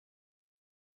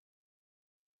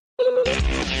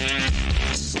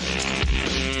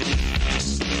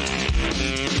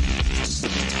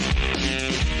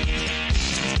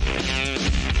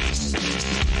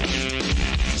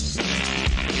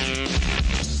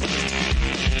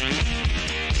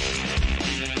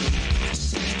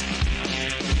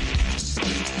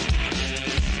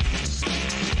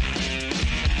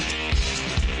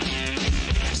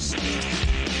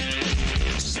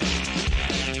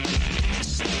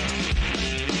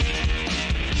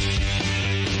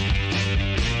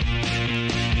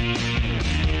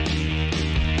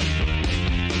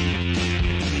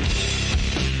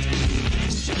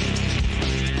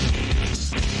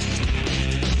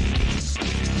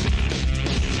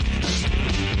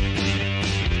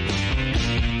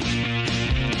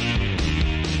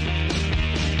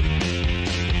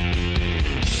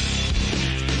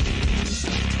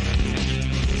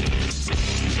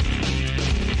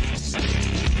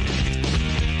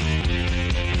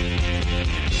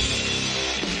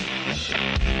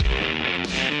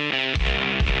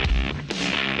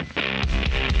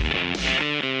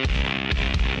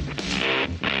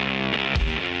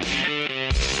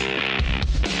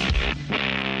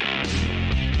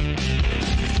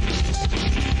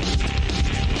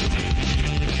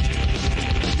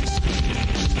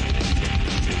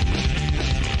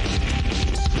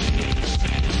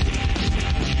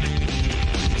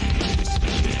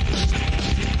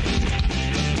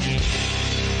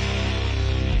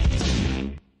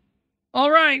All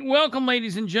right, welcome,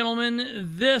 ladies and gentlemen.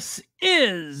 This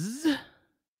is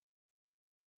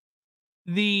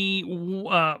the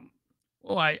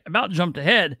I about jumped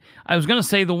ahead. I was going to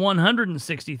say the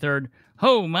 163rd.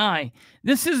 Oh my!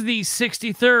 This is the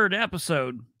 63rd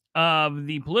episode of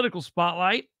the Political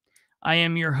Spotlight. I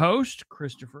am your host,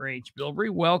 Kristopher H. Bilbrey.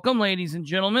 Welcome, ladies and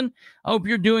gentlemen. I hope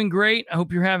you're doing great. I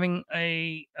hope you're having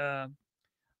a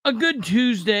good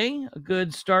Tuesday, a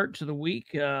good start to the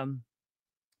week.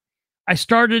 I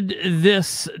started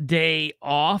this day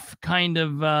off kind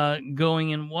of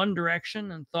going in one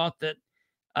direction and thought that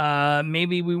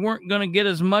maybe we weren't going to get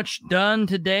as much done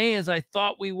today as I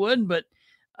thought we would. But,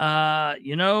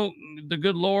 the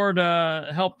good Lord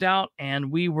helped out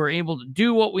and we were able to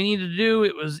do what we needed to do.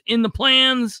 It was in the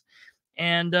plans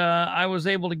and I was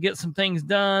able to get some things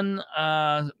done.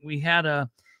 We had a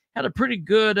pretty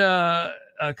good a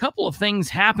couple of things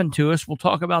happen to us. We'll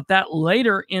talk about that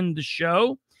later in the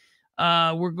show.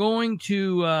 We're going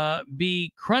to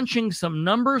be crunching some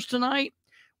numbers tonight.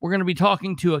 We're going to be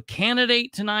talking to a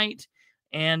candidate tonight,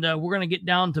 and we're going to get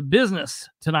down to business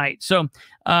tonight. So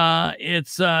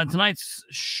tonight's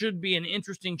should be an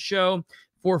interesting show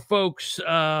for folks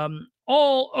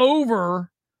all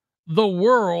over the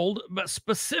world, but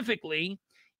specifically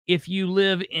if you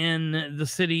live in the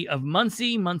city of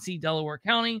Muncie, Delaware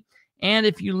County, and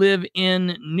if you live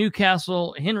in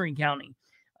Newcastle, Henry County.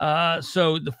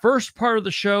 So the first part of the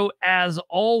show, as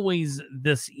always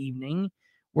this evening,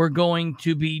 we're going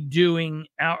to be doing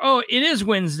it is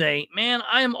Wednesday. Man,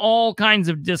 I am all kinds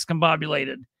of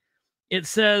discombobulated. It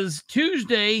says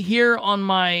Tuesday here on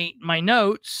my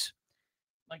notes.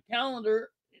 My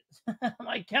calendar,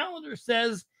 my calendar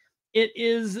says it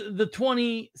is the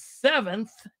 27th.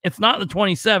 It's not the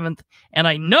 27th, and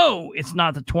I know it's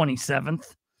not the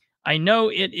 27th. I know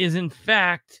it is, in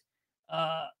fact,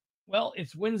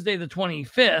 it's Wednesday the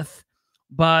 25th,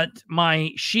 but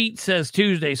my sheet says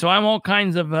Tuesday, so I'm all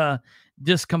kinds of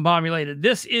discombobulated.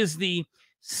 This is the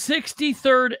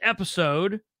 63rd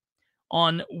episode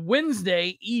on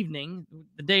Wednesday evening.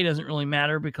 The day doesn't really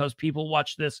matter because people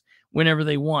watch this whenever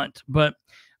they want, but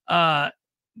the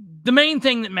main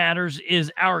thing that matters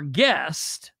is our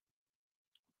guest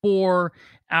for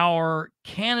our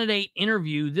candidate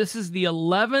interview. This is the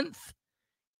 11th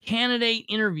candidate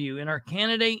interview in our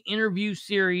candidate interview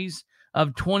series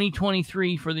of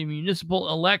 2023 for the municipal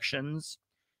elections.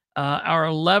 Our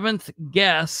 11th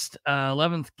guest,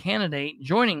 11th candidate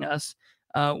joining us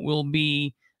will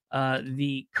be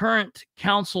the current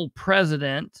council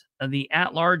president, the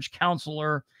at-large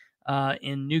councilor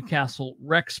in Newcastle,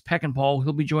 Rex Peckinpaugh.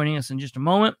 He'll be joining us in just a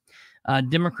moment.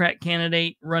 Democrat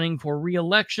candidate running for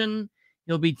re-election.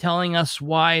 He'll be telling us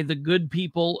why the good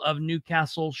people of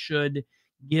Newcastle should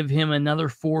give him another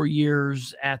 4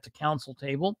 years at the council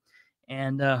table.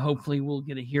 And hopefully we'll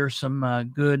get to hear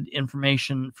some good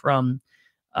information from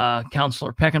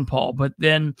Councilor Peckinpaugh. But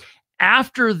then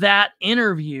after that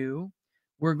interview,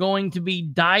 we're going to be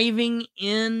diving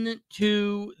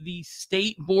into the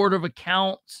State Board of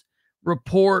Accounts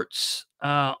reports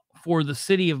for the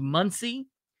city of Muncie.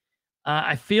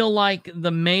 I feel like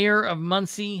the mayor of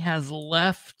Muncie has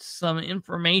left some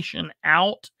information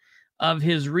out of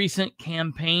his recent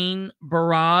campaign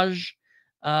barrage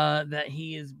that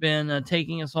he has been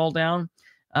taking us all down.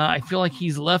 I feel like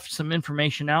he's left some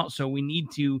information out, so we need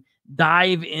to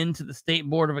dive into the State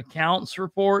Board of Accounts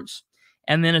reports.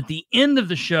 And then at the end of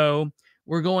the show,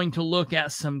 we're going to look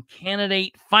at some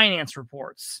candidate finance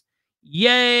reports.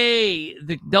 Yay!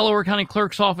 The Delaware County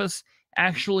Clerk's Office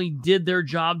actually did their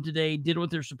job today, did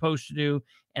what they're supposed to do,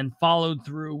 and followed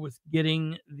through with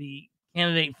getting the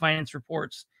candidate finance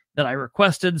reports that I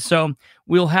requested. So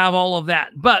we'll have all of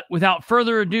that. But without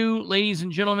further ado, ladies and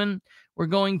gentlemen, we're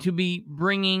going to be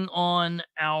bringing on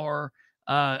our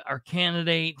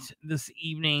candidate this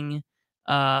evening,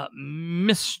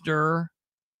 Mr.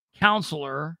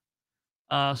 Councilor,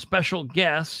 special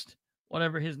guest,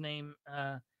 whatever his name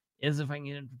is, if I can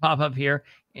get it to pop up here.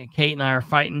 And Kate and I are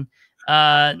fighting.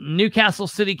 Newcastle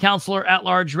City Councilor at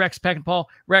Large Rex Peckinpaugh.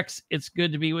 Rex, it's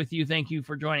good to be with you. Thank you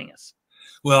for joining us.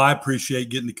 Well, I appreciate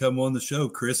getting to come on the show,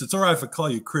 Chris. It's all right if I call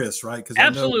you Chris, right?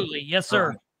 Absolutely. Yes,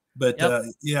 sir. But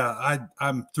yeah,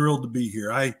 I'm thrilled to be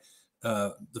here.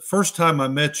 The first time I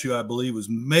met you, I believe, was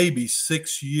maybe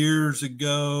 6 years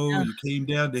ago. Yeah. You came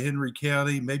down to Henry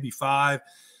County, maybe 5.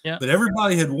 Yeah. But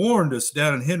everybody had warned us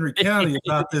down in Henry County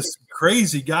about this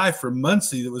crazy guy from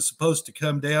Muncie that was supposed to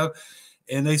come down.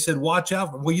 And they said, watch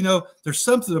out. Well, there's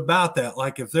something about that.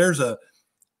 Like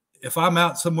if I'm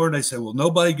out somewhere and they say, well,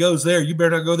 nobody goes there, you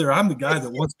better not go there. I'm the guy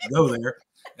that wants to go there.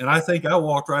 And I think I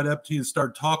walked right up to you and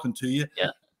started talking to you.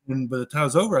 Yeah. And by the time it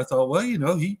was over, I thought, well,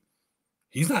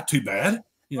 he's not too bad,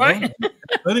 you know. Right.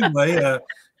 But anyway,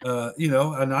 you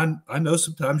know, and I know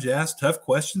sometimes you ask tough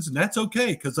questions, and that's okay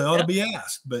because they ought to be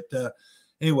asked. But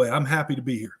anyway, I'm happy to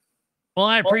be here. Well,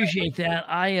 I appreciate that.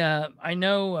 I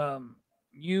know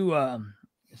you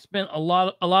spent a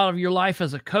lot of your life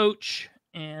as a coach,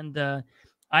 and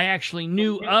I actually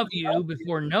knew of you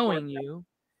before knowing you,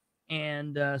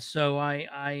 and so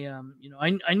you know,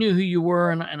 I knew who you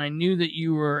were, and I knew that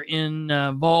you were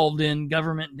involved in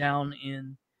government down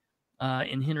in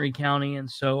Henry County,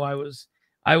 and so I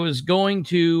was going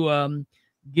to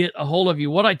get a hold of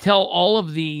you. What I tell all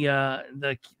of the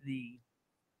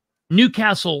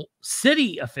Newcastle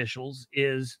city officials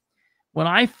is, when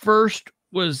I first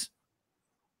was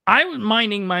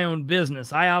minding my own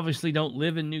business. I obviously don't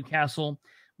live in Newcastle.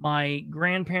 My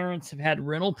grandparents have had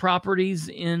rental properties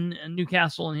in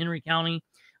Newcastle and Henry County.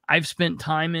 I've spent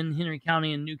time in Henry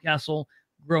County and Newcastle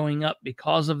growing up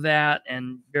because of that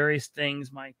and various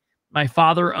things. My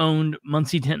father owned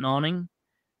Muncie Tent and Awning.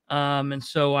 And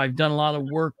so I've done a lot of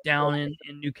work down in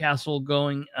Newcastle,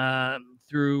 going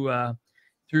through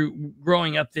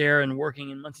growing up there and working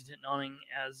in Muncie Tent and Awning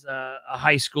as a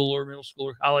high school or middle school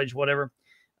or college, whatever.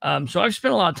 So I've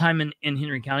spent a lot of time in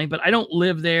Henry County, but I don't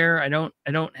live there. I don't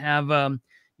have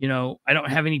you know, I don't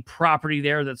have any property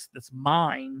there that's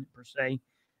mine per se.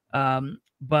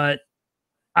 But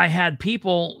I had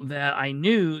people that I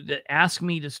knew that asked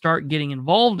me to start getting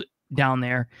involved down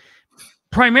there,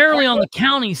 primarily on the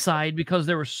county side, because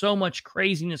there was so much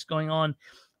craziness going on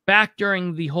back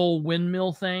during the whole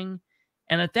windmill thing.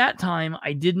 And at that time,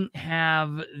 I didn't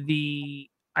have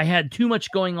I had too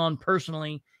much going on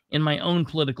personally in my own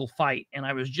political fight, and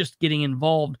I was just getting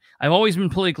involved. I've always been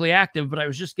politically active, but I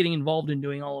was just getting involved in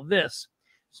doing all of this.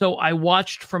 So I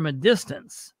watched from a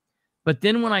distance. But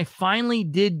then when I finally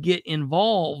did get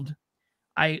involved,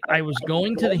 I was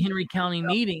going to the Henry County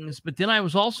meetings, but then I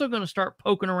was also going to start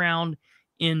poking around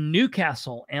in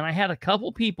Newcastle. And I had a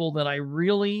couple people that I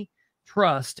really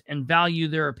trust and value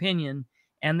their opinion.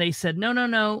 And they said,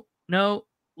 no,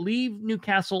 leave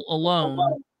Newcastle alone.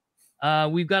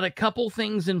 We've got a couple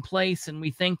things in place, and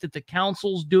we think that the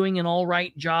council's doing an all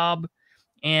right job,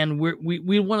 and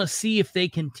we want to see if they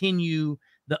continue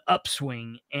the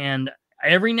upswing. And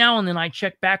every now and then I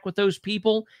check back with those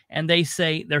people, and they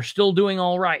say they're still doing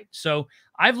all right. So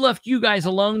I've left you guys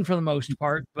alone for the most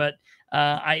part, but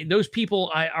those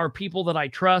people are people that I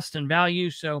trust and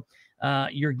value. So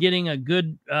you're getting a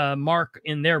good mark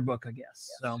in their book, I guess.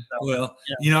 So, well,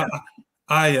 yeah. you know,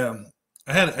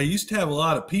 I used to have a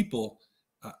lot of people.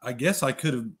 I guess I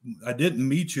didn't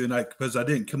meet you, because I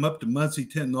didn't come up to Muncie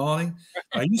Tent and Awning.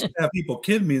 I used to have people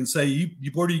kid me and say,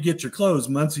 where do you get your clothes?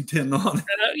 Muncie Tent and Awning.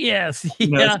 Yes. You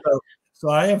know, Yeah. So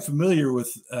I am familiar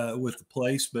with the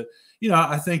place, but you know,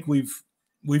 I think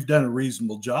we've done a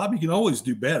reasonable job. You can always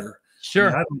do better. Sure.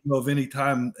 I don't know of any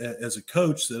time as a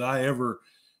coach that I ever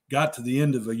got to the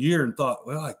end of a year and thought,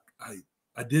 well,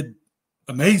 I did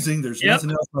amazing. There's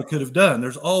nothing else I could have done.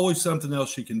 There's always something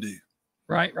else you can do.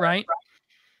 Right.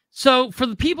 So for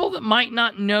the people that might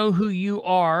not know who you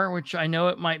are, which I know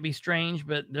it might be strange,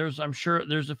 but I'm sure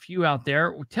there's a few out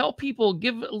there. Tell people,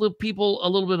 give people a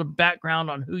little bit of background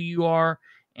on who you are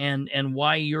and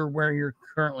why you're where you're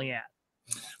currently at.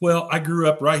 Well, I grew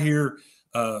up right here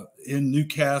in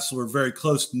Newcastle, or very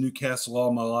close to Newcastle,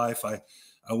 all my life.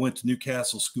 I went to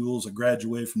Newcastle schools. I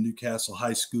graduated from Newcastle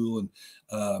High School,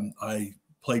 and I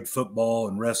played football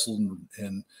and wrestled,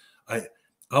 and I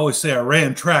always say I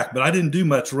ran track, but I didn't do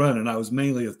much running. I was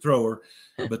mainly a thrower.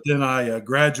 But then I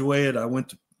graduated. I went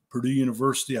to Purdue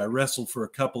University. I wrestled for a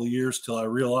couple of years till I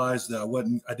realized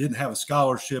that I didn't have a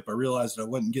scholarship. I realized that I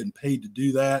wasn't getting paid to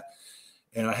do that.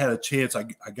 And I had a chance. I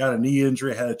got a knee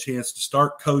injury. I had a chance to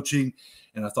start coaching.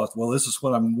 And I thought, well, this is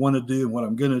what I want to do and what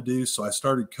I'm going to do. So I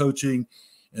started coaching.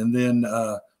 And then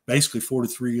basically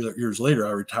 43 years later,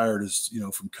 I retired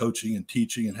from coaching and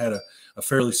teaching, and had a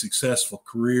fairly successful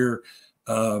career.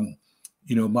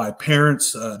 My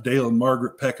parents, Dale and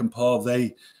Margaret Peckinpaugh,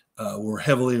 they were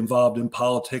heavily involved in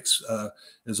politics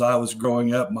as I was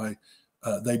growing up.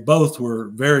 They both were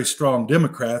very strong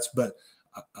Democrats, but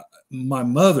my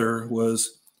mother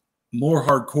was more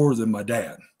hardcore than my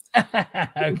dad.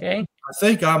 Okay. I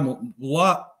think I'm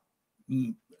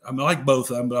like both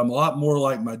of them, but I'm a lot more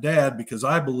like my dad, because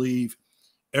I believe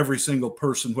every single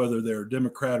person, whether they're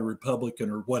Democrat or Republican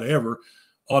or whatever,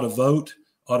 ought to vote,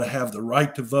 ought to have the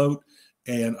right to vote.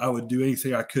 And I would do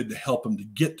anything I could to help them to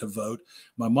get to vote.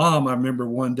 My mom, I remember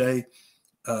one day,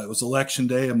 it was election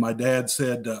day, and my dad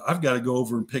said, I've got to go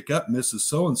over and pick up Mrs.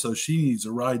 So-and-so. She needs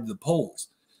a ride to the polls.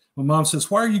 My mom says,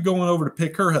 why are you going over to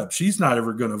pick her up? She's not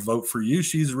ever going to vote for you.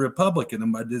 She's a Republican.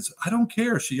 And my dad said, I don't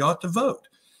care. She ought to vote.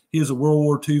 He is a World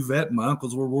War II vet. My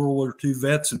uncles were World War II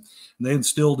vets, and they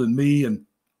instilled in me and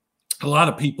a lot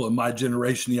of people in my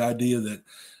generation the idea that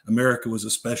America was a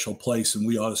special place and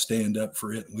we ought to stand up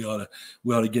for it. And we ought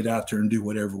to get out there and do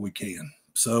whatever we can.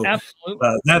 So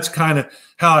that's kind of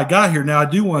how I got here. Now, I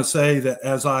do want to say that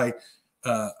as I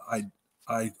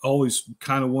always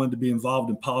kind of wanted to be involved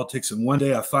in politics, and one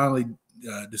day I finally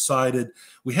decided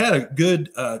we had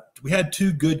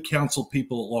two good council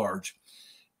people at large,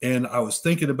 and I was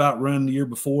thinking about running the year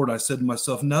before, and I said to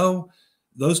myself, no,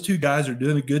 those two guys are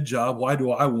doing a good job. Why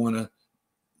do I want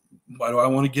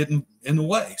to get in the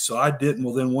way? So I didn't.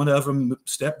 Well, then one of them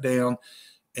stepped down,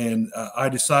 and I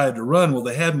decided to run. Well,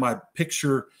 they had my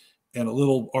picture, and a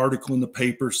little article in the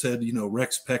paper said,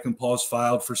 Rex Peckinpaugh's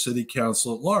filed for city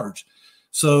council at large.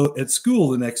 So at school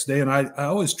the next day, and I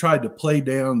always tried to play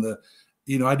down the,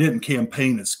 I didn't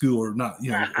campaign at school or not,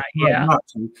 not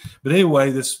to. But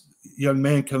anyway, this young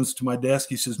man comes to my desk.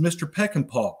 He says, Mr.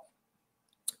 Peckinpaugh,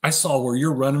 I saw where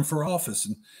you're running for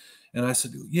office. And I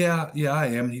said, yeah, I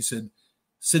am. And he said,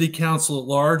 city council at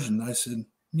large? And I said,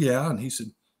 yeah. And he said,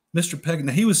 Mr.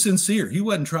 Peckinpaugh, he was sincere. He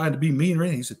wasn't trying to be mean or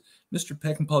anything. He said, Mr.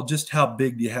 Peckinpaugh, just how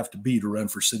big do you have to be to run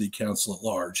for city council at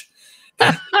large?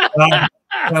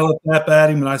 I looked up at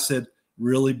him and I said,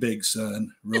 really big,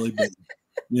 son, really big.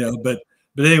 But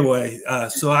anyway,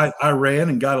 so I ran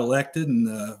and got elected, and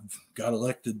a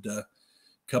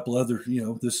couple other,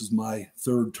 this is my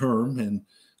third term, and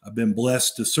I've been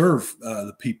blessed to serve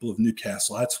the people of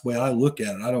Newcastle. That's the way I look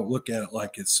at it. I don't look at it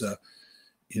like it's,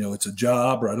 it's a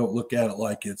job, or I don't look at it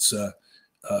like it's, I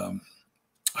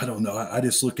don't know. I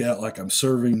just look at it like I'm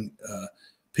serving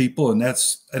people, and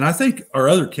I think our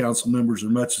other council members are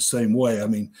much the same way. I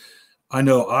mean, I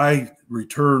know I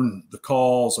return the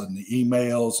calls and the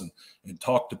emails and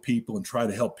talk to people and try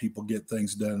to help people get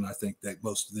things done. And I think that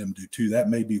most of them do too. That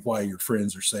may be why your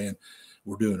friends are saying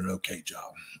we're doing an okay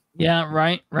job. Yeah,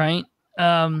 right.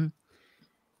 Well,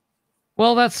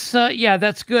 that's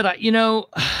that's good.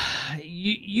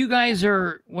 You guys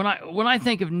are, when I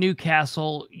think of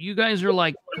Newcastle, you guys are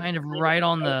like kind of right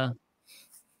on the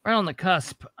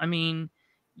cusp. I mean,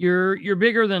 you're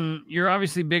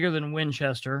obviously bigger than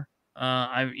Winchester.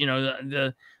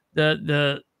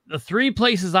 The three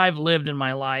places I've lived in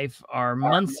my life are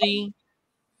Muncie,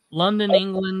 London,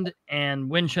 England, and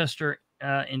Winchester,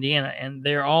 Indiana, and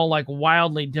they're all like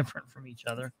wildly different from each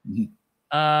other.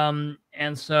 Mm-hmm.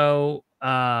 And so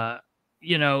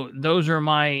those are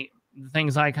my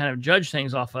things I kind of judge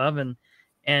things off of,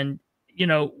 and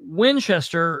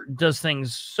Winchester does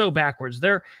things so backwards.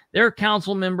 Their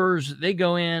council members, they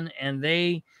go in and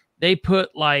they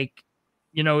put like,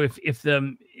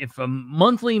 if a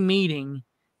monthly meeting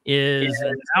is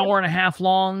an hour and a half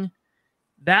long,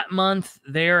 that month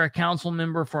they're a council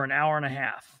member for an hour and a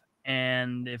half.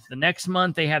 And if the next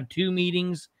month they have 2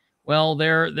 meetings, well,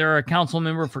 they're a council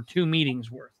member for 2 meetings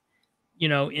worth.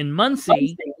 In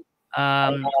Muncie,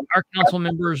 our council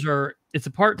members it's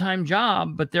a part-time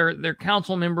job, but they're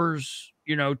council members,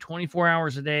 24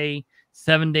 hours a day,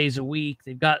 7 days a week.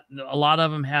 They've got, a lot of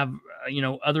them have,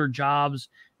 other jobs,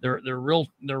 their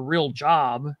real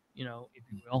job, if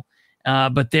you will.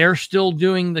 But they're still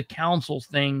doing the council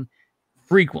thing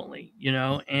frequently,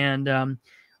 and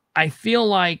I feel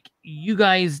like you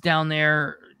guys down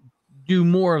there do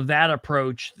more of that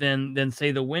approach than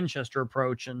say the Winchester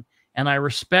approach, and I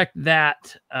respect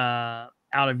that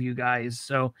out of you guys.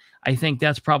 So I think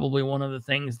that's probably one of the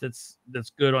things that's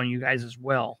good on you guys as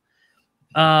well.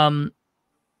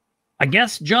 I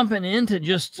guess jumping into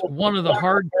just one of the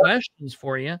hard questions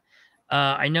for you.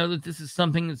 I know that this is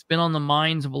something that's been on the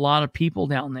minds of a lot of people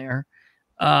down there.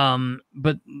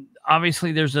 But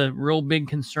obviously there's a real big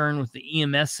concern with the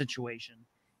EMS situation.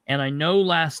 And I know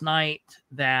last night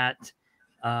that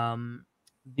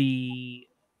the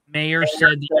mayor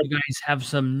said that you guys have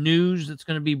some news that's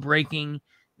going to be breaking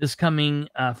this coming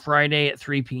Friday at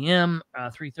 3 p.m.,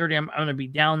 3:30. I'm going to be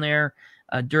down there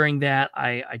during that.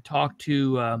 I talked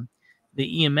to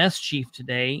the EMS chief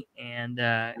today, and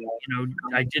I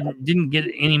didn't get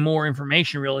any more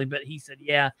information really, but he said,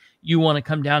 yeah, you want to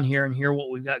come down here and hear what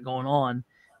we've got going on.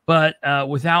 But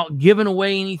without giving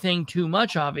away anything too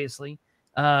much, obviously,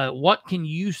 what can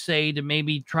you say to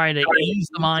maybe try to ease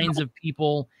the minds of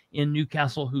people in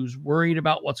Newcastle who's worried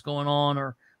about what's going on,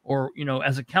 or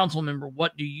as a council member,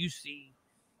 what do you see,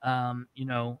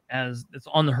 as it's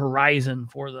on the horizon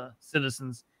for the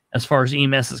citizens as far as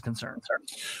EMS is concerned?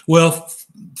 Well,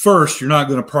 first, you're not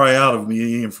going to pry out of me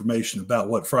any information about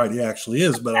what Friday actually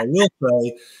is, but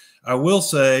I will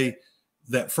say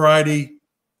that Friday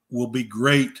will be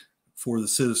great for the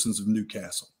citizens of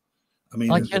Newcastle. I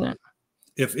mean,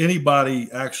 if anybody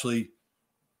actually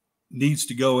needs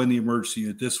to go in the emergency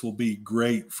unit, this will be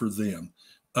great for them.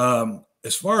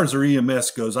 As far as their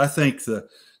EMS goes, I think the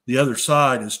other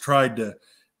side has tried to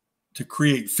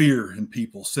create fear in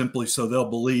people simply so they'll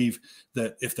believe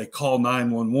that if they call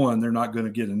 911, they're not going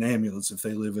to get an ambulance if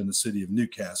they live in the city of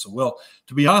Newcastle. Well,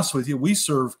 to be honest with you, we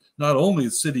serve not only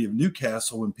the city of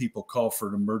Newcastle when people call for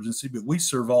an emergency, but we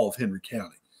serve all of Henry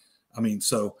County. I mean,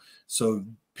 so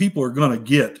people are going to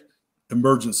get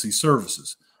emergency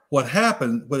services. What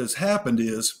has happened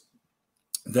is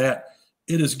that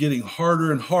it is getting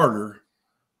harder and harder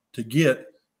to get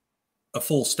a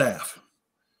full staff.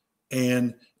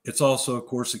 And it's also, of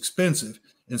course, expensive.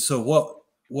 And so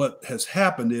what has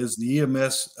happened is the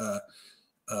EMS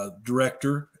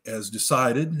director has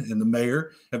decided, and the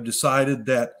mayor have decided,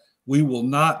 that we will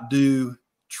not do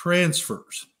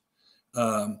transfers.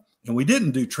 And we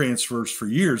didn't do transfers for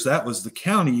years. That was the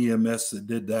county EMS that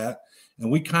did that. And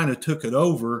we kind of took it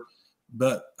over.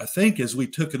 But I think as we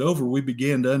took it over, we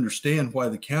began to understand why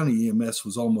the county EMS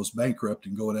was almost bankrupt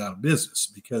and going out of business,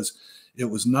 because it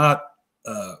was not,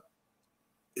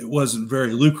 it wasn't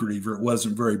very lucrative, or it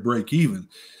wasn't very break even.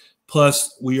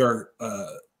 Plus, we are the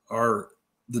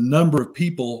number of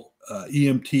people,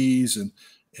 EMTs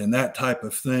and that type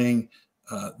of thing,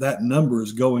 that number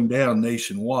is going down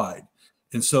nationwide.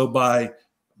 And so by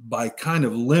kind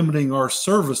of limiting our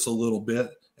service a little bit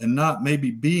and not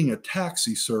maybe being a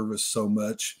taxi service so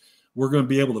much, we're going to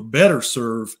be able to better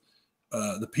serve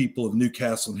the people of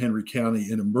Newcastle and Henry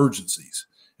County in emergencies.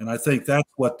 And I think that's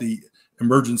what the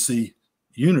emergency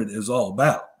unit is all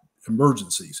about,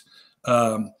 emergencies.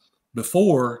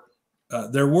 Before,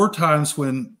 there were times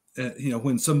when,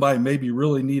 when somebody maybe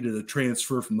really needed a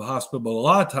transfer from the hospital, but a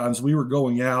lot of times we were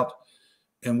going out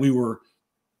and we were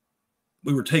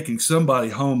taking somebody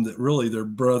home that really their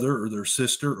brother or their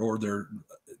sister or their,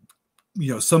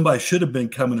 somebody should have been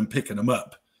coming and picking them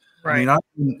up. Right. I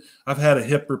mean, I've had a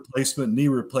hip replacement, knee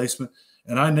replacement,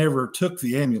 and I never took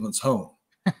the ambulance home.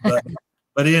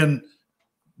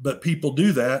 But people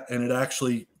do that, and it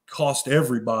actually cost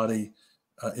everybody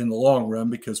in the long run,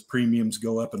 because premiums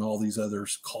go up and all these other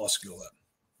costs go up.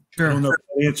 Sure. I don't know if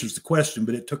that answers the question,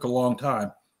 but it took a long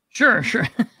time. Sure.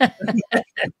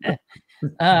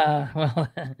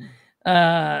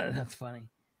 That's funny.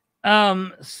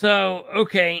 So,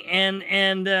 okay.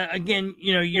 And again,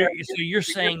 you're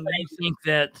saying you think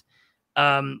that,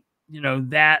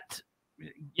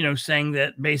 saying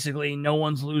that basically no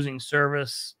one's losing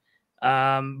service.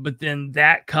 But then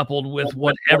that coupled with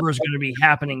whatever is going to be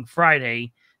happening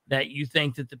Friday, that you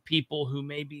think that the people who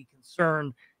may be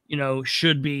concerned,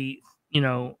 should be,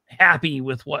 happy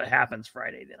with what happens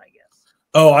Friday, then I guess.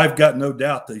 Oh, I've got no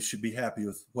doubt they should be happy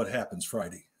with what happens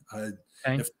Friday. If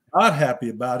they're not happy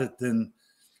about it, then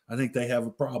I think they have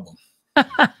a problem.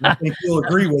 I think you'll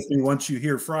agree with me once you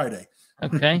hear Friday.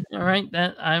 Okay. All right.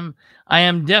 I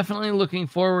am definitely looking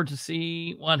forward to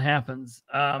see what happens.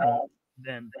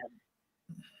 Then.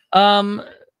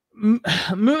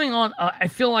 Moving on, I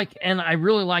feel like, and I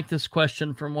really like this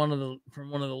question from one of the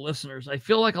listeners. I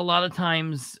feel like a lot of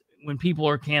times when people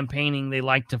are campaigning, they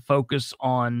like to focus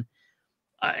on,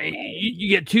 you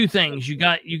get two things. You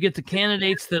get the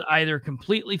candidates that either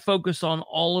completely focus on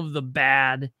all of the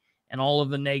bad and all of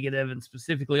the negative, and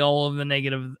specifically all of the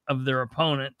negative of their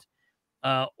opponent,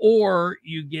 or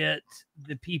you get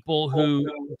the people who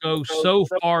go so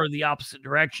far the opposite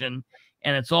direction,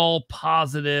 and it's all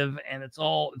positive, and it's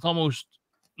almost,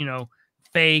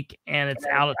 fake, and it's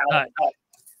out of touch.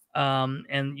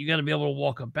 And you got to be able to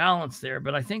walk a balance there.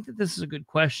 But I think that this is a good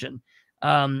question.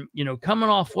 Coming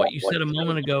off what you said a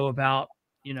moment ago about,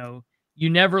 you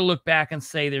never look back and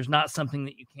say there's not something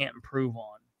that you can't improve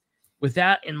on. With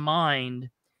that in mind,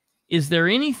 is there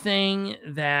anything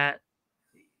that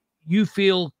you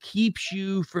feel keeps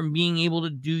you from being able to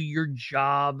do your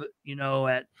job,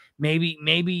 at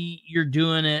maybe you're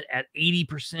doing it at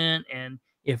 80%, and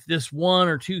if this one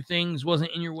or two things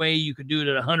wasn't in your way, you could do it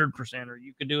at 100%, or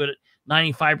you could do it at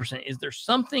 95%. Is there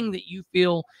something that you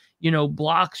feel,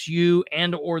 blocks you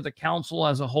and or the council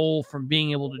as a whole from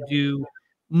being able to do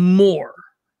more?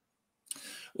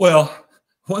 Well,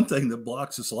 one thing that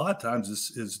blocks us a lot of times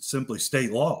is simply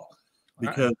state law,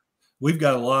 because we've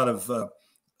got a lot of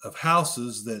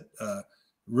houses that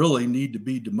really need to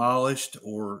be demolished,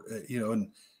 or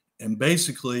and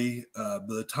basically by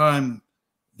the time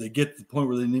they get to the point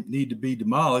where they need to be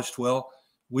demolished, well,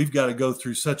 we've got to go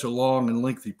through such a long and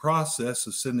lengthy process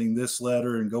of sending this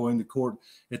letter and going to court.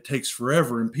 It takes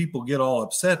forever, and people get all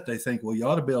upset. They think, well, you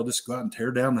ought to be able to just go out and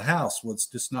tear down the house. Well, it's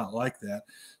just not like that.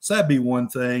 So that'd be one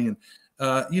thing.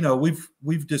 And, you know,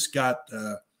 we've just got,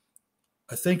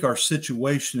 I think our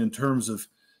situation in terms of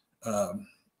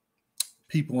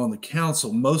people on the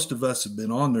council, most of us have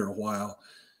been on there a while.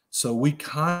 So we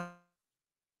kind of,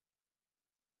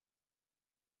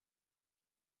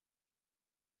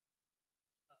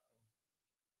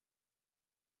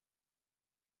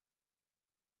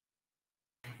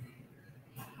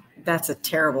 That's a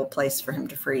terrible place for him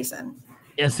to freeze in.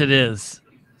 Yes, it is.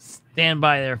 Stand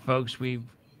by there, folks. We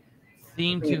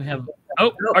seem to have.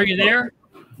 Oh, are you there?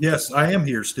 yes, I am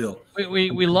here still.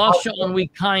 We lost you on. We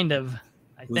kind of.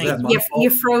 I think you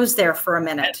froze there for a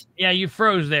minute. Yeah, you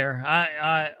froze there.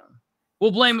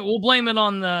 We'll blame it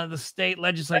on the state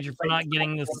legislature for not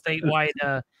getting the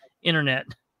statewide internet.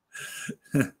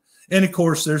 And of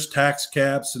course, there's tax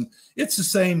caps, and it's the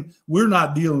same. We're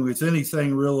not dealing with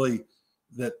anything really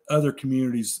that other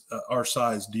communities our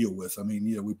size deal with. I mean,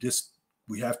 you know,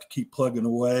 we have to keep plugging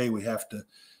away. We have to,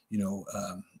 you know,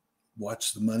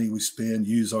 watch the money we spend,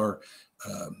 use our,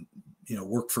 you know,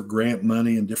 work for grant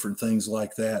money and different things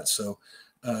like that. So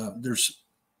I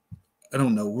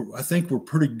don't know. I think we're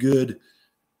pretty good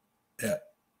at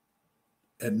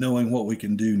knowing what we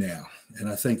can do now. And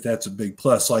I think that's a big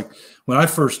plus. Like when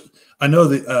I know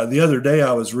the other day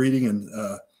I was reading, and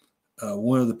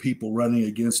one of the people running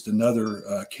against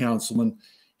another councilman,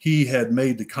 he had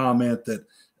made the comment that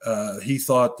he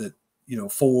thought that, you know,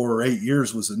 4 or 8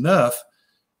 years was enough,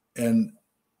 and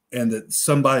that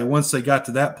somebody, once they got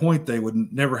to that point, they would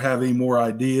never have any more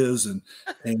ideas. And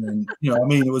you know, I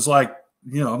mean, it was like,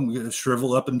 you know, I'm going to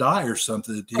shrivel up and die or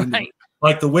something at the end. Right.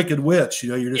 Like the Wicked Witch, you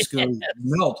know, you're just going to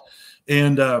melt.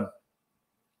 And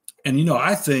you know,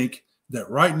 I think that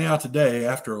right now today,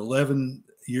 after 11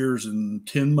 years and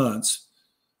 10 months,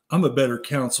 I'm a better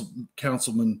council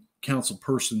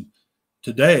person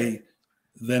today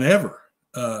than ever.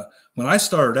 When I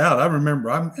started out, I remember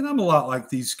I'm a lot like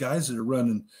these guys that are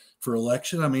running for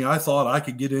election. I mean, I thought I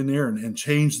could get in there and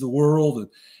change the world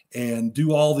and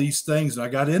do all these things. And I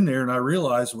got in there and I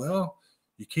realized, well,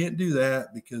 you can't do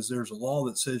that because there's a law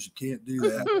that says you can't do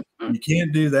that. You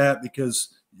can't do that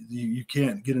because you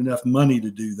can't get enough money to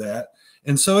do that.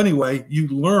 And so anyway, you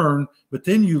learn, but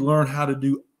then you learn how to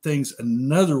do things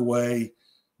another way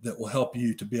that will help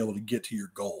you to be able to get to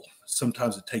your goal.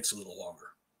 Sometimes it takes a little longer.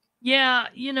 Yeah,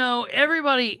 you know,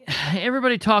 everybody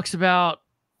talks about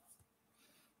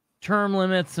term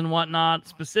limits and whatnot,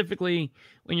 specifically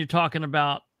when you're talking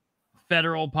about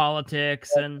federal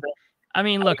politics. And I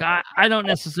mean, look, I don't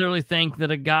necessarily think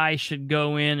that a guy should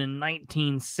go in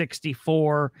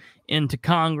 1964 into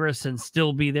Congress and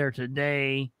still be there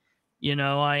today. You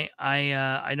know, I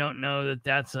don't know that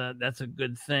that's a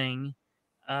good thing.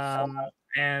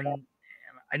 And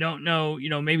I don't know, you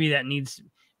know, maybe that needs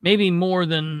maybe more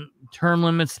than term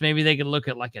limits. Maybe they could look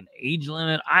at like an age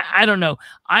limit. I don't know.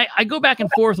 I go back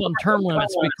and forth on term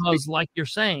limits because, like you're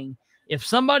saying, if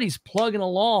somebody's plugging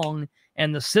along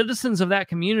and the citizens of that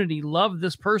community love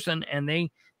this person and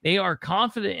they are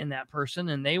confident in that person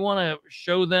and they want to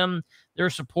show them their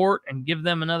support and give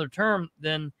them another term,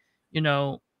 then, you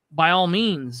know, by all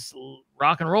means,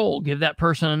 rock and roll, give that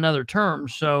person another term.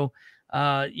 So,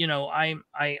 you know, I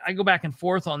go back and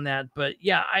forth on that, but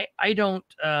yeah, I don't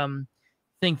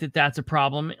think that that's a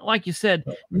problem. Like you said,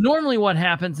 normally what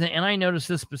happens, and I noticed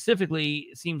this specifically,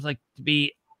 seems like to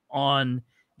be on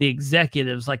the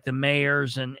executives, like the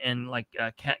mayors and like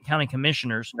county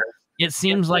commissioners. It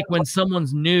seems like when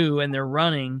someone's new and they're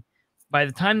running, by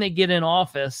the time they get in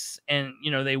office and, you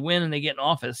know, they win and they get in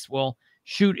office, well,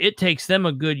 shoot, it takes them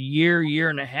a good year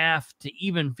and a half to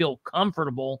even feel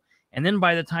comfortable. And then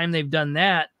by the time they've done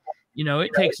that, you know,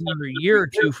 it takes another year or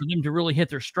two for them to really hit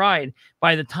their stride.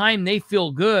 By the time they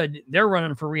feel good, they're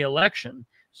running for re-election.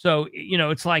 So, you know,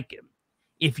 it's like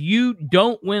if you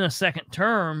don't win a second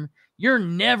term, you're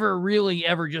never really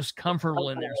ever just comfortable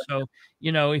in there. So,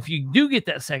 you know, if you do get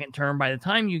that second term, by the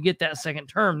time you get that second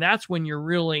term, that's when you're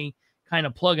really kind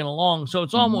of plugging along. So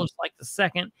it's almost like the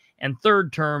second and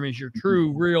third term is your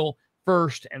true, real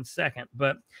first and second.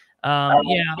 But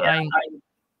yeah,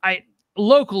 I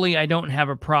locally, I don't have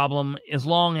a problem as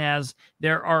long as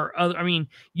there are other. I mean,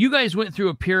 you guys went through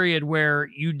a period where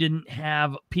you didn't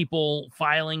have people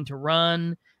filing to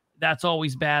run. That's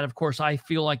always bad. Of course, I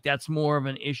feel like that's more of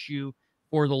an issue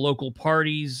for the local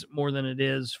parties more than it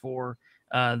is for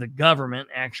the government,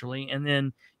 actually. And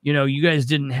then, you know, you guys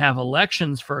didn't have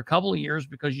elections for a couple of years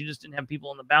because you just didn't have people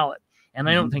on the ballot. And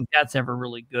I don't think that's ever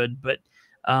really good. But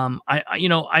you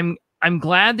know, I'm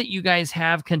glad that you guys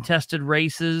have contested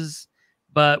races,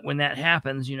 but when that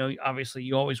happens, you know, obviously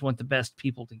you always want the best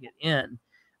people to get in.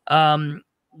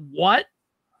 What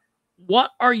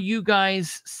are you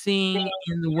guys seeing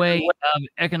in the way of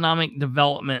economic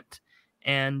development?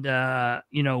 And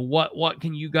you know, what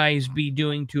can you guys be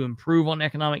doing to improve on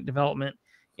economic development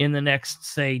in the next,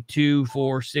 say, 2,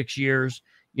 4, 6 years?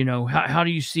 You know, how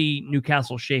do you see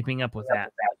Newcastle shaping up with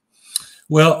that?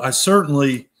 Well, I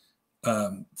certainly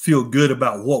feel good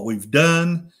about what we've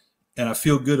done, and I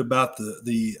feel good about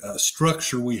the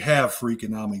structure we have for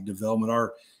economic development.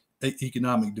 Our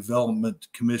Economic Development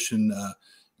Commission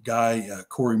guy,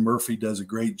 Corey Murphy, does a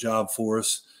great job for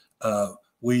us.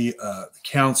 The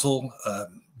council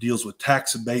deals with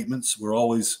tax abatements. We're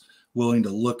always willing to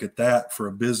look at that for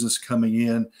a business coming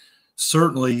in.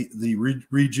 Certainly, the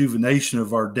rejuvenation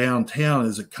of our downtown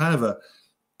is a kind of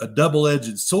a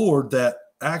double-edged sword that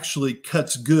actually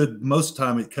cuts good. Most of the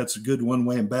time it cuts good one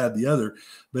way and bad the other,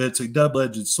 but it's a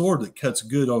double-edged sword that cuts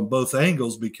good on both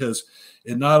angles, because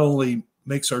it not only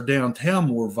makes our downtown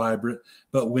more vibrant,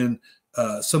 but when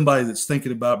somebody that's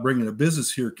thinking about bringing a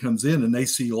business here comes in and they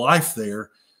see life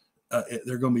there,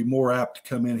 they're going to be more apt to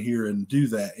come in here and do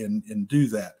that and do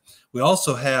that. We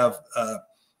also have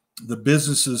the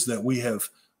businesses that we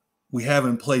have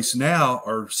in place now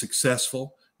are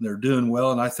successful and they're doing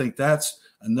well, and I think that's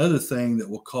another thing that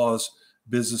will cause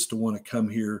business to want to come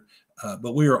here.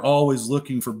 But we are always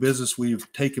looking for business.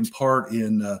 We've taken part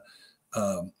in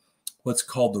what's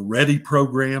called the READY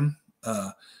program,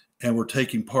 and we're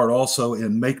taking part also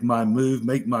in Make My Move.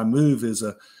 Make My Move is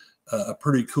a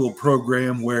pretty cool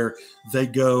program where they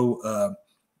go,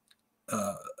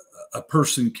 a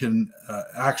person can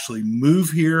actually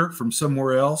move here from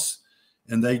somewhere else,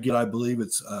 and they get, I believe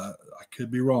it's, I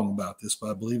could be wrong about this, but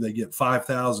I believe they get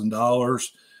 $5,000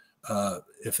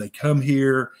 if they come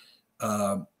here,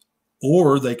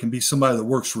 or they can be somebody that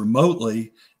works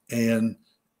remotely and,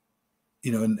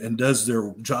 you know, and does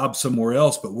their job somewhere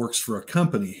else, but works for a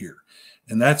company here.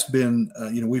 And that's been,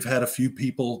 you know, we've had a few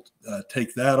people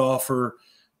take that offer.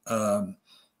 I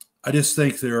just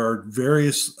think there are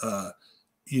various,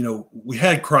 you know, we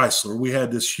had Chrysler, we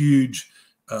had this huge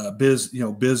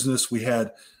business. We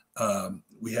had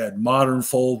Modern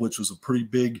Fold, which was a pretty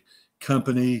big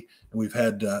company, and we've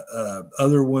had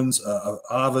other ones,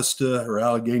 Avista or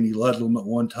Allegheny Ludlam at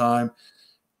one time.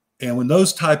 And when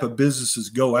those type of businesses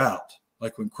go out,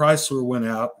 like when Chrysler went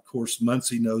out, of course,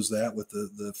 Muncie knows that with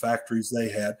the factories they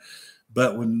had.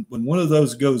 But when one of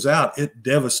those goes out, it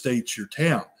devastates your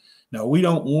town. Now, we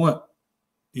don't want,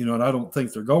 you know, and I don't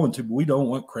think they're going to, but we don't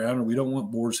want Crown, or we don't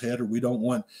want Boar's Head, or we don't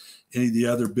want any of the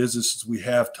other businesses we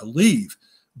have to leave.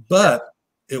 But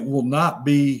it will not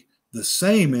be the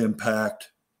same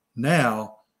impact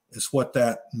now as what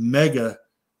that mega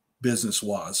business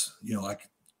was, you know, like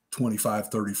 25,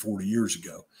 30, 40 years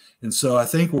ago. And so I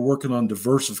think we're working on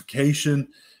diversification,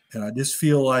 and I just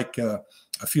feel like the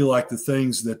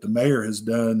things that the mayor has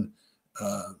done,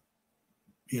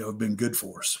 you know, have been good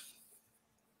for us.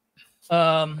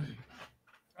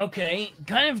 Okay,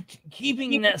 kind of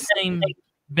keeping in that same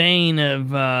vein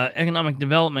of economic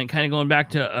development, kind of going back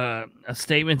to a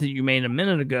statement that you made a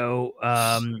minute ago,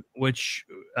 which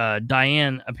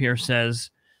Diane up here says,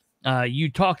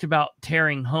 you talked about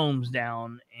tearing homes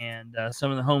down and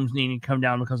some of the homes needing to come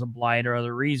down because of blight or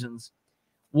other reasons.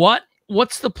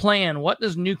 What's the plan? What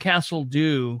does Newcastle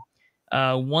do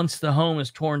once the home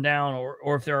is torn down,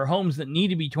 or if there are homes that need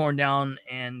to be torn down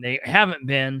and they haven't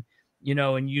been, you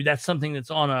know, and that's something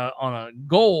that's on a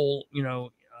goal, you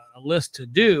know, a list to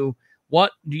do.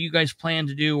 What do you guys plan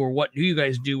to do, or what do you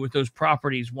guys do with those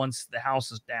properties once the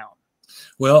house is down?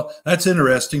 Well, that's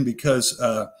interesting because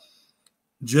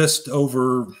just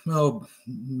over a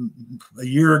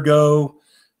year ago,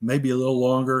 maybe a little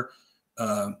longer,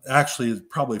 actually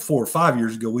probably 4 or 5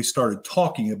 years ago, we started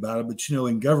talking about it. But, you know,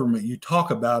 in government, you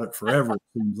talk about it forever, it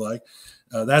seems like.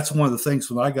 That's one of the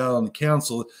things when I got on the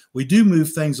council. We do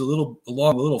move things along a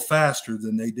little faster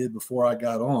than they did before I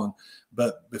got on.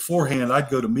 But beforehand, I'd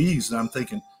go to meetings and I'm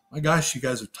thinking, my gosh, you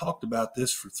guys have talked about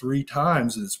this for 3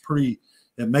 times, and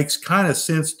it makes kind of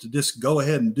sense to just go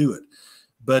ahead and do it.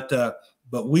 But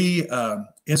we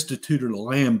instituted a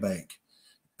land bank,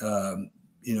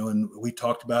 you know, and we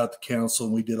talked about it at the council,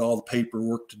 and we did all the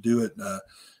paperwork to do it.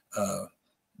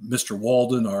 Mr.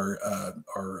 Walden,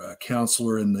 our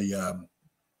councilor in the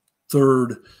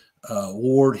 3rd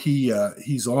ward,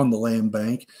 he's on the land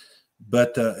bank.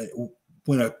 But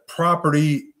when a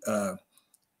property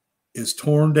is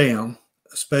torn down,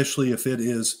 especially if it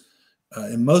is,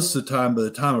 and most of the time, by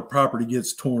the time a property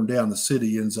gets torn down, the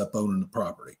city ends up owning the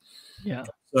property. Yeah.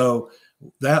 So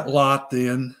that lot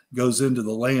then goes into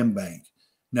the land bank.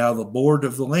 Now the board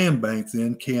of the land bank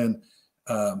then can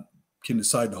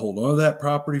decide to hold on to that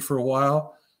property for a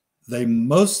while. They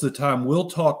most of the time will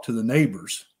talk to the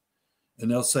neighbors,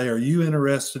 and they'll say, "Are you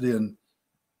interested in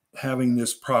having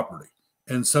this property?"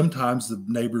 And sometimes the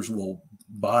neighbors will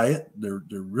buy it. They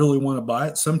really want to buy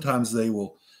it. Sometimes they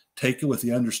will take it with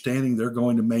the understanding they're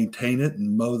going to maintain it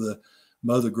and mow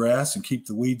the grass and keep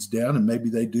the weeds down. And maybe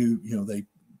they do, they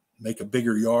make a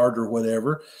bigger yard or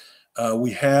whatever.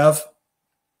 We have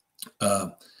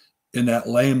in that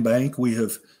land bank, we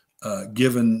have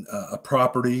given a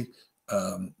property.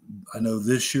 I know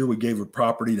this year we gave a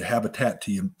property to Habitat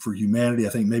for Humanity. I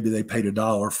think maybe they paid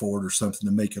 $1 for it or something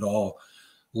to make it all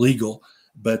legal.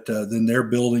 But then they're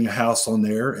building a house on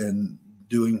there and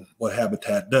doing what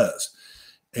Habitat does.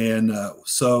 And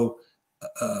so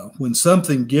when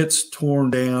something gets torn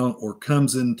down or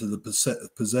comes into the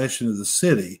possession of the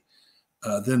city,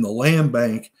 then the land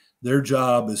bank, their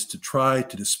job is to try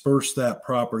to disperse that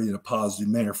property in a positive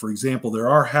manner. For example, there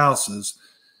are houses.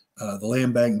 The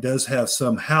land bank does have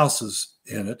some houses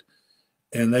in it,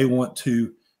 and they want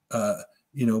to,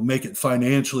 make it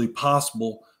financially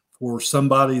possible for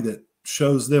somebody that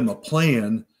shows them a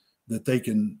plan that they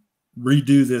can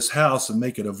redo this house and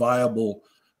make it a viable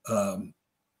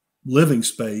living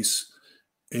space.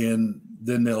 And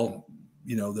then they'll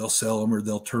sell them, or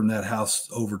they'll turn that house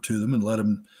over to them and let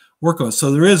them work on it.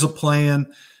 So there is a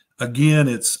plan. Again,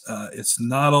 it's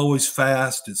not always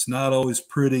fast. It's not always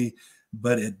pretty,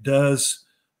 but it does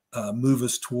move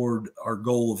us toward our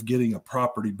goal of getting a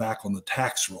property back on the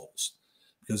tax rolls.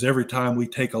 Because every time we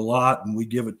take a lot and we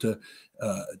give it to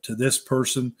this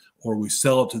person, or we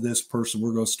sell it to this person,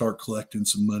 we're going to start collecting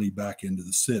some money back into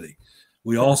the city.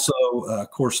 We also, of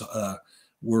course,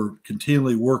 we're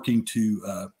continually working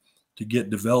to get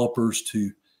developers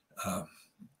to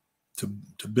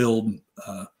build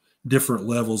different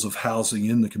levels of housing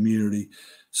in the community.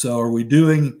 So, are we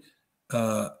doing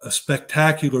a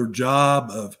spectacular job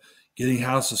of getting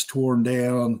houses torn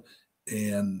down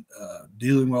and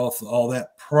dealing with all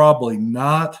that? Probably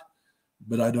not,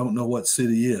 but I don't know what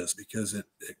city is, because it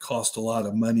costs a lot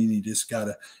of money, and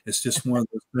it's just one of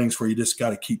those things where you just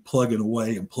got to keep plugging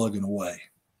away and plugging away.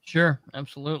 Sure,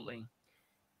 absolutely.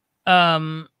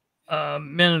 A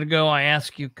minute ago, I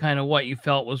asked you kind of what you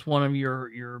felt was one of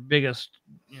your biggest,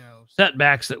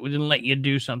 setbacks that didn't let you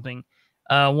do something.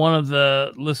 One of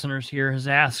the listeners here has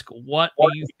asked, what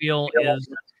do you feel is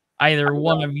either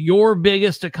one of your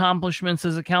biggest accomplishments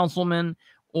as a councilman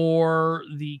or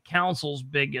the council's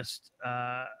biggest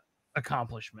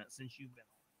accomplishment since you've been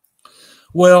on?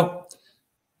 Well,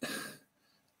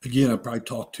 again, I probably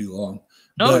talked too long.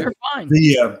 No, you're fine.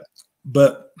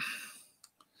 But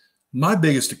my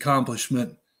biggest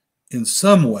accomplishment in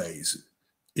some ways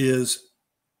is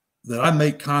that I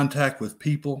make contact with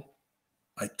people.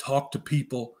 I talk to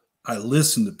people. I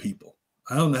listen to people.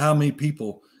 I don't know how many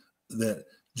people that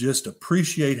just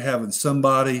appreciate having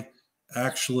somebody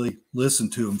actually listen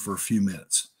to them for a few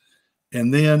minutes.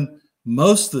 And then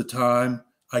most of the time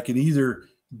I can either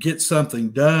get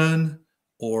something done,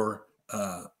 or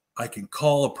I can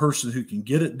call a person who can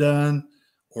get it done,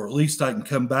 or at least I can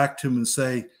come back to them and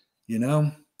say,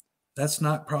 that's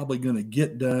not probably going to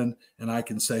get done. And I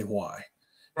can say why.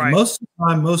 Right. And most of the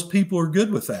time, most people are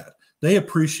good with that. They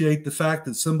appreciate the fact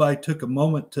that somebody took a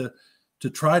moment to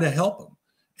try to help them.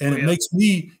 And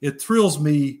it thrills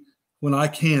me when I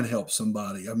can help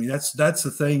somebody. I mean, that's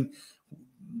the thing.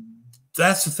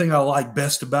 That's the thing I like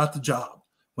best about the job.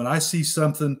 When I see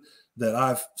something that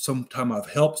I've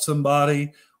helped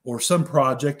somebody, or some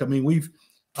project. I mean,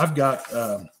 I've got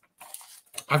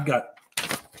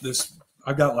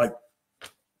like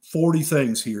 40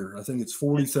 things here. I think it's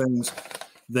 40 things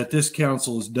that this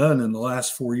council has done in the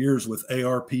last 4 years with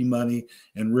ARP money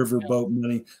and riverboat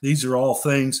money. These are all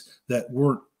things that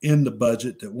weren't in the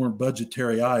budget, that weren't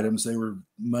budgetary items. They were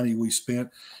money we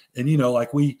spent. And,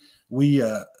 like we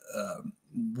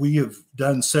have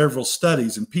done several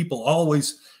studies, and people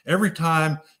always, every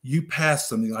time you pass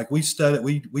something, like we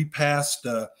passed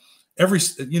every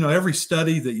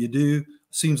study that you do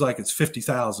seems like it's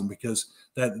 50,000, because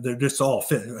that they're just all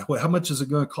fit. Well, how much is it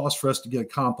going to cost for us to get a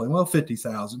comp plan? Well,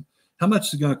 50,000. How much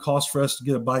is it going to cost for us to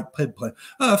get a bike ped plan?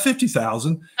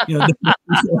 50,000.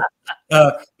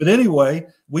 But anyway,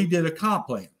 we did a comp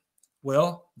plan.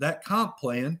 Well, that comp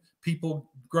plan, people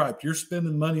griped, you're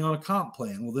spending money on a comp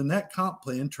plan. Well, then that comp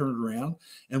plan turned around,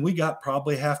 and we got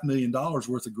probably $500,000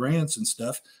 worth of grants and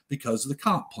stuff because of the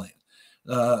comp plan.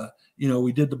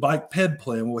 We did the bike ped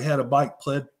plan. We had a bike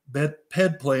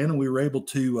ped plan, and we were able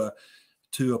to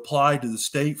to apply to the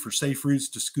state for safe routes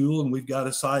to school, and we've got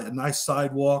a nice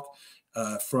sidewalk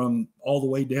from all the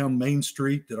way down Main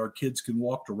Street that our kids can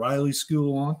walk to Riley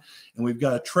School on. And we've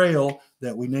got a trail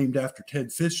that we named after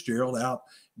Ted Fitzgerald out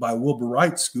by Wilbur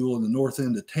Wright School in the north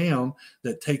end of town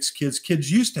that takes kids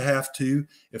used to have to,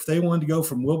 if they wanted to go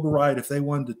from Wilbur Wright, if they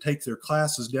wanted to take their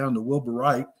classes down to Wilbur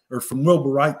Wright, or from Wilbur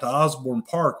Wright to Osborne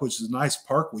Park, which is a nice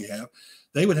park we have,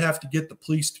 they would have to get the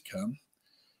police to come.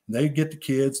 They'd get the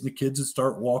kids, and the kids would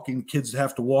start walking. The kids would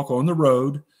have to walk on the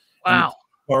road. Wow.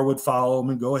 Car would follow them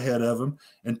and go ahead of them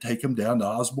and take them down to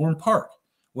Osborne Park.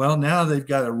 Well, now they've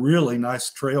got a really nice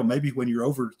trail. Maybe when you're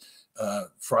over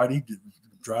Friday,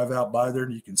 drive out by there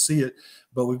and you can see it.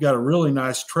 But we've got a really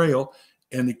nice trail,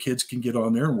 and the kids can get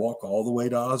on there and walk all the way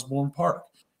to Osborne Park,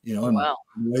 and wow.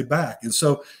 the way back. And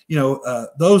so,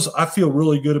 those, I feel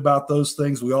really good about those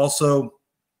things. We also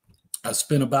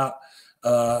spent about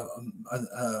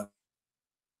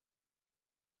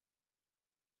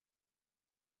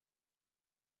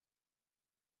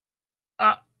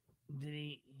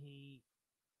did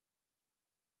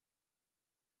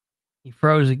he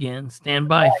froze again. Stand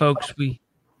by, folks.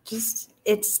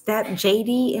 It's that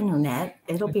JD internet.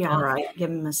 It'll be all right.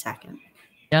 Give him a second.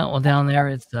 Yeah, well, down there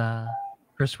it's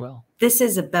Chriswell. This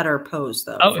is a better pose,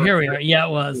 though. Oh, here we are. Yeah,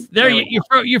 it was. There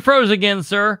you froze again,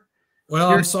 sir. Well,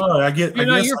 I'm sorry.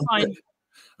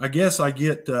 I guess I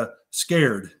get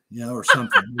scared, or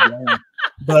something.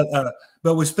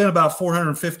 But we spent about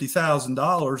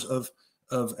 $450,000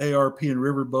 of ARP and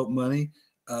riverboat money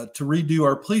to redo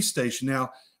our police station.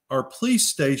 Now, our police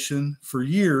station for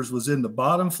years was in the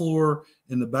bottom floor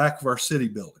in the back of our city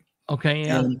building. Okay,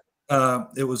 yeah. And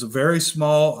it was a very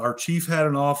small, our chief had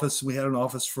an office. We had an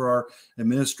office for our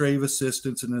administrative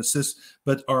assistants and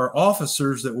but our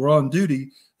officers that were on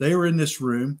duty, they were in this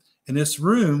room, and this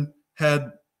room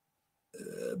had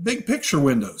big picture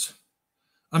windows.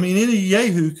 I mean, any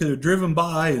yahoo could have driven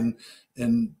by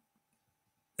and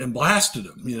blasted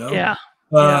them, Yeah.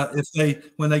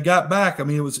 When they got back, I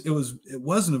mean, it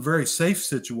wasn't a very safe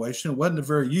situation. It wasn't a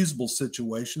very usable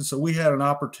situation. So we had an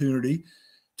opportunity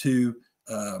to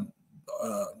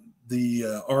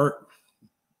Art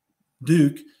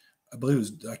Duke, I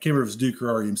believe I can't remember if it was Duke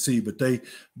or RMC, but they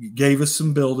gave us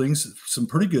some buildings, some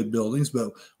pretty good buildings.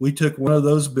 But we took one of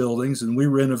those buildings and we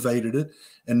renovated it,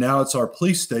 and now it's our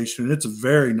police station, and it's a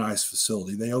very nice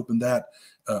facility. They opened that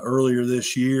earlier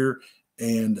this year,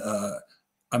 and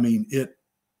I mean,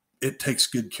 it takes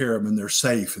good care of them, and they're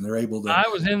safe, and they're able to. I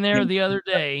was in there the other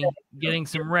day getting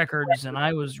some records, and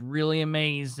I was really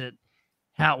amazed at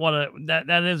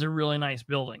that is a really nice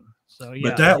building. So yeah,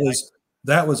 but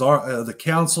that was our the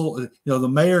council. The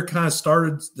mayor kind of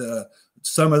started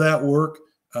some of that work.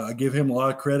 I give him a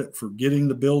lot of credit for getting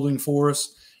the building for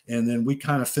us, and then we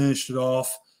kind of finished it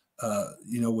off,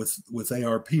 with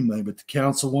ARP money. But the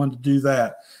council wanted to do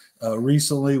that.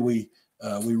 Recently, we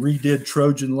redid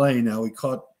Trojan Lane. Now we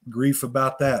caught grief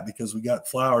about that because we got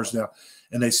flowers now,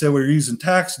 and they said we were using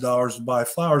tax dollars to buy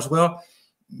flowers. Well,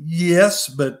 yes,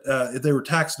 but if they were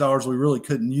tax dollars, we really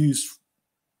couldn't use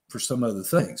for some other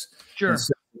things. Sure.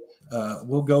 So,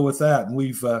 we'll go with that. And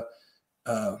we've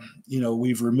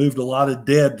removed a lot of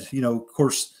dead, of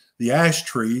course, the ash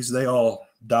trees, they all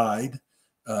died,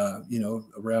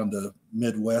 around the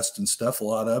Midwest and stuff, a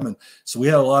lot of them. And so we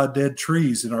had a lot of dead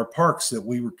trees in our parks that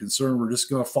we were concerned were just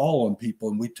going to fall on people.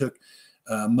 And we took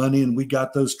money and we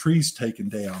got those trees taken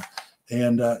down.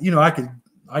 And,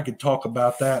 I could talk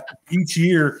about that each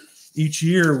year.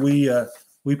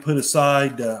 We put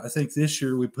aside, I think this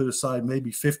year we put aside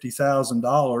maybe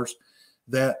 $50,000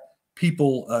 that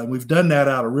people, we've done that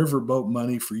out of riverboat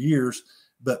money for years,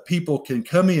 but people can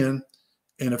come in,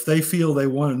 and if they feel they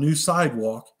want a new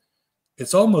sidewalk,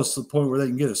 it's almost to the point where they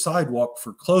can get a sidewalk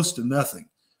for close to nothing.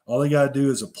 All they got to do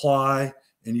is apply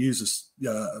and use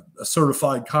a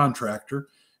certified contractor,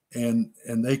 and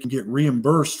they can get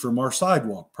reimbursed from our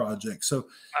sidewalk project. So,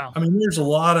 wow. I mean, there's a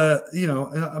lot of,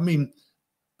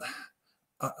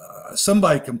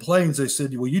 somebody complains, they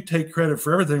said, well, you take credit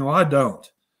for everything. Well, I don't.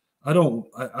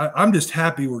 I'm just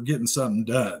happy we're getting something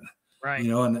done. Right.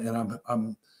 And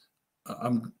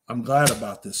I'm glad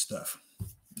about this stuff.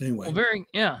 Anyway. Well,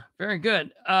 very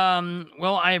good.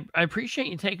 Well, I appreciate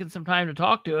you taking some time to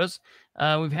talk to us.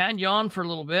 We've had you on for a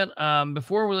little bit.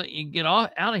 Before we let you get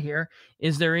out of here,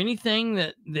 is there anything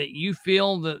that you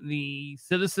feel that the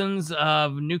citizens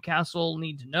of Newcastle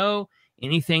need to know?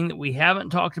 Anything that we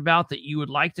haven't talked about that you would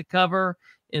like to cover?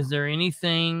 Is there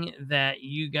anything that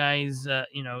you guys, that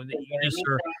you just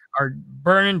are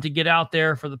burning to get out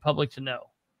there for the public to know?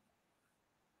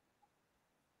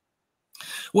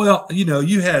 Well,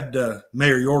 you had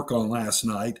Mayor York on last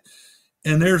night,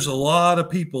 And there's a lot of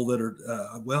people that are,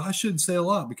 well, I shouldn't say a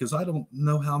lot because I don't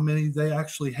know how many they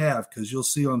actually have, because you'll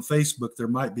see on Facebook there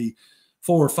might be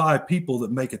 4 or 5 people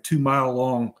that make a 2-mile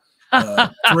long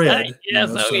thread. Yes,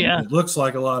 So it looks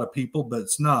like a lot of people, but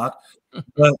it's not.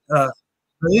 But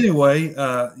anyway,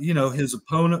 his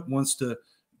opponent wants to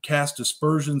cast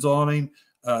aspersions on him.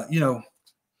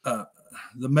 The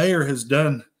mayor has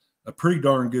done a pretty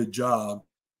darn good job.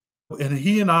 And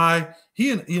he and I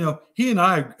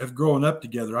have grown up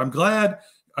together. I'm glad.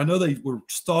 I know they were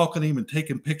stalking him and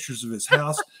taking pictures of his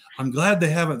house. I'm glad they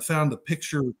haven't found a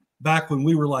picture back when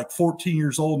we were like 14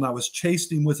 years old and I was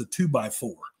chasing him with a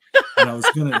 2x4. And I was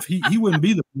gonna, if he wouldn't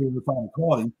be the mayor if I had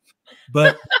caught him.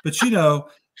 But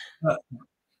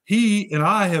he and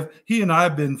I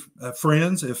have been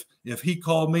friends. If he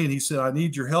called me and he said, I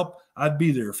need your help, I'd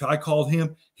be there. If I called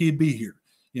him, he'd be here.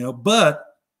 But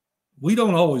we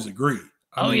don't always agree.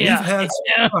 We've had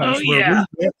times where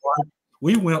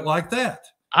we went like that.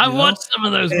 I watched some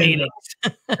of those meetings.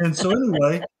 And so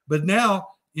anyway, but now,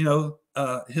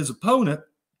 his opponent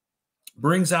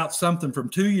brings out something from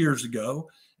 2 years ago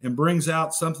and brings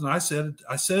out something I said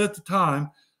at the time,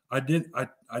 I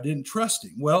didn't trust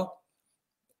him. Well,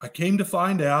 I came to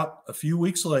find out a few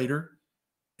weeks later,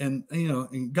 and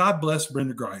God bless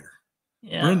Brenda Grider.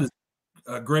 Yeah. Brenda's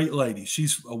a great lady.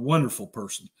 She's a wonderful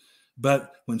person.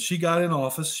 But when she got in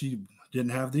office, she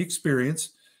didn't have the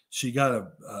experience. She got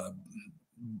a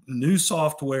new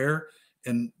software,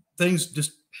 and things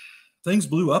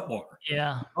blew up on her.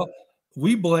 Yeah.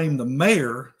 We blame the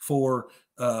mayor for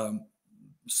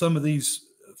some of these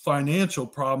financial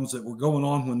problems that were going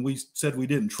on when we said we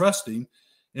didn't trust him.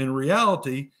 In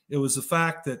reality, it was the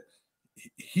fact that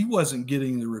he wasn't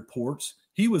getting the reports.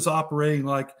 He was operating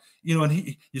like,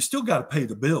 and you still got to pay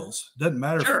the bills. Doesn't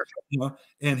matter. Sure.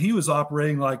 And he was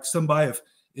operating like somebody,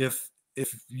 if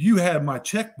you had my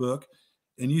checkbook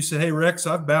and you said, hey, Rex,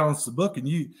 I've balanced the book. And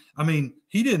he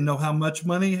didn't know how much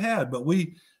money he had, but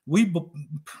he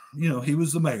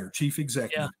was the mayor, chief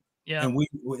executive. Yeah. And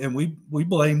we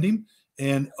blamed him.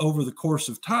 And over the course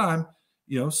of time,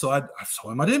 so I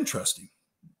told him I didn't trust him.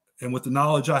 And with the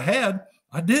knowledge I had,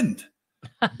 I didn't.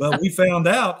 But we found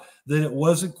out that it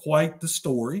wasn't quite the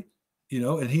story,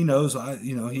 and he knows I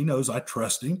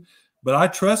trust him, but I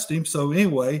trust him. So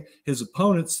anyway, his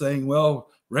opponent's saying, well,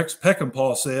 Rex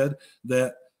Peckinpaugh said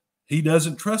that he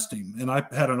doesn't trust him. And I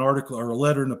had an article or a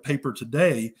letter in the paper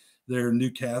today there in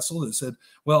Newcastle that said,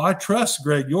 well, I trust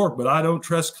Greg York, but I don't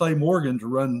trust Clay Morgan to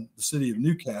run the city of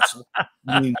Newcastle.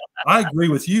 I agree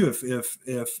with you.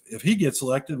 If he gets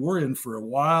elected, we're in for a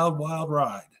wild, wild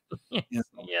ride.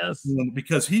 Yes.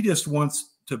 Because he just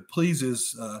wants to please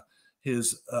his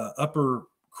upper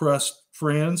crust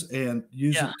friends and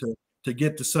use it to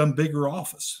get to some bigger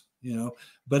office,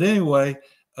 But anyway,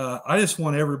 I just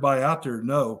want everybody out there to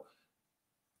know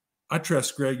I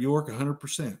trust Greg York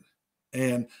 100%.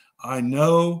 And I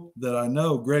know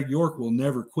Greg York will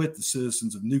never quit the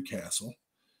citizens of Newcastle.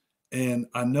 And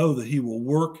I know that he will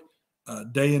work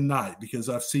day and night because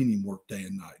I've seen him work day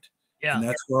and night. Yeah. And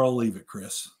that's where I'll leave it,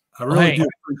 Chris. I really do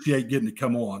appreciate getting to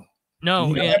come on. No,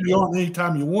 you can have me on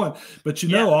anytime you want, but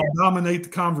I'll dominate the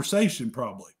conversation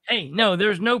probably. Hey, no,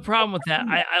 there's no problem with that.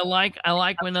 I like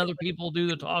when other people do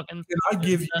the talking. Can I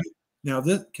give you now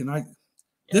this?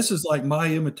 This is like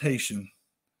my imitation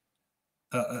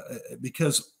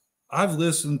because I've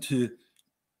listened to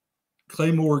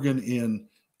Clay Morgan in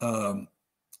 3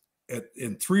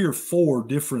 or 4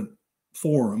 different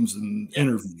forums and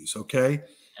interviews. Okay,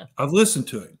 I've listened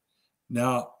to him.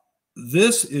 Now,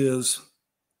 this is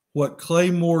what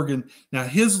Clay Morgan. Now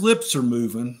his lips are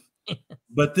moving,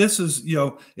 but this is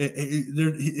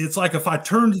it's like if I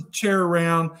turn the chair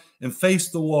around and face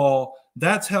the wall,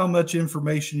 that's how much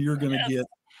information you're going to get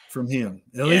from him.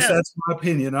 At least that's my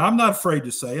opinion. I'm not afraid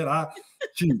to say it. I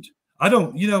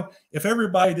don't, if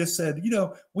everybody just said,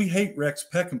 we hate Rex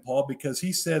Peckinpaugh because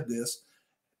he said this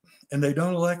and they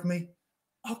don't elect me,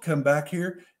 I'll come back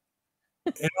here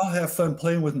and I'll have fun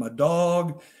playing with my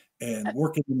dog and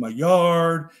working in my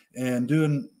yard and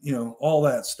doing, all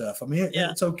that stuff.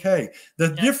 It's okay. The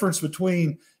difference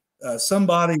between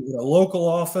somebody in a local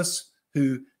office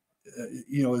who,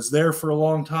 is there for a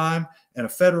long time and a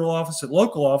federal office. At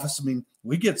local office,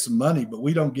 we get some money, but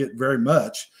we don't get very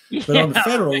much. But on the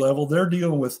federal level, they're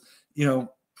dealing with,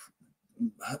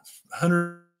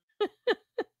 100.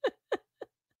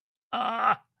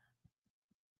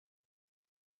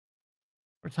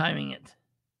 We're timing it.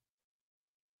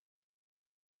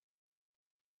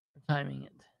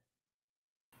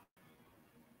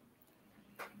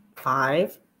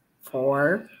 5,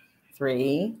 4,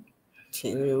 3,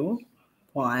 2,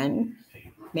 1.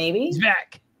 Maybe he's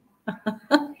back.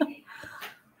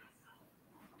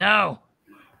 No.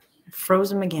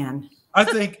 Froze him again. I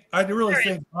really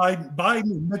think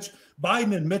Biden and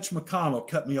Mitch McConnell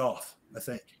cut me off. I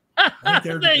think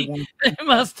they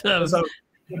must have.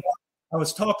 I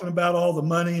was talking about all the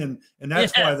money, and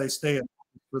that's why they stay in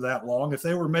for that long. If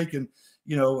they were making,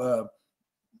 what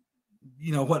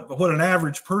an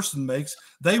average person makes,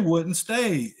 they wouldn't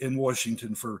stay in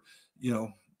Washington for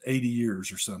 80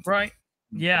 years or something. Right.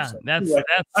 Yeah, so, that's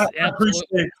I appreciate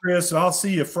it, Chris. I'll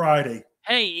see you Friday.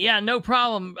 Hey, yeah, no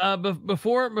problem.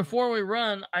 Before we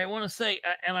run, I want to say,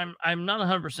 and I'm not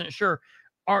 100% sure.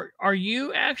 Are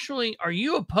you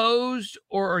opposed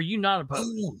or are you not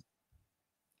opposed? Oh.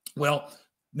 Well,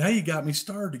 now you got me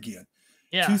started again.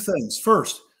 Yeah. Two things.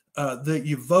 First, that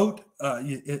you vote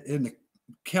in the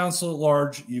council at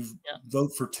large, you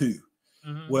vote for two.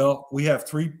 Mm-hmm. Well, we have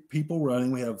three people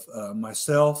running. We have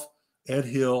myself, Ed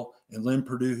Hill, and Lynn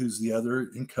Perdue, who's the other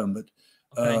incumbent.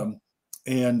 Okay.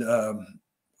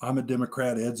 I'm a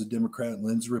Democrat, Ed's a Democrat, and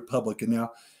Lynn's a Republican.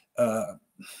 Now,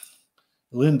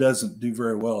 Lynn doesn't do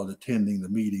very well at attending the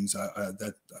meetings.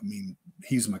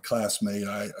 He's my classmate.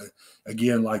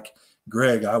 Again, like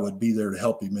Greg, I would be there to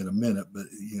help him in a minute, but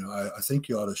I think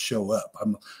you ought to show up.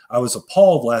 I was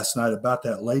appalled last night about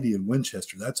that lady in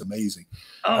Winchester. That's amazing.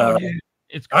 Oh, dude,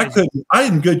 it's crazy. I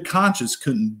in good conscience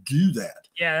couldn't do that.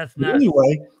 Yeah, that's not.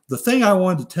 Anyway, the thing I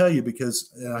wanted to tell you,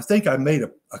 and I think I made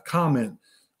a comment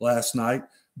last night,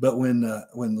 but when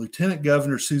Lieutenant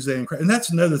Governor Suzanne, and that's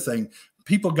another thing,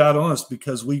 people got on us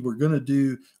because we were going to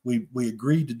do, we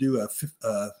agreed to do a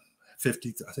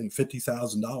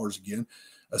 $50,000 again,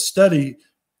 a study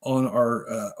on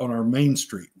our Main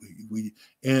Street.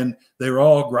 And they were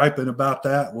all griping about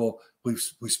that. Well, we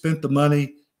spent the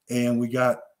money and we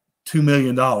got $2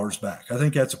 million back. I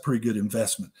think that's a pretty good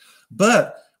investment.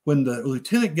 But when the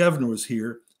Lieutenant Governor was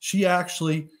here, she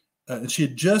actually, she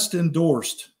had just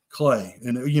endorsed Clay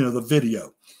and the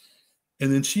video.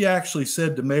 And then she actually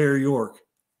said to Mayor York,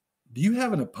 "Do you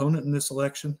have an opponent in this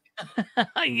election?"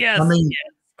 Yes. I mean,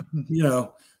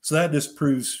 so that just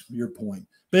proves your point.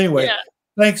 But anyway,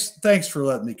 thanks for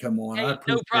letting me come on. Hey,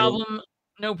 no problem. It.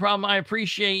 No problem. I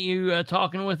appreciate you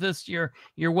talking with us. You're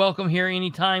welcome here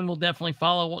anytime. We'll definitely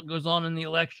follow what goes on in the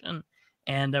election,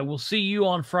 and we'll see you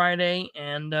on Friday,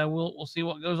 and we'll see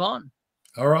what goes on.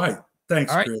 All right.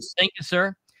 Thanks, all right. Chris. Thank you,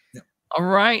 sir. All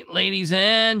right, ladies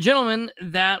and gentlemen,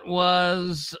 that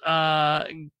was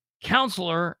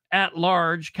Councilor at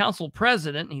Large, Council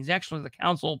President. He's actually the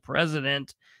Council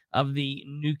President of the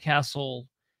Newcastle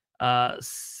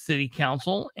City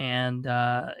Council, and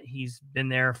he's been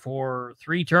there for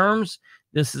 3 terms.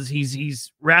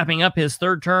 He's wrapping up his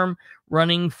 3rd term,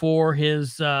 running for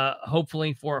his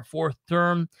hopefully for a 4th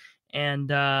term, and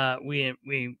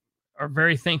we are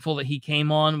very thankful that he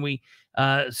came on. We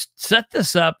set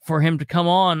this up for him to come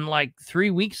on like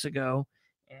 3 weeks ago,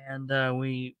 and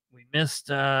we missed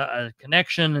a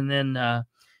connection, and then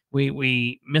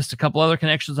we missed a couple other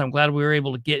connections. I'm glad we were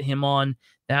able to get him on.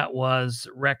 That was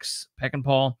Rex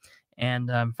Peckinpaugh,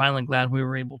 and I'm finally glad we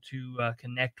were able to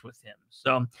connect with him.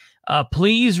 So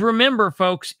please remember,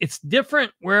 folks, it's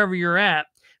different wherever you're at.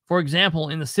 For example,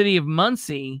 in the city of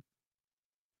Muncie,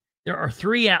 there are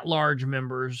 3 at-large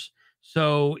members.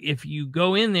 So if you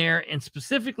go in there, and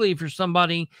specifically if you're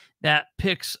somebody that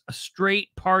picks a straight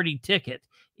party ticket,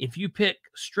 if you pick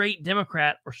straight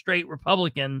Democrat or straight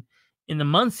Republican in the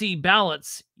Muncie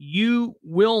ballots, you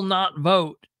will not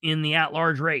vote in the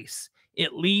at-large race.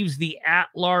 It leaves the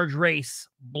at-large race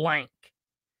blank.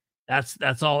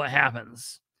 That's all that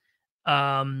happens.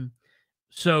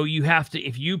 So you have to,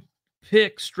 if you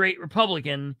pick straight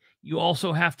Republican, you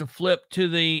also have to flip to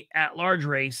the at-large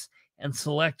race and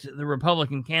select the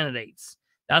Republican candidates.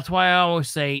 That's why I always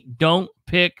say, don't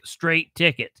pick straight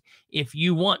ticket. If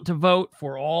you want to vote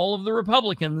for all of the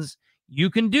Republicans, you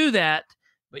can do that,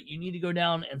 but you need to go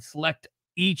down and select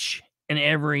each and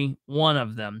every one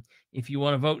of them. If you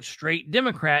want to vote straight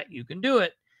Democrat, you can do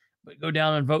it, but go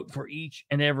down and vote for each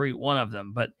and every one of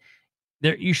them. But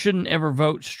you shouldn't ever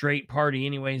vote straight party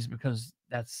anyways, because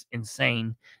that's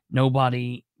insane.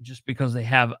 Nobody, just because they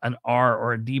have an R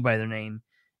or a D by their name,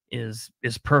 is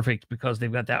perfect because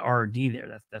they've got that R or D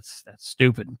there. That's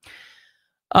stupid.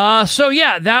 So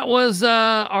yeah, that was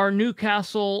our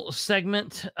Newcastle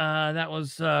segment. That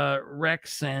was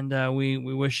Rex, and we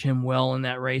wish him well in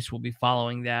that race. We'll be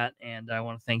following that, and I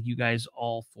want to thank you guys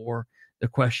all for the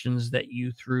questions that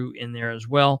you threw in there as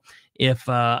well. If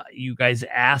you guys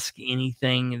ask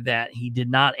anything that he did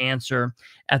not answer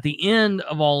at the end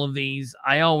of all of these,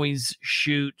 I always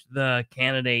shoot the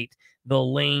candidate the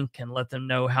link and let them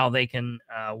know how they can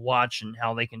watch and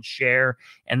how they can share.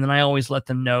 And then I always let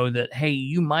them know that, hey,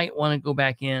 you might want to go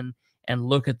back in and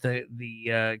look at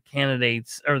the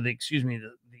candidates, or the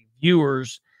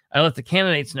viewers. I let the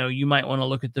candidates know you might want to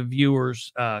look at the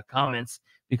viewers' comments,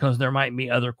 because there might be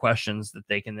other questions that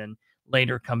they can then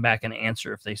later come back and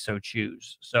answer if they so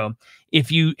choose. So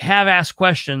if you have asked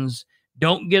questions,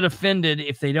 don't get offended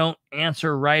if they don't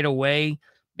answer right away,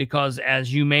 because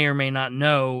as you may or may not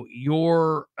know,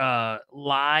 your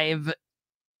live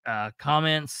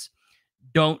comments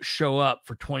don't show up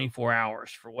for 24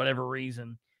 hours for whatever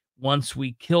reason. Once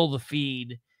we kill the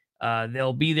feed,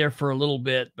 they'll be there for a little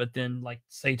bit, but then, like,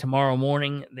 say tomorrow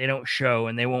morning, they don't show,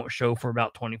 and they won't show for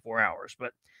about 24 hours.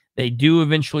 But they do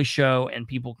eventually show, and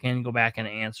people can go back and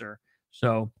answer.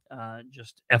 So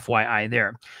just FYI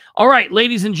there. All right,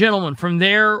 ladies and gentlemen, from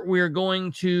there, we're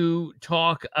going to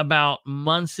talk about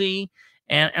Muncie.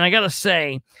 And I got to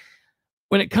say,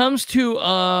 when it comes to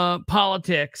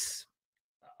politics,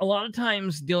 a lot of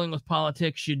times dealing with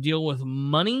politics, you deal with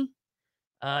money.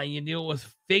 You deal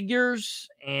with figures,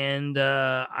 and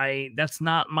that's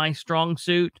not my strong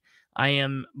suit. I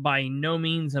am by no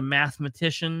means a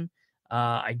mathematician.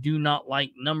 I do not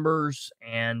like numbers,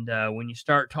 and when you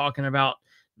start talking about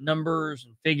numbers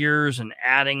and figures and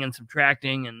adding and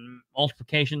subtracting and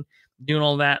multiplication, doing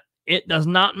all that, it does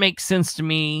not make sense to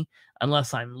me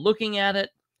unless I'm looking at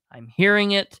it, I'm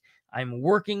hearing it, I'm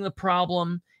working the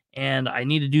problem, and I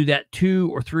need to do that 2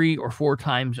 or 3 or 4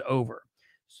 times over.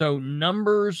 So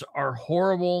numbers are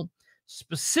horrible,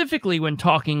 specifically when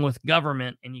talking with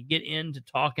government, and you get into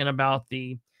talking about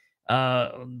the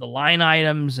line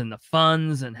items and the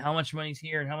funds and how much money's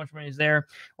here and how much money's there,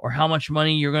 or how much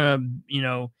money you're going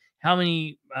to, how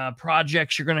many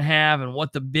projects you're going to have and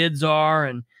what the bids are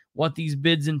and what these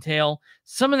bids entail.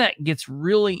 Some of that gets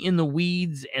really in the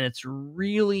weeds, and it's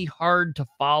really hard to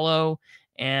follow,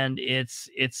 and it's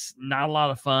not a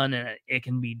lot of fun, and it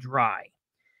can be dry.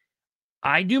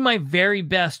 I do my very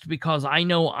best because I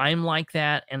know I'm like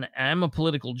that, and I'm a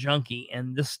political junkie,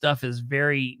 and this stuff is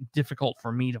very difficult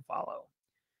for me to follow.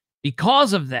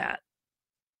 Because of that,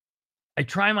 I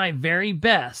try my very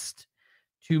best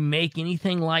to make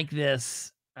anything like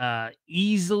this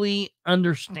easily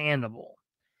understandable.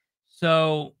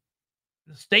 So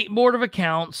the State Board of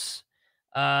Accounts,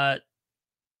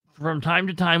 from time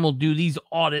to time, will do these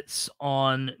audits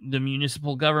on the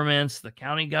municipal governments, the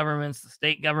county governments, the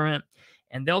state government,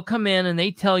 and they'll come in and they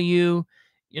tell you,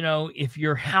 if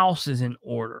your house is in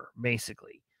order,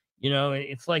 basically.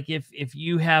 It's like if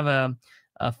you have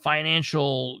a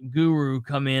financial guru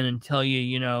come in and tell you,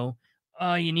 you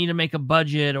need to make a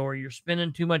budget, or you're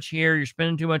spending too much here, you're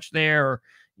spending too much there, or,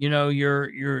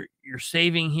 you're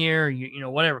saving here,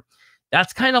 whatever.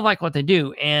 That's kind of like what they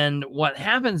do. And what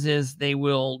happens is they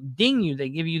will ding you. They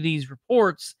give you these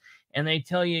reports, and they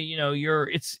tell you,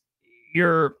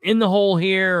 you're in the hole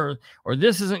here, or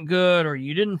this isn't good, or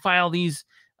you didn't file these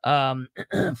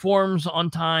forms on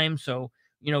time. So,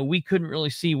 we couldn't really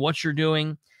see what you're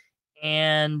doing.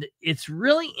 And it's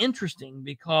really interesting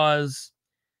because,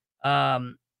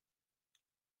 the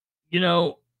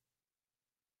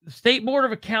State Board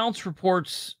of Accounts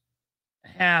reports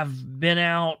have been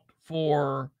out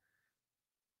for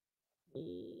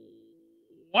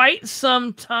quite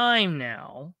some time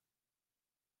now.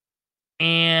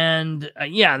 And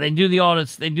yeah, they do the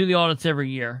audits. They do the audits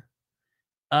every year.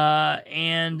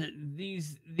 And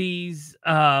these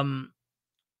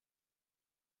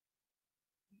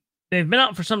they've been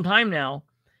out for some time now,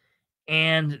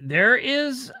 and there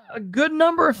is a good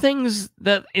number of things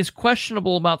that is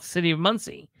questionable about the city of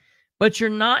Muncie, but you're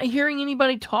not hearing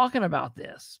anybody talking about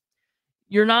this.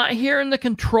 You're not hearing the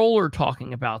controller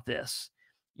talking about this.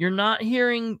 You're not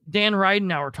hearing Dan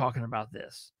Ridenour talking about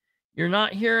this. You're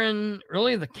not hearing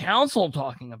really the council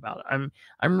talking about it.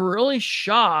 I'm really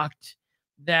shocked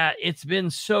that it's been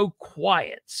so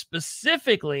quiet,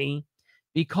 specifically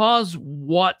because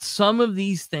what some of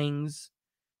these things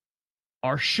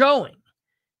are showing.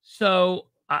 So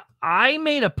I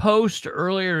made a post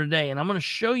earlier today, and I'm going to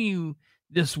show you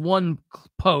this one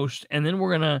post, and then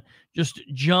we're going to just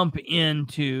jump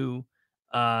into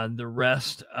the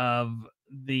rest of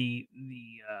the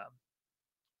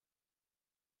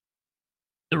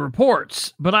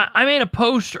reports. But I made a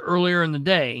post earlier in the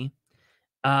day.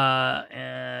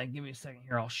 Give me a second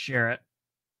here. I'll share it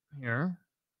here.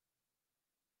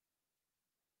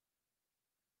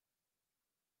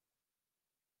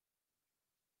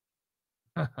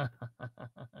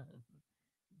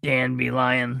 Dan be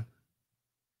lying.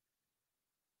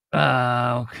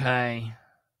 Okay.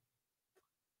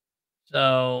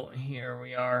 So here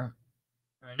we are.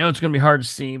 I know it's going to be hard to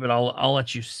see, but I'll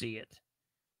let you see it.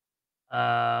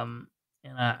 And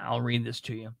I'll read this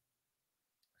to you.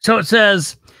 So it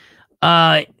says,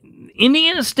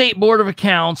 Indiana State Board of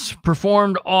Accounts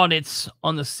performed audits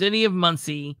on the City of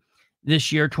Muncie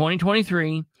this year,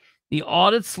 2023. The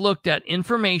audits looked at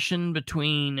information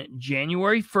between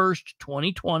January 1st,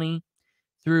 2020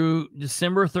 through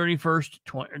December 31st,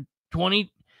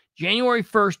 January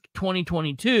 1st,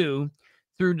 2022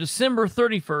 through December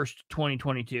 31st,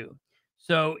 2022.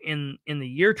 So in the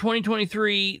year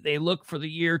 2023, they look for the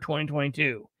year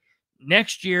 2022.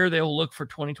 Next year, they'll look for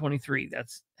 2023.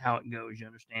 That's how it goes, you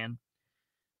understand?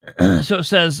 So it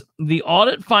says, the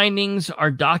audit findings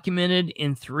are documented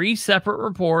in 3 separate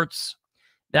reports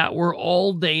that were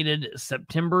all dated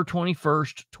September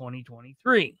 21st,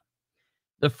 2023.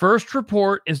 The first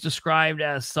report is described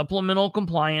as supplemental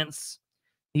compliance.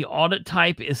 The audit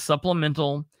type is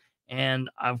supplemental, and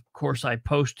of course, I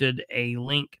posted a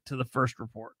link to the first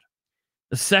report.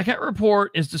 The second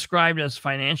report is described as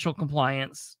financial and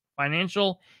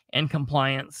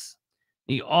compliance.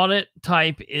 The audit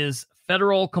type is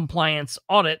federal compliance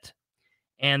audit,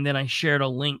 and then I shared a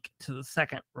link to the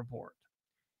second report.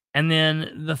 And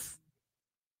then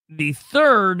the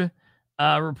third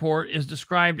report is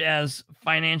described as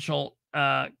financial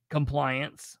and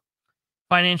compliance,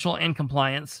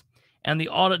 and the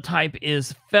audit type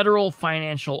is federal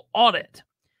financial audit.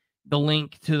 The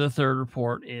link to the third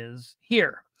report is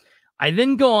here. I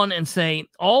then go on and say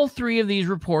all 3 of these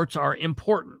reports are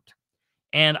important,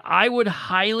 and I would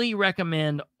highly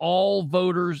recommend all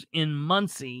voters in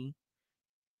Muncie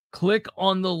click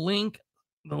on the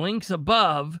links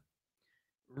above,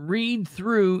 read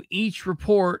through each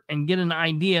report, and get an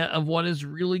idea of what is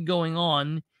really going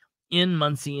on in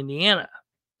Muncie, Indiana.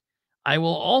 I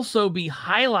will also be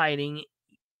highlighting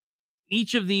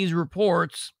each of these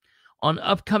reports on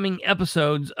upcoming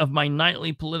episodes of my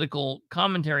nightly political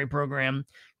commentary program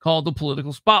called The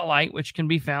Political Spotlight, which can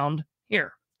be found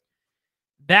here.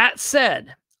 That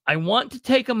said, I want to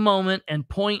take a moment and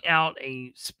point out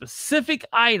a specific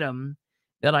item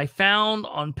that I found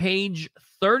on page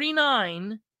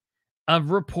 39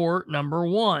 of report number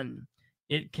 1.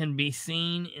 It can be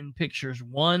seen in pictures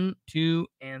 1, 2,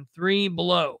 and 3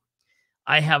 below.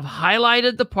 I have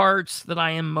highlighted the parts that I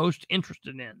am most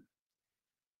interested in.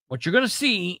 What you're going to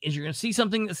see is you're going to see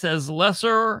something that says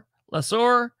Lessor,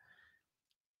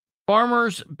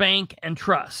 Farmers Bank and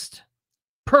Trust.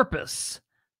 Purpose,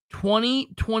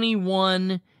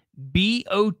 2021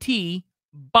 BOT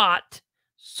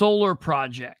solar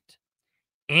project.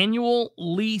 Annual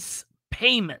lease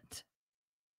payment,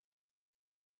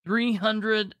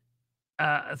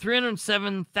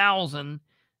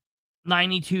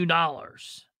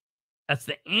 $307,092. That's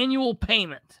the annual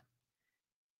payment.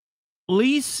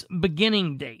 Lease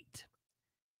beginning date,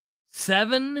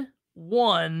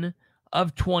 7/1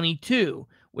 of 22,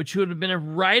 which would have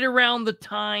been right around the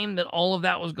time that all of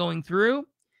that was going through.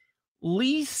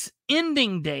 Lease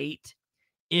ending date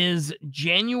is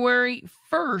January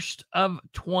 1st of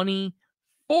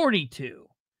 2042.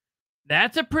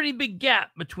 That's a pretty big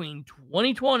gap between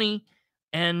 2020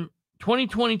 and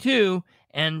 2022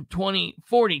 and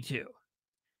 2042.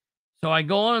 So I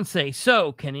go on and say,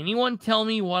 so can anyone tell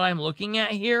me what I'm looking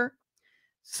at here?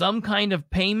 Some kind of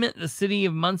payment the city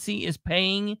of Muncie is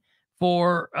paying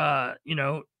for,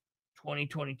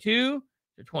 2022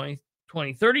 to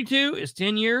 2032 is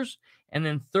 10 years. And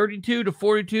then 32 to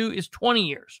 42 is 20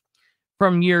 years.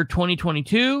 From year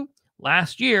 2022,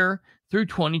 last year, through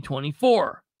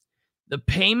 2024. The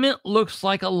payment looks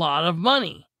like a lot of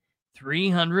money.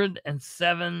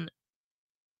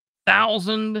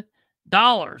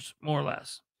 $307,000, more or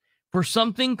less, for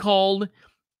something called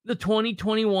the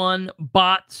 2021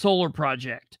 BOT solar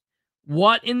project.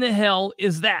 What in the hell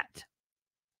is that?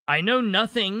 I know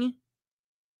nothing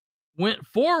went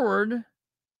forward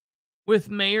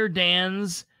with Mayor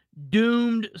Dan's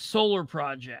doomed solar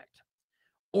project,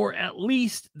 or at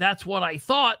least that's what I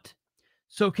thought.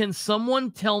 So can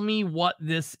someone tell me what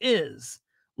this is?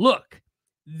 Look,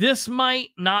 this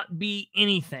might not be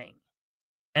anything,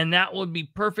 and that would be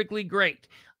perfectly great.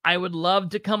 I would love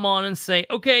to come on and say,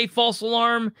 okay, false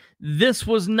alarm, this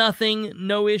was nothing,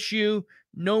 no issue,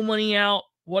 no money out,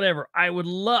 whatever. I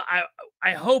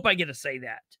hope I get to say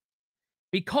that,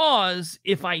 because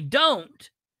if I don't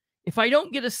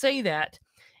get to say that,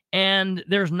 and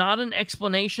there's not an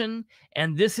explanation,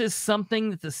 and this is something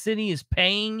that the city is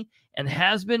paying and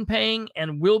has been paying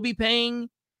and will be paying,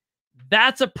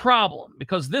 that's a problem,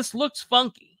 because this looks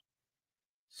funky.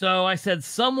 So I said,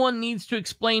 someone needs to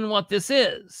explain what this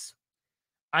is.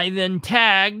 I then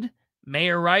tagged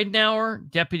Mayor Ridenour,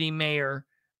 Deputy Mayor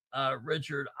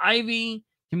Richard Ivy,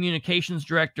 Communications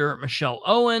Director Michelle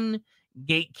Owen,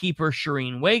 Gatekeeper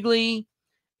Shireen Wagley,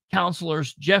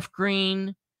 Councilors Jeff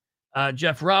Green,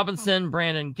 Jeff Robinson,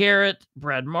 Brandon Garrett,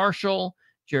 Brad Marshall,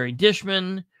 Jerry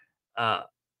Dishman,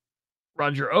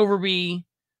 Roger Overby,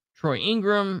 Troy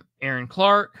Ingram, Aaron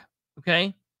Clark.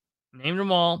 Okay, named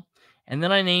them all. And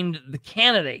then I named the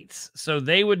candidates so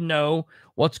they would know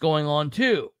what's going on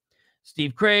too.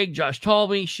 Steve Craig, Josh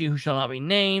Talby, She Who Shall Not Be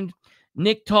Named,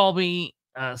 Nick Talby,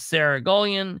 Sarah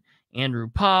Gullion, Andrew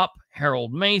Pop,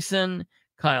 Harold Mason,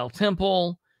 Kyle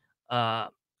Temple,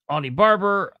 Audie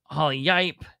Barber, Holly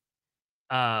Yipe,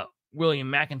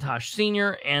 William McIntosh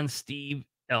Sr., and Steve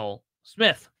L.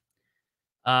 Smith.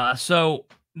 So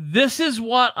this is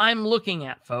what I'm looking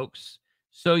at, folks,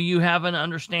 so you have an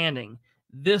understanding.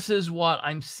 This is what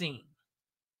I'm seeing.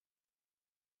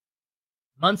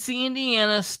 Muncie,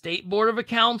 Indiana State Board of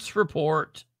Accounts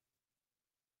report.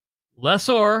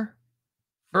 Lessor,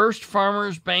 First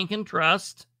Farmers Bank and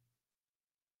Trust.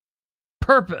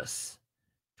 Purpose,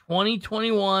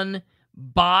 2021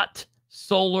 bot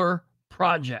solar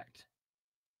project.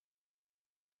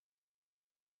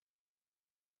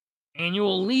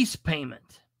 Annual lease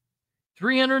payment,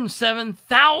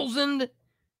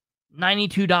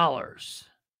 $307,092.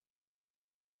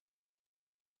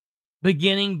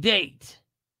 Beginning date,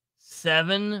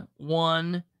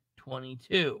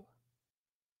 7/1/22.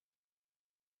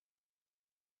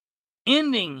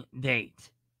 Ending date,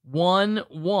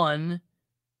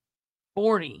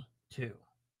 1/1/42.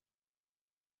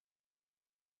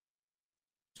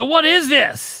 So what is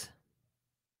this?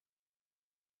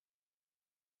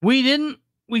 We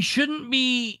shouldn't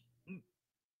be.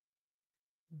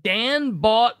 Dan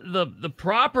bought the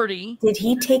property. Did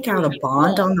he take out a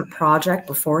bond on the project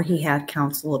before he had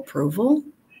council approval?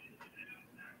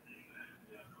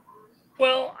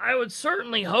 Well, I would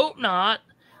certainly hope not.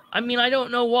 I mean, I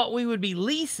don't know what we would be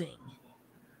leasing.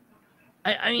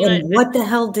 What the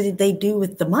hell did they do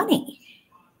with the money?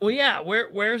 Well, yeah,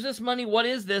 where's this money? What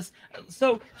is this?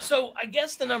 So I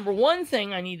guess the number one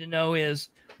thing I need to know is,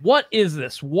 what is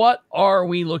this? What are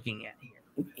we looking at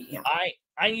here? Yeah.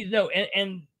 I need to know.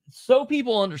 And so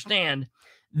people understand,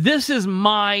 this is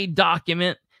my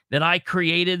document that I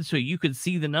created so you could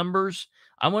see the numbers.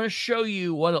 I want to show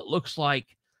you what it looks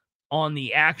like on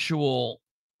the actual,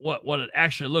 what it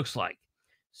actually looks like.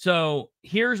 So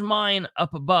here's mine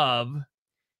up above.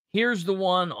 Here's the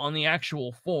one on the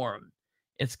actual form.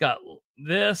 It's got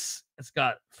this. It's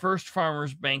got First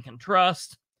Farmers Bank and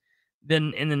Trust.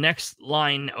 Then in the next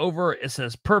line over, it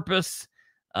says purpose.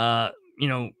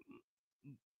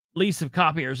 Lease of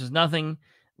copiers is nothing.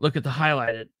 Look at the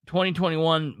highlighted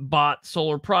 2021 bot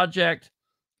solar project.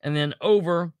 And then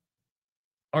over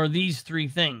are these three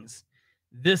things.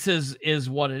 This is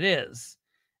what it is.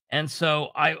 And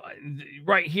so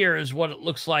right here is what it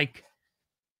looks like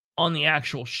on the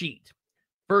actual sheet.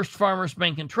 First Farmers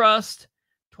Bank and Trust,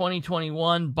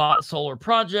 2021 bot solar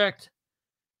project,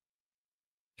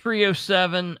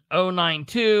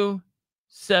 307-092,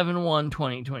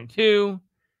 7/1/2022,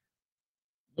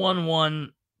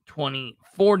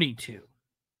 1/1/2042.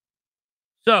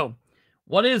 So,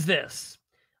 what is this?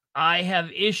 I have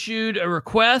issued a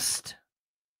request.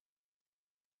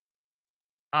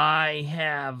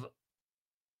 I've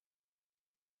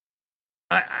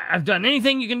done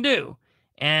anything you can do,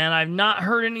 and I've not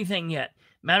heard anything yet.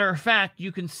 Matter of fact,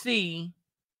 you can see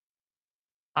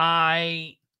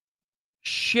I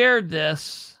shared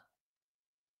this.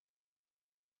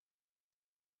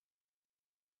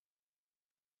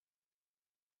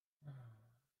 Let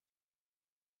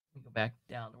me go back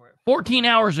down to where 14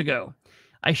 hours ago.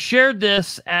 I shared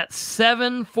this at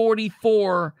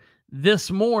 7:44 this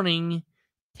morning,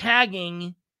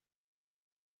 tagging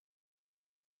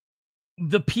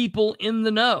the people in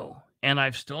the know, and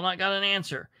I've still not got an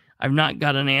answer. I've not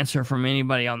got an answer from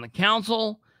anybody on the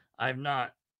council. I've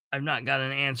not got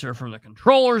an answer from the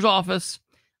controller's office.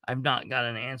 I've not got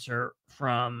an answer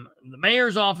from the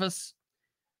mayor's office.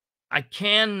 I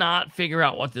cannot figure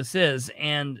out what this is,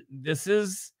 and this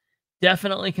is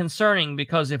definitely concerning,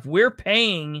 because if we're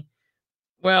paying,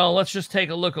 well, let's just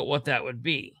take a look at what that would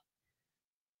be.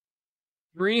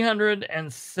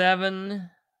 307.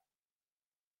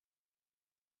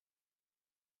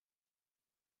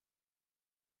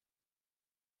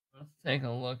 Let's take a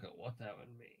look at what that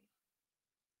would be.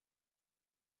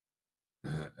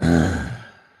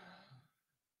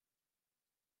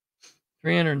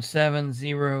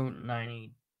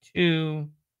 $307,092.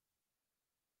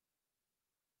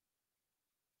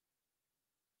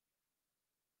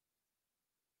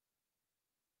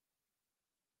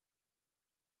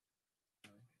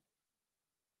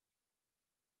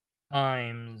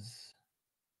 times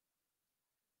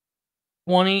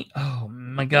 20. Oh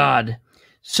my God.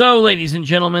 So, ladies and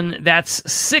gentlemen, that's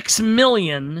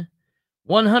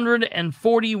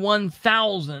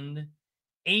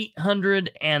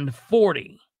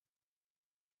 6,141,840.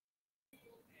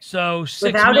 So 6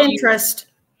 without million, interest.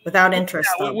 Without interest,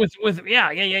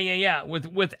 yeah,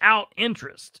 without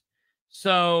interest.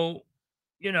 So,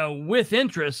 you know, with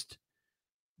interest,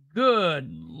 good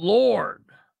Lord.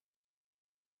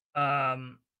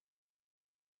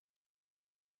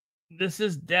 This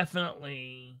is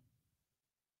definitely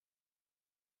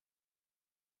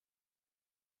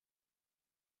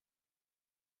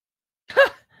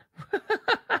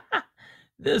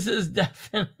this is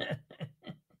definitely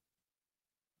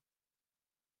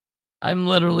I'm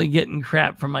literally getting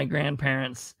crap from my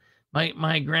grandparents.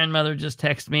 My grandmother just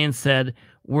texted me and said,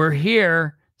 "We're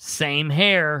here, same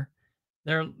hair."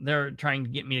 They're trying to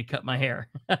get me to cut my hair.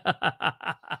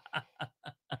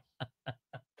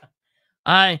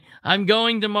 I'm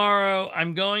going tomorrow.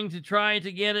 I'm going to try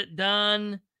to get it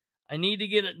done. I need to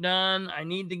get it done. I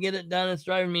need to get it done. It's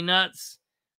driving me nuts.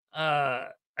 I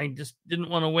just didn't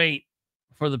want to wait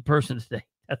for the person today.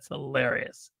 That's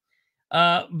hilarious.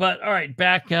 But all right,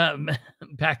 back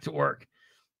back to work.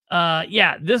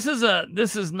 Yeah, this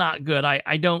is not good.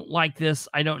 I don't like this.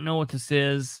 I don't know what this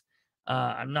is.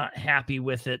 I'm not happy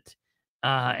with it.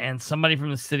 And somebody from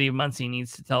the city of Muncie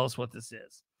needs to tell us what this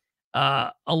is.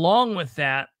 Along with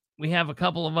that, we have a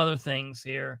couple of other things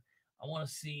here. I want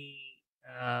to see.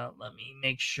 Let me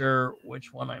make sure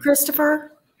which one I'm.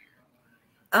 Christopher.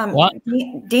 What?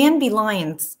 Dan B.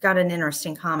 Lyons got an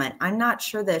interesting comment. I'm not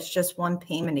sure that it's just one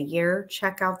payment a year.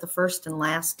 Check out the first and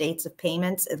last dates of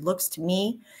payments. It looks to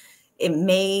me it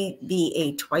may be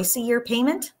a twice a year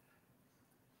payment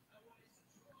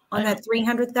on that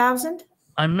 300,000.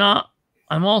 I'm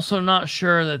also not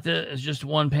sure that this is just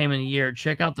one payment a year.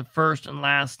 Check out the first and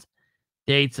last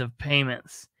dates of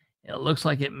payments. It looks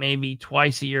like it may be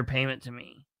twice a year payment to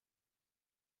me.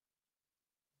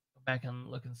 Go back and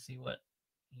look and see what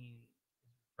he's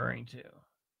referring to.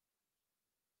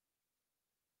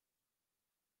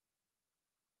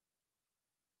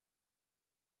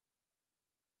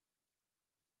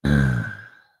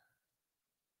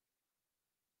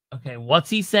 Okay, what's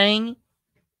he saying?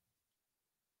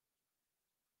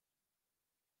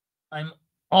 I'm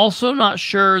also not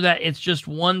sure that it's just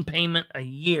one payment a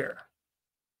year.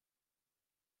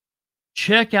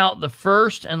 Check out the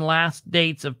first and last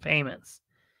dates of payments.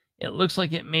 It looks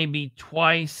like it may be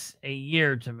twice a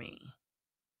year to me.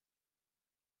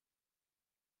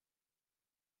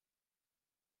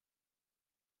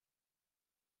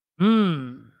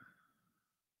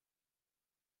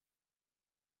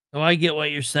 So I get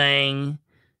what you're saying.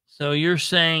 So you're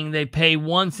saying they pay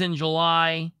once in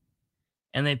July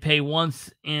and they pay once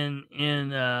in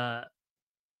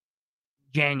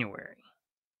January.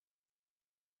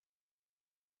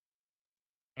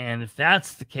 And if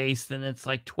that's the case, then it's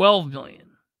like 12 million.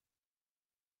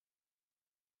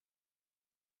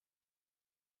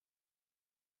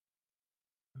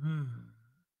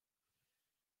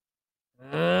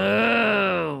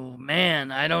 Oh,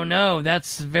 man, I don't know.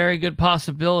 That's a very good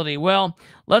possibility. Well,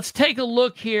 let's take a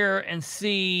look here and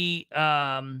see.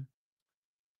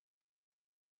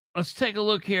 Let's take a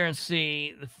look here and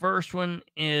see. The first one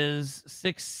is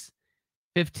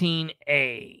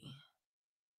 615A.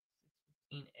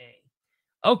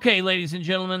 Okay, ladies and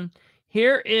gentlemen,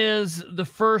 here is the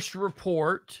first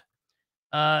report.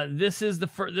 This is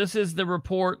the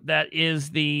report that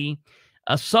is the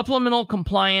supplemental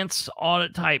compliance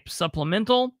audit type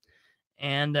supplemental,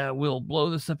 and we'll blow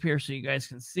this up here so you guys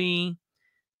can see.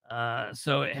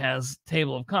 So it has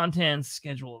table of contents,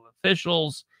 schedule of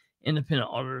officials, independent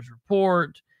auditor's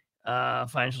report,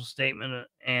 financial statement,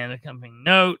 and accompanying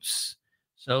notes.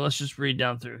 So let's just read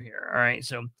down through here. All right,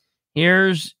 so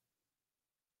here's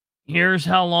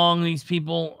how long these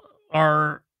people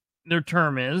are, their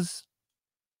term is.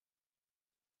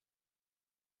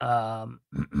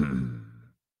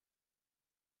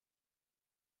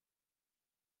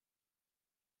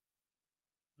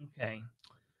 Okay.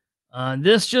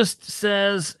 This just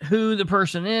says who the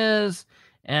person is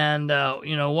and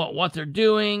you know what they're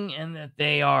doing, and that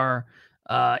they are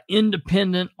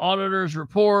independent auditors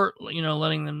report, you know,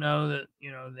 letting them know that,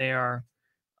 you know, they are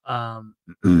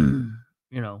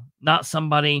you know, not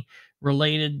somebody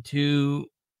related to,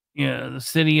 you know, the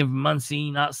city of Muncie,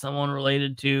 not someone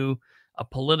related to a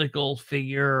political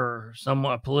figure or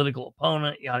somewhat a political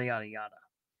opponent, yada yada yada.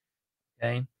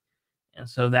 Okay. And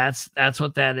so that's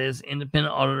what that is.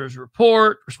 Independent auditors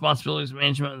report, responsibilities of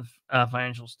management of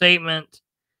financial statement.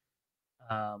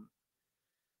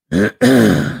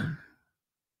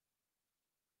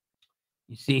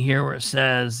 You see here where it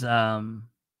says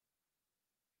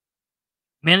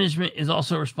management is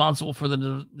also responsible for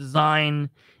the design,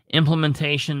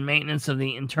 implementation, maintenance of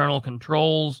the internal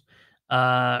controls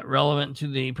relevant to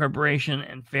the preparation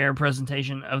and fair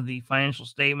presentation of the financial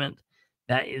statement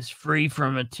that is free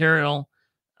from material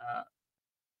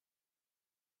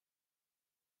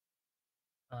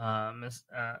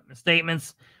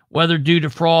misstatements, whether due to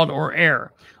fraud or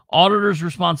error. Auditors'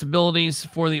 responsibilities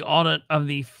for the audit of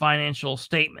the financial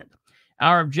statement.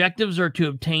 Our objectives are to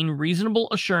obtain reasonable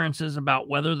assurances about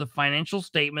whether the financial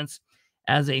statements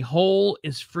as a whole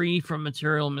is free from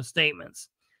material misstatements,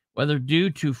 whether due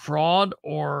to fraud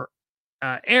or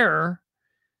error,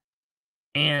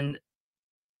 and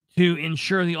to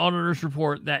ensure the auditor's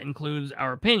report that includes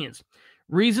our opinions.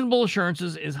 Reasonable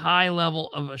assurances is high level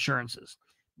of assurances,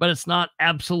 but it's not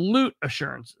absolute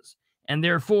assurances, and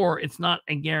therefore it's not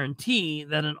a guarantee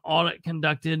that an audit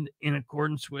conducted in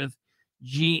accordance with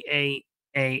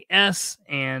GAAS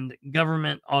and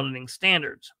government auditing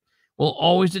standards will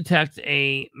always detect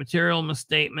a material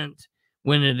misstatement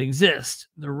when it exists.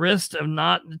 The risk of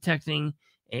not detecting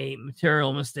a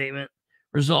material misstatement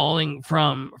resulting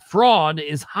from fraud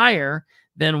is higher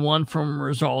than one from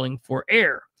resulting for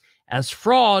error, as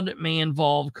fraud may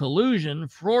involve collusion,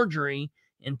 forgery,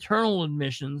 internal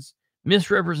admissions,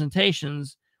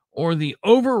 misrepresentations, or the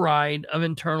override of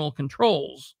internal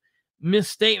controls.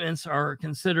 Misstatements are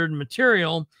considered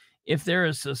material if there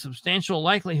is a substantial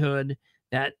likelihood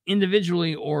that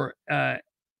individually or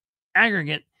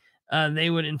aggregate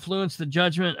they would influence the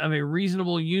judgment of a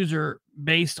reasonable user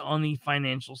based on the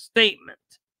financial statement.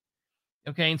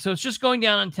 Okay, and so it's just going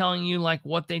down and telling you like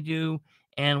what they do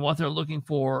and what they're looking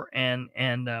for and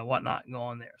whatnot go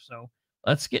on there. So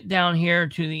let's get down here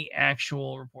to the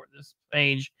actual report. This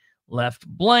page left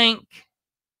blank.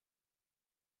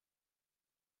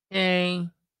 Okay.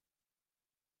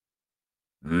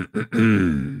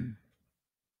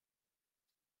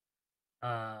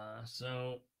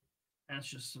 So that's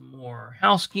just some more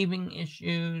housekeeping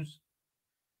issues.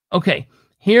 Okay,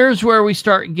 here's where we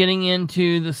start getting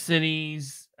into the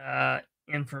city's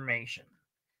information.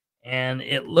 And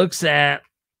it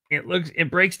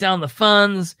breaks down the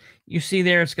funds. You see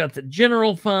there, it's got the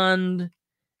general fund,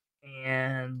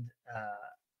 and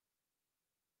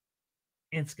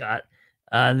it's got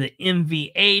the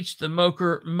MVH, the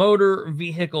motor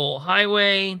vehicle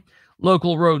highway,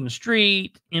 local road and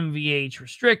street, MVH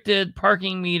restricted,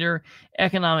 parking meter,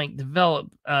 economic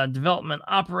development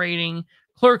operating,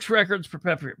 clerk's records,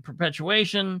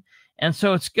 perpetuation. And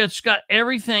so it's got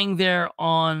everything there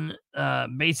on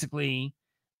basically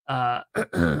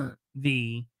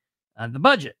the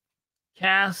budget.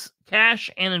 Cash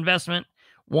and investment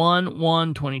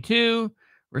 1/1/22,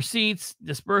 receipts,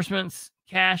 disbursements,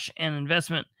 cash and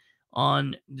investment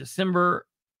on December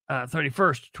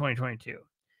 31st, 2022.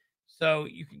 So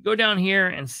you can go down here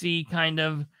and see kind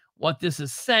of what this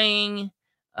is saying.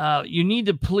 You need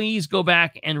to please go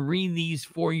back and read these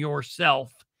for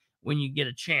yourself when you get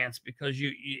a chance, because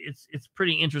it's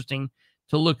pretty interesting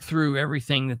to look through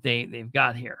everything that they've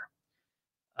got here.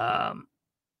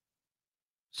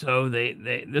 So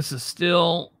this is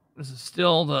still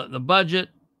the budget.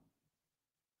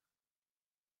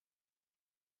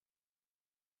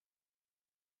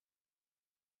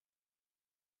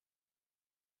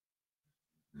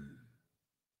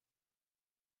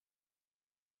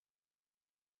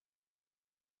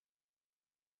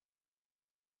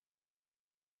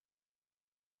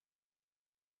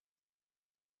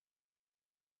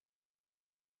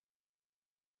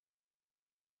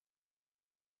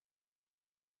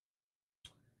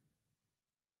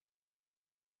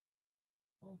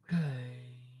 Okay.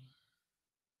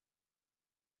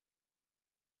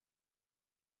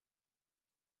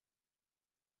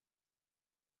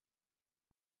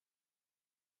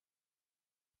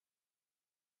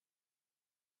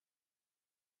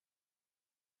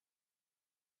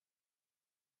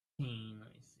 Let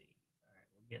me see. All right,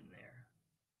 we're getting there.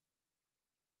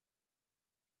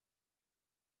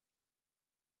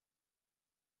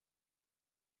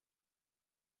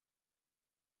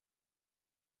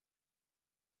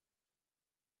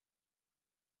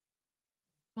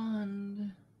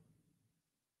 Fund.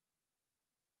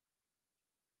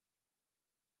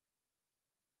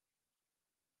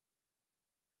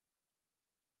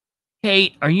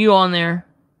 Kate, are you on there?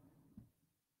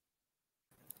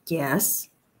 Yes.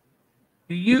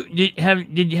 Have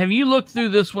you looked through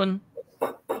this one?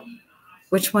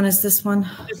 Which one is this one?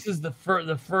 This is the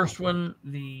first one.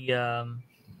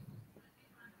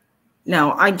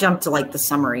 No, I jumped to like the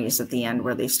summaries at the end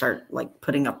where they start like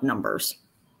putting up numbers.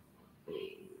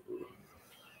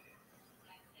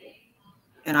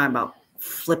 And I about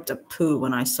flipped a poo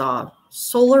when I saw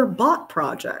solar bot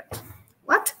project.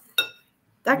 What?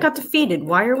 That got defeated.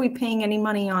 Why are we paying any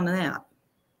money on that?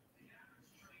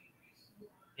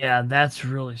 Yeah, that's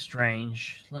really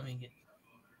strange. Let me get.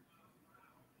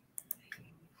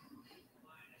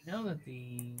 I know that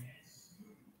the.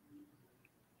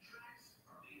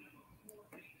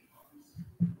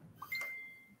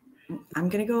 I'm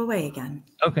going to go away again.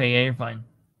 Okay, yeah, you're fine.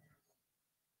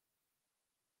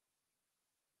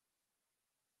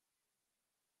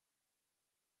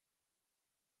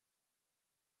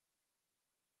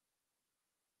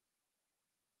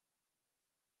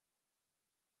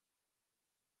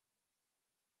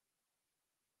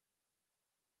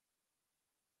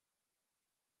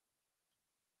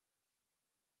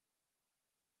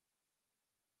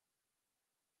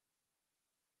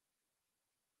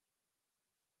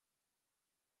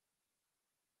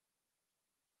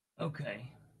 Okay.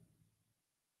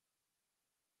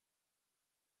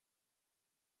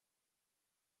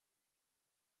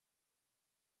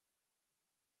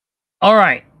 All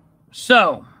right.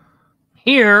 So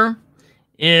here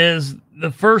is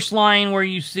the first line where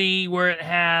you see where it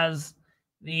has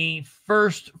the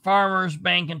First Farmers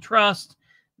Bank and Trust,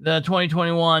 the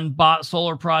 2021 bot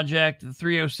solar project, the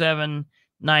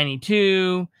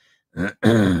 30792,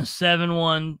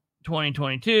 71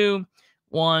 2022,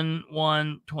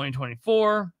 11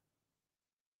 2024.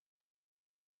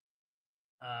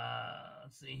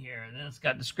 Let's see here. Then it's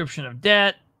got description of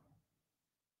debt.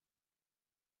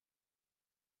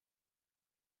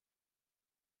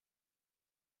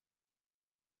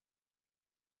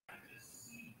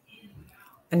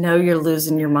 I know you're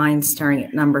losing your mind staring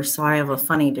at numbers, so I have a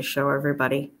funny to show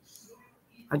everybody.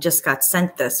 I just got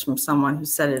sent this from someone who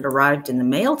said it arrived in the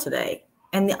mail today.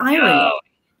 And the irony. Oh.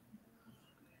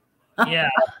 Yeah.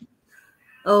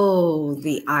 Oh,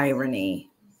 the irony.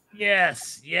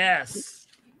 Yes, yes.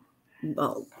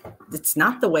 Well, it's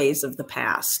not the ways of the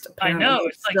past. Apparently, I know.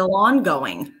 it's still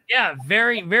ongoing. Yeah,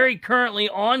 very, very currently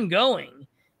ongoing.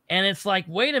 And it's like,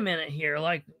 wait a minute here.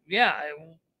 Like, yeah,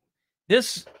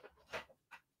 this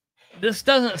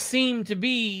doesn't seem to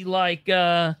be like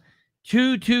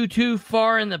too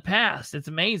far in the past. It's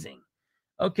amazing.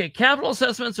 Okay, capital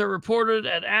assessments are reported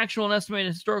at actual and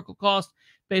estimated historical cost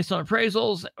based on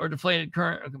appraisals or deflated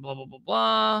current, okay, blah, blah, blah,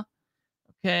 blah.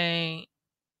 Okay.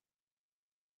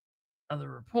 Other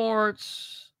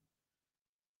reports.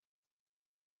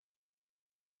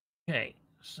 Okay,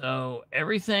 so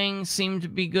everything seemed to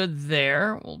be good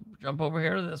there. We'll jump over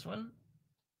here to this one.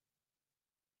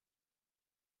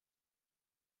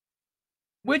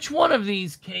 Which one of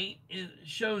these, Kate,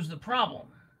 shows the problem?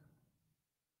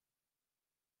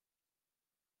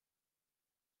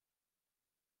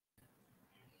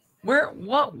 Where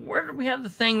did we have the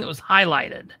thing that was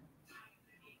highlighted?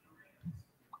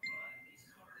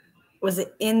 Was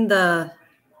it in the...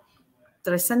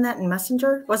 Did I send that in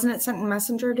Messenger? Wasn't it sent in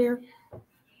Messenger, dear? Go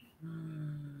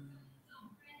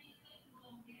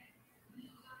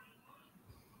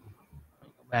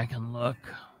back and look.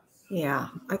 Yeah,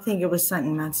 I think it was sent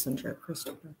in Messenger,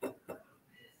 Christopher.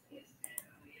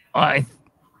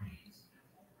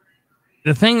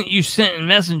 The thing that you sent in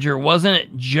Messenger, wasn't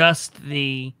it just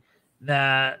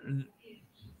that?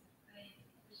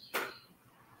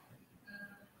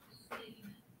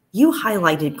 You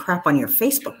highlighted crap on your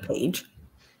Facebook page.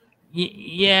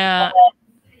 Yeah.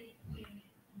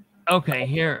 Okay,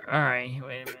 here. All right,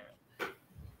 wait a minute.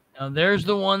 Now there's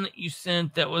the one that you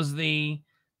sent that was the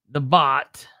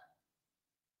bot.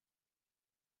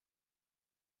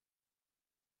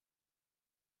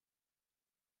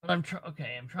 But I'm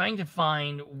trying to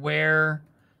find where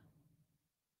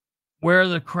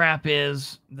the crap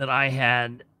is that I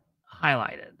had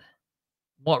highlighted.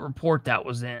 What report that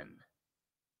was in.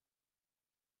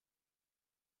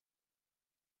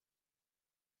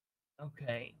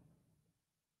 Okay.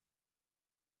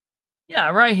 Yeah,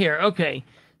 right here. Okay.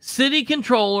 City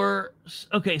Controller.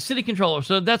 Okay, City Controller.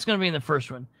 So that's going to be in the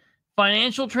first one.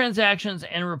 Financial transactions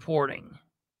and reporting.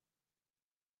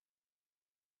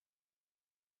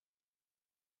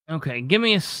 Okay, give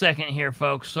me a second here,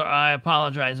 folks. So I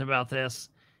apologize about this.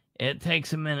 It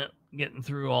takes a minute getting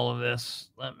through all of this.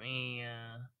 Let me...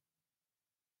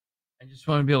 I just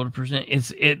want to be able to present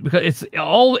because it's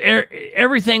all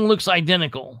everything looks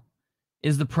identical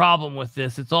is the problem with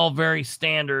this. It's all very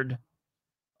standard.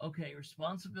 Okay,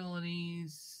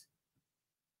 responsibilities.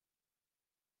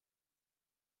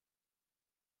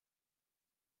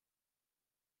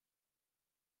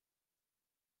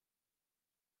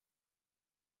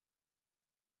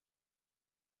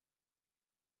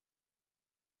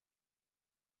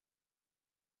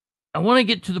 I want to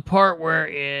get to the part where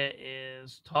it is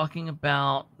is talking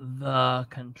about the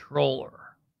controller.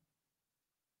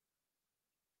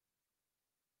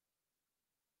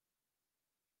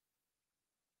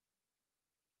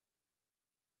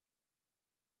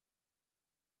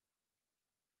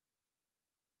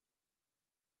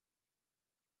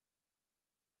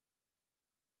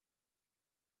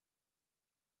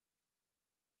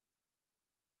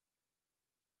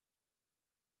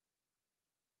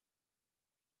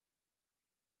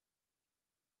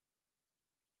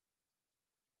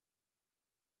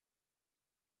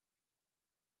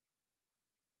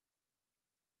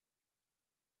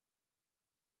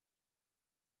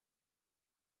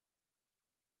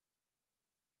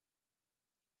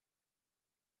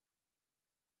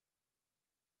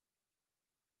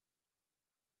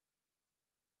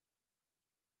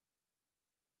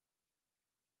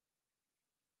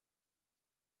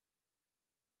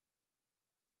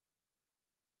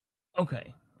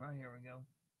 Okay, right here we go.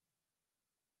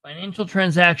 Financial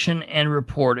transaction and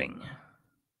reporting.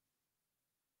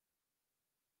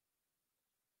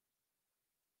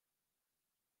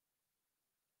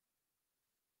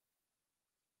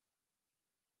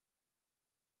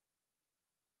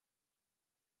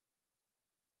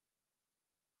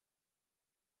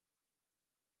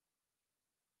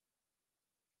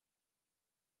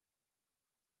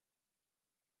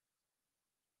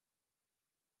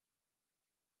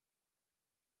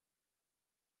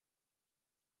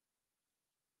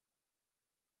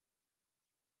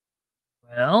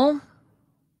 Well,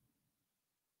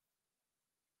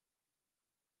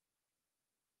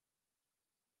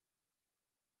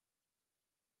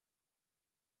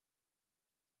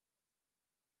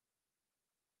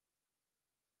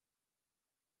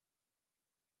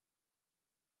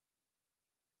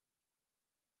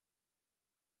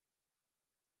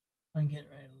 I'm getting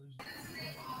ready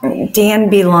to lose it. Dan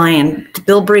B. Lyon,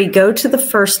 Bilbrey, go to the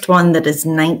first one that is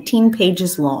 19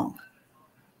 pages long.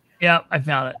 Yeah, I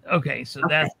found it. Okay, so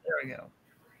there we go.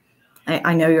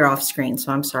 I know you're off screen,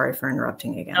 so I'm sorry for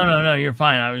interrupting again. No, you're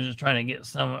fine. I was just trying to get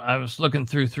some. I was looking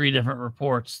through 3 different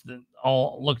reports that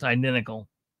all looked identical.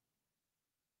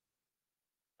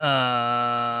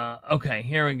 Okay,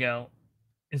 here we go.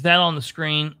 Is that on the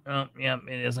screen? Oh, yeah,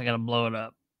 it is. I got to blow it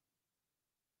up.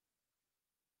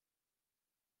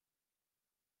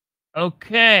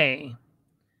 Okay.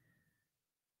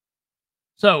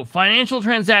 So, financial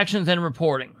transactions and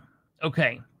reporting.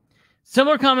 Okay.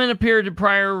 Similar comment appeared in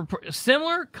prior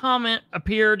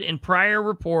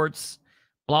reports,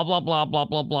 blah, blah, blah, blah,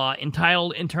 blah, blah,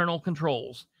 entitled Internal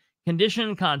Controls, Condition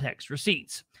and Context,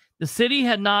 Receipts. The city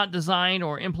had not designed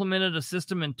or implemented a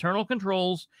system internal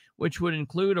controls which would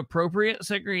include appropriate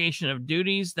segregation of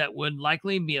duties that would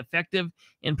likely be effective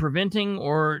in preventing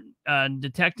or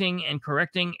detecting and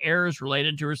correcting errors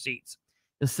related to receipts.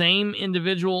 The same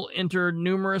individual entered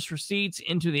numerous receipts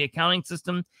into the accounting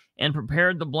system and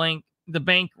prepared the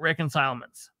bank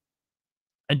reconcilements.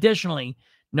 Additionally,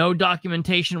 no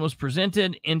documentation was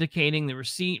presented indicating the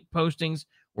receipt postings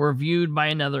were viewed by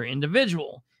another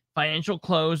individual. Financial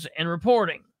close and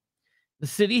reporting. The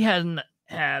city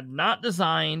had not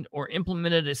designed or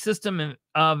implemented a system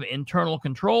of internal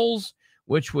controls,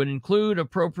 which would include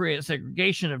appropriate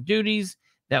segregation of duties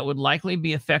that would likely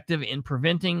be effective in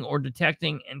preventing or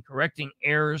detecting and correcting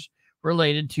errors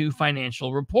related to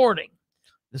financial reporting.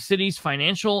 The city's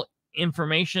financial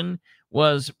information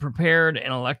was prepared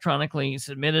and electronically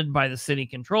submitted by the city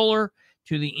controller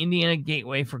to the Indiana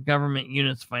Gateway for Government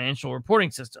Units financial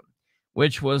reporting system,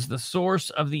 which was the source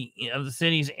of the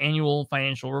city's annual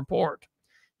financial report.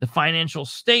 The financial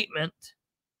statement,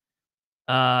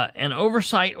 an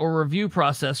oversight or review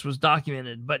process was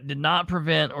documented, but did not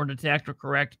prevent or detect or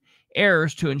correct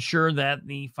errors to ensure that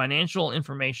the financial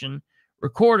information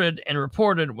recorded and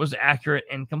reported was accurate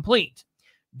and complete.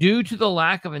 Due to the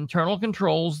lack of internal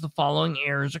controls, the following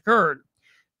errors occurred.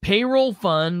 Payroll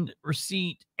fund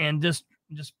receipt and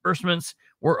disbursements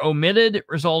were omitted,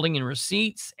 resulting in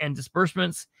receipts and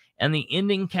disbursements and the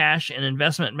ending cash and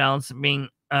investment balance being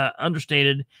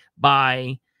understated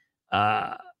by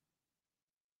a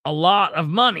lot of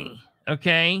money,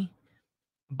 okay?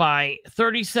 By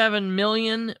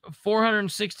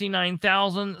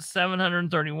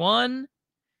 $37,469,731,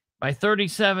 by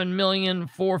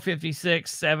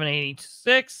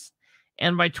 $37,456,786,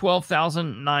 and by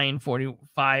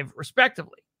 $12,945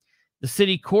 respectively. The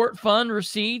city court fund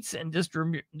receipts and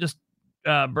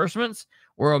disbursements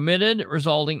were omitted,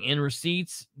 resulting in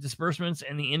receipts, disbursements,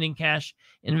 and the ending cash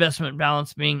investment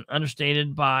balance being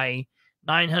understated by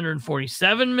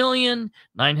 $947 million,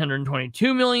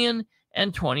 $922 million,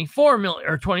 and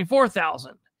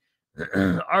 $24,000.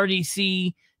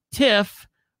 RDC TIF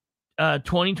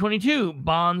 2022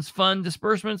 bonds fund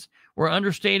disbursements were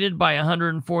understated by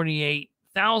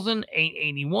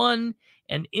 148,881,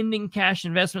 and ending cash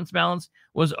investments balance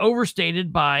was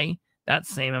overstated by that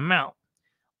same amount.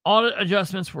 Audit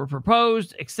adjustments were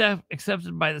proposed,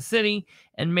 accepted by the city,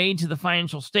 and made to the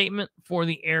financial statement for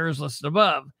the errors listed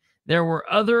above. There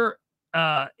were other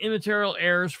immaterial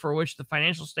errors for which the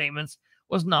financial statements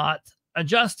was not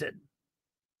adjusted.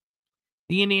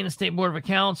 The Indiana State Board of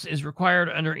Accounts is required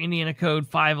under Indiana Code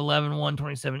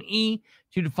 511-127E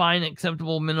to define an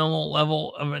acceptable minimal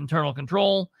level of internal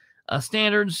control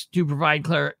standards to provide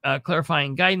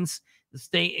clarifying guidance. The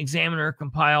state examiner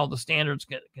compiled the standards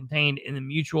contained in the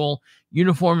Mutual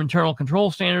Uniform Internal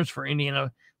Control Standards for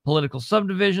Indiana political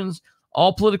subdivisions.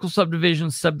 All political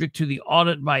subdivisions subject to the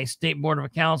audit by State Board of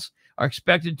Accounts are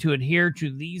expected to adhere to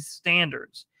these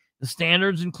standards. The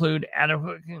standards include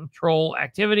adequate control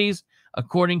activities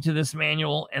according to this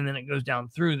manual, and then it goes down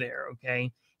through there,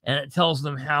 okay? And it tells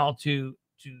them how to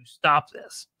stop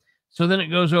this. So then it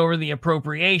goes over the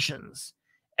appropriations.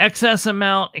 Excess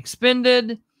amount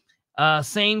expended.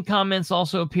 Same comments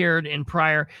also appeared in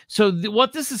prior. So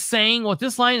what this is saying, what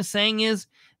this line is saying is,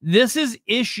 this is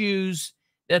issues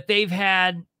that they've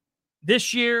had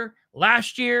this year,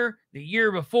 last year, the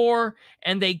year before,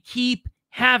 and they keep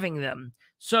having them.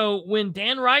 So when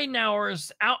Dan Ridenour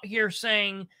is out here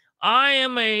saying, I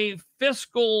am a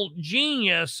fiscal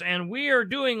genius and we are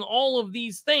doing all of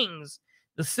these things,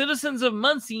 the citizens of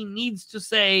Muncie needs to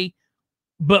say,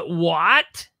 but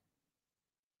what?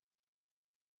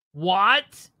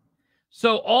 What?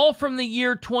 So all from the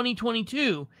year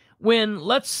 2022, when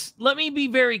let me be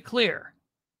very clear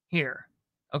here,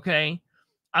 okay?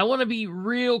 I want to be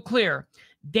real clear.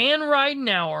 Dan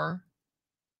Ridenour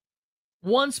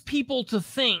wants people to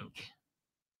think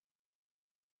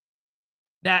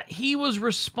that he was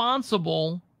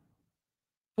responsible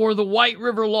for the White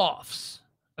River Lofts,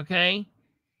 okay?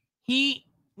 He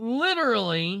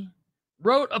literally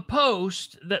wrote a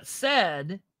post that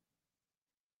said,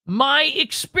 my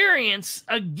experience,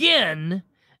 again,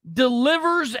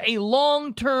 delivers a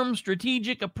long-term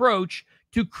strategic approach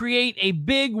to create a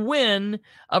big win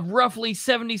of roughly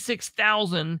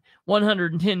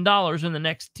 $76,110 in the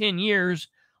next 10 years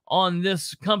on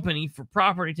this company for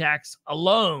property tax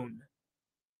alone.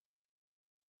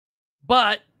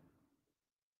 But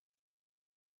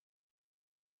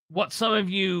what some of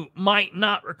you might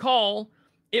not recall,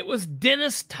 it was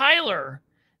Dennis Tyler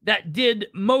that did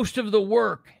most of the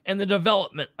work and the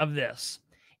development of this.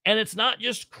 And it's not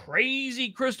just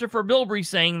crazy Christopher Bilbrey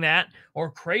saying that, or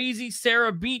crazy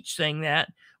Sarah Beach saying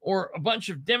that, or a bunch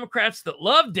of Democrats that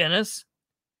love Dennis.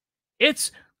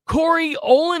 It's Corey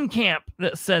Olenkamp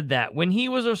that said that when he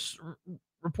was a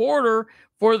reporter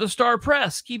for the Star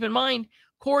Press. Keep in mind,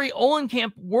 Corey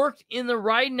Olenkamp worked in the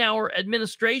Ridenour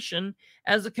administration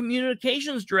as a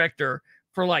communications director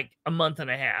for like a month and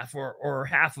a half or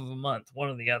half of a month, one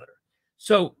or the other.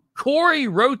 So Corey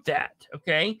wrote that,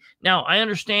 okay? Now, I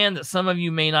understand that some of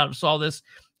you may not have saw this.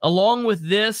 Along with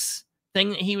this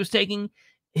thing that he was taking,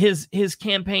 his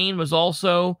campaign was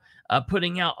also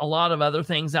putting out a lot of other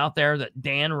things out there that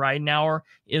Dan Ridenour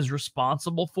is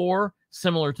responsible for,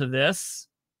 similar to this.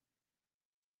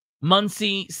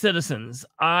 Muncie citizens,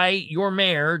 I, your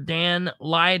mayor, Dan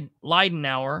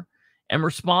Ridenour, am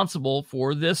responsible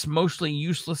for this mostly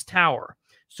useless tower.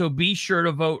 So be sure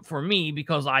to vote for me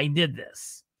because I did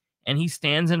this. And he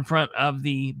stands in front of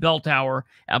the bell tower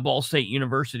at Ball State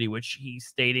University, which he's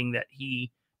stating that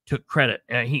he took credit.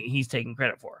 He's taking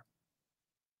credit for.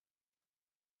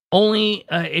 Only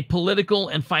a political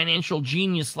and financial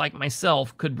genius like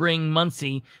myself could bring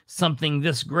Muncie something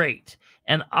this great.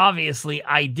 And obviously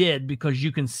I did, because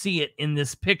you can see it in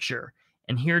this picture.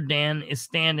 And here Dan is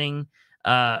standing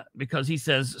because he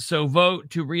says, so vote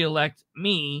to reelect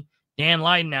me, Dan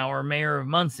Ridenour, mayor of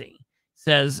Muncie.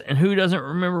 Says, and who doesn't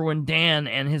remember when Dan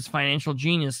and his financial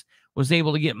genius was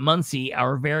able to get Muncie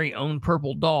our very own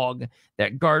purple dog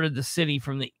that guarded the city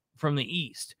from the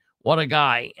east? What a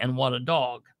guy and what a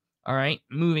dog. All right,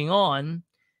 moving on.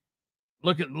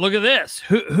 Look at this.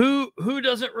 Who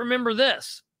doesn't remember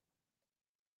this?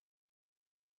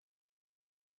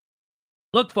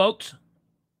 Look, folks,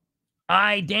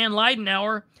 I, Dan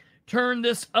Ridenour, turned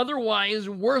this otherwise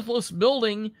worthless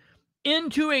building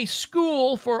into a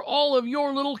school for all of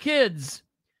your little kids.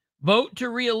 Vote to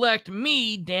reelect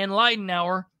me, Dan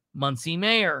Ridenour, Muncie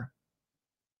mayor.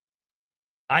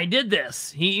 I did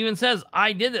this. He even says,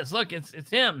 I did this. Look, it's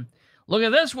him. Look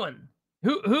at this one.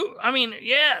 I mean,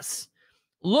 yes.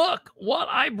 Look what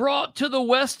I brought to the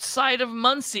west side of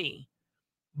Muncie.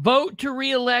 Vote to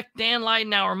reelect Dan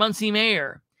Ridenour, Muncie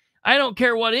mayor. I don't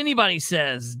care what anybody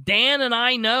says. Dan and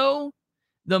I know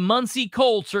the Muncie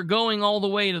Colts are going all the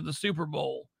way to the Super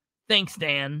Bowl. Thanks,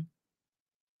 Dan.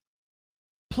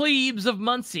 Plebes of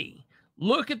Muncie,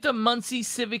 look at the Muncie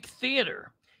Civic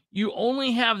Theater. You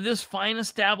only have this fine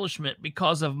establishment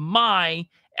because of my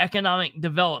economic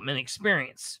development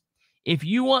experience. If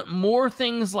you want more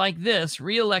things like this,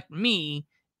 re-elect me,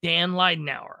 Dan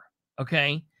Ridenour.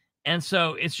 Okay? And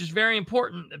so it's just very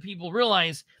important that people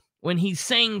realize when he's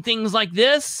saying things like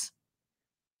this,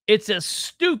 it's as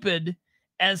stupid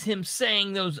as him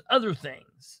saying those other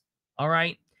things. All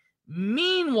right?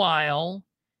 Meanwhile,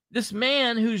 this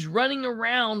man who's running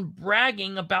around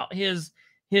bragging about his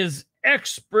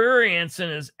experience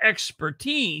and his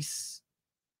expertise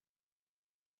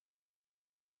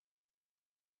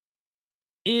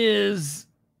is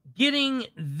getting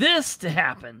this to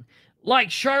happen. Like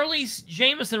Charlize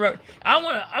Jameson wrote, I'm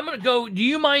gonna go. Do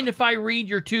you mind if I read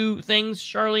your two things,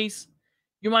 Charlize?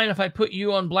 You mind if I put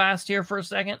you on blast here for a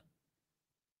second?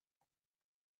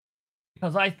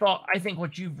 Because I think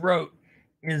what you've wrote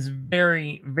is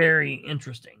very, very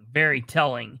interesting, very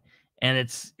telling, and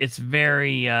it's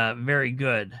very, very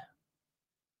good.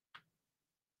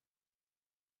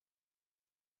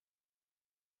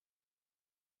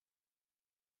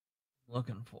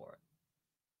 Looking for it.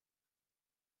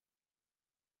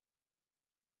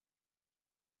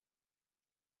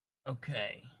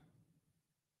 Okay.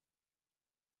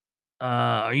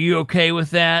 Are you okay with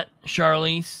that,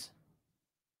 Charlize?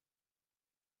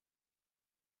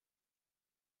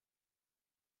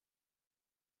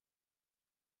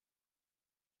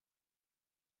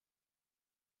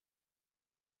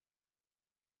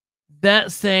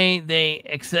 That say they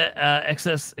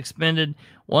excess expended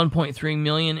 $1.3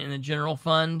 million in the general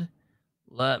fund.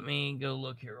 Let me go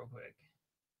look here real quick.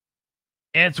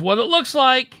 It's what it looks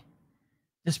like.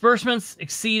 Disbursements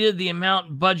exceeded the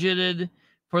amount budgeted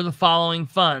for the following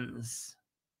funds.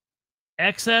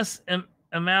 Excess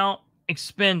amount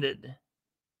expended: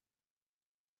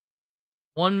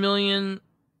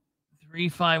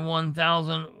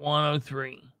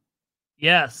 $1,351,103.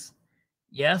 Yes.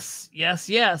 Yes, yes,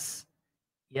 yes.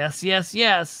 Yes, yes,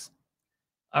 yes.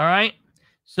 All right.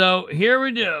 So here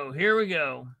we go. Here we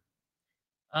go.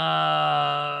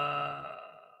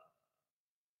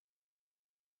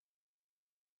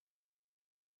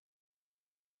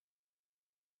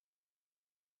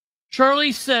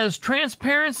 Charlie says,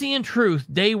 transparency and truth,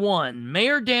 day one.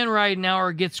 Mayor Dan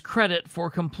Ridenour gets credit for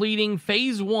completing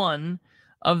phase 1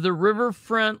 of the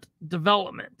riverfront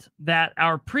development that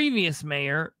our previous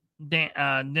mayor,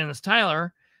 Dennis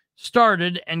Tyler,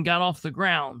 started and got off the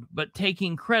ground, but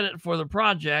taking credit for the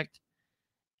project,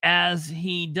 as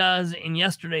he does in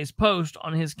yesterday's post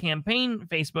on his campaign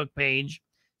Facebook page,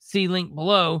 see link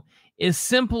below, is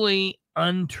simply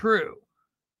untrue.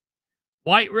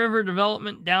 White River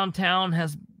development downtown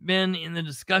has been in the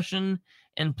discussion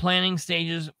and planning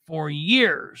stages for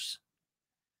years,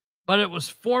 but it was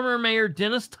former Mayor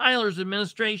Dennis Tyler's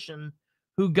administration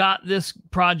who got this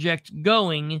project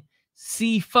going.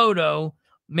 See photo.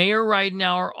 Mayor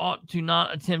Ridenour ought to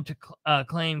not attempt to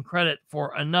claim credit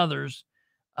for another's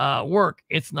work.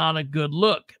 It's not a good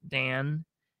look, Dan.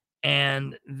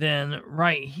 And then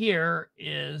right here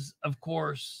is, of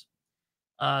course,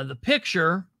 the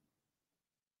picture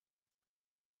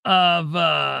of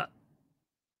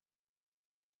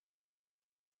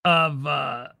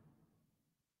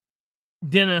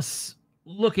Dennis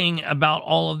looking about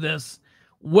all of this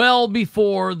well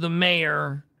before the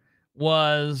mayor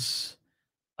was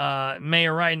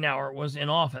Mayor Ridenour was in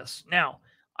office. Now,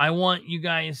 I want you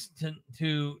guys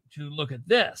to look at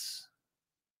this.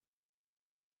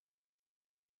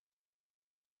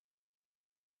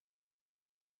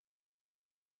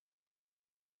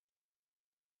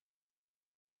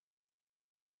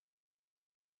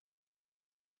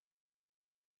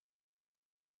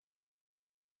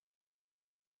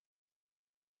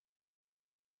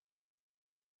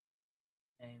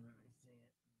 Okay, let me see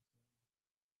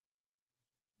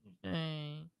it.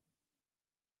 Okay.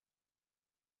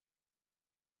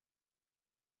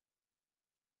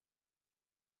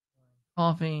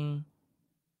 Coffee.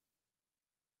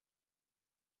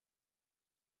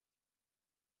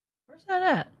 Where's that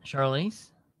at, Charlize?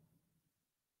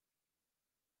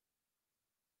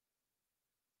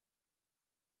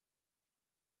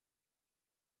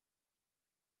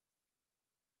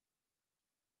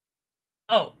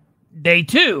 Oh, day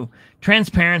 2.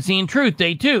 Transparency and truth,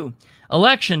 day 2.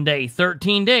 Election day,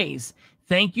 13 days.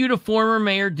 Thank you to former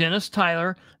Mayor Dennis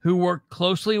Tyler, who worked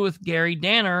closely with Gary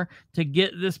Danner to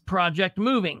get this project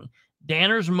moving.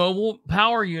 Danner's mobile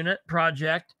power unit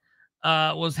project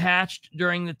was hatched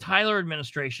during the Tyler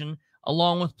administration,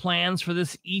 along with plans for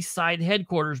this East Side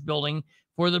headquarters building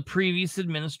for the previous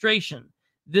administration.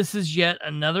 This is yet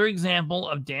another example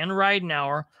of Dan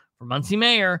Ridenour, for Muncie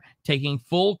Mayor, taking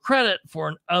full credit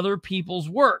for other people's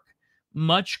work.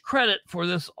 Much credit for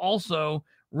this also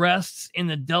rests in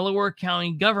the Delaware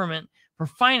County government for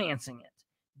financing it.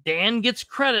 Dan gets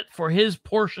credit for his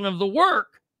portion of the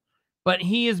work, but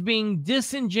he is being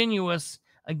disingenuous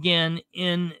again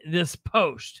in this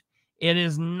post. It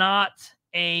is not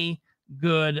a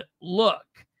good look.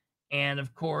 And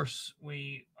of course,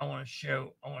 I want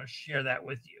to share that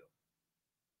with you.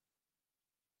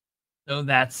 So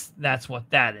that's what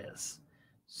that is.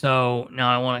 So now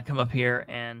I want to come up here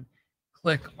and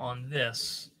click on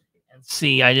this and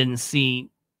see. I didn't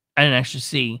actually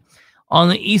see. On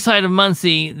the east side of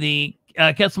Muncie, the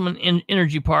Kesselman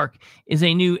Energy Park is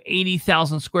a new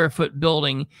 80,000 square foot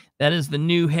building that is the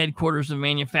new headquarters of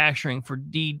manufacturing for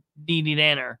D.D.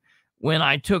 Danner. When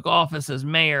I took office as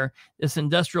mayor, this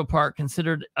industrial park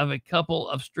consisted of a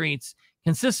couple streets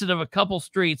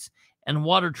and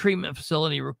water treatment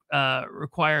facility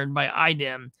required by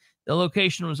IDEM. The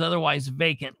location was otherwise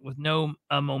vacant with no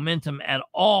momentum at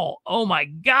all. Oh my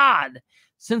God!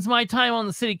 Since my time on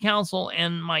the city council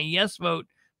and my yes vote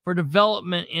for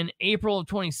development in April of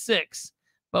 26,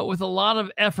 but with a lot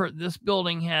of effort, this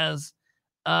building has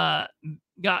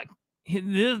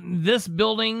this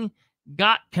building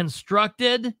got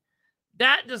constructed.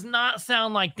 That does not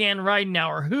sound like Dan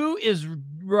Ridenour. Who is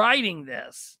writing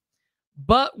this?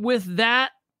 But with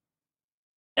that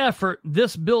effort,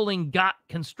 this building got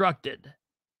constructed.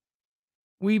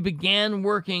 We began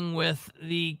working with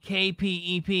the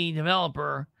KPEP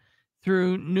developer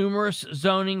through numerous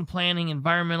zoning, planning,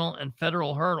 environmental, and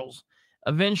federal hurdles.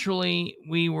 Eventually,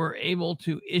 we were able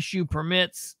to issue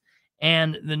permits,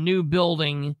 and the new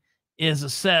building is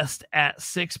assessed at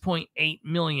 $6.8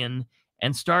 million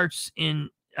and starts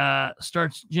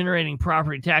generating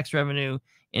property tax revenue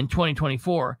in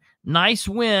 2024. Nice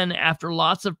win after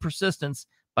lots of persistence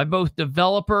by both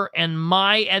developer and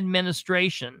my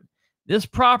administration. This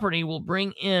property will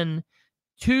bring in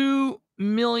 $2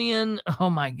 million. Oh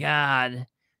my God,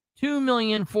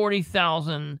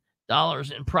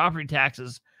 $2,040,000 in property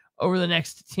taxes over the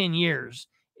next 10 years.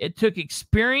 It took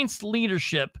experienced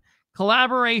leadership,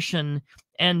 collaboration,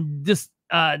 and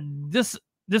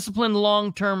disciplined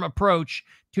long-term approach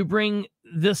to bring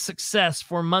this success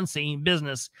for Muncie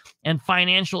business, and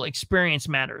financial experience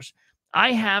matters.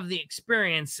 I have the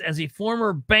experience as a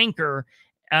former banker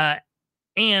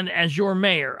and as your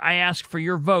mayor. I ask for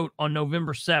your vote on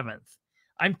November 7th.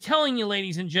 I'm telling you,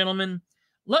 ladies and gentlemen,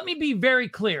 let me be very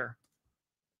clear.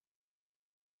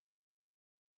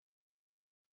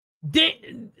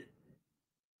 This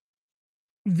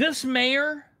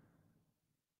mayor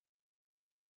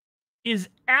is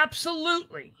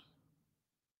absolutely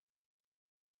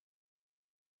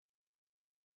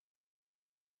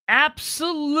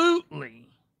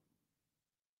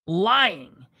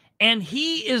lying, and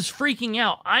he is freaking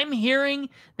out. I'm hearing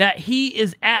that he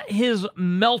is at his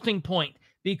melting point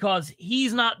because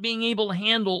he's not being able to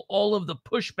handle all of the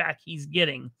pushback he's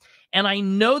getting. And I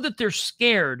know that they're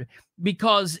scared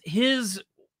because his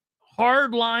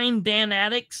hardline Dan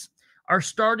addicts are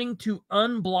starting to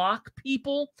unblock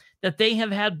people that they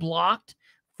have had blocked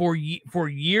for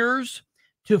years,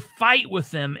 to fight with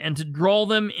them and to draw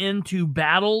them into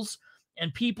battles.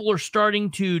 And people are starting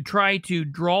to try to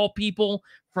draw people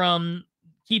from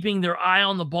keeping their eye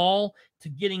on the ball to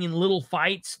getting in little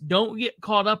fights. Don't get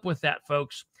caught up with that,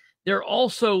 folks. They're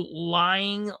also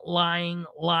lying.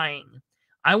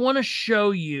 I want to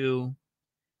show you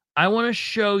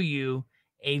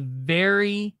a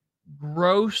very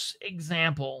gross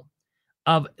example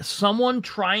of someone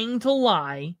trying to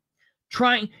lie.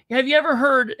 Have you ever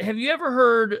heard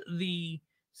the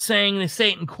saying, they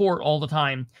say it in court all the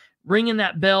time, ringing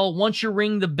that bell? Once you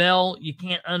ring the bell, you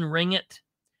can't unring it.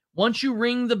 Once you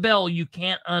ring the bell, you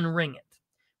can't unring it.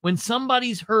 When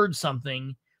somebody's heard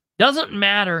something, doesn't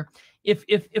matter if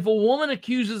a woman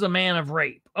accuses a man of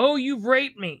rape. Oh, you've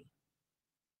raped me.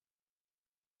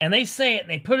 And they say it and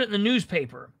they put it in the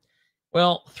newspaper.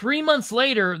 Well, 3 months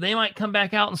later, they might come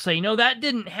back out and say, no, that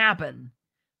didn't happen.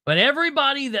 But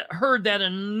everybody that heard that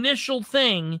initial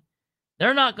thing,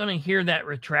 they're not going to hear that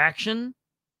retraction.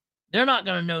 They're not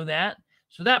going to know that.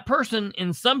 So that person,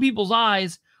 in some people's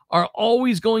eyes, is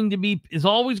always going to be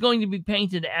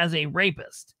painted as a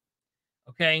rapist.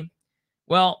 Okay?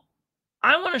 Well,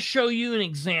 I want to show you an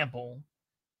example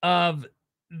of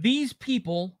these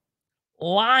people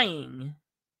lying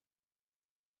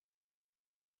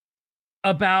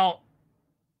about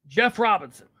Jeff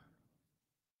Robinson.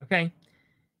 Okay.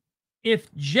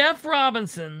 If Jeff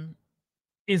Robinson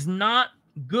is not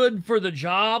good for the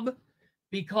job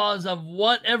because of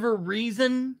whatever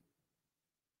reason,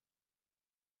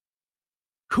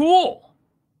 cool.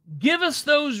 Give us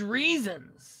those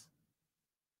reasons.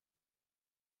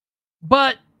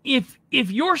 But if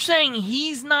you're saying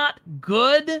he's not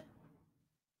good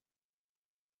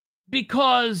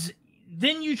because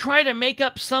then you try to make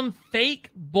up some fake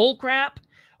bullcrap,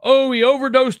 oh, he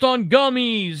overdosed on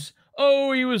gummies.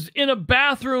 Oh, he was in a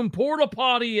bathroom porta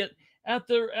potty at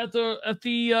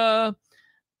the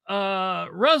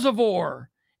reservoir,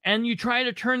 and you try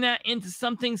to turn that into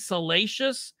something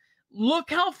salacious. Look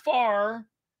how far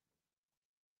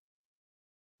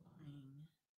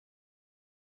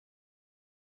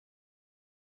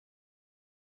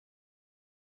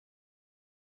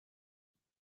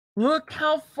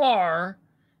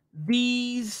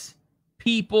these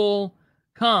people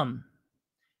come.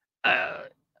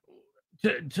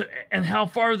 And how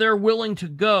far they're willing to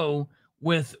go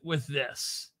with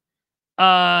this.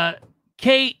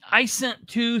 Kate, I sent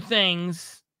 2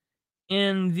 things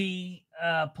in the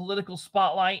political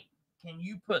spotlight. Can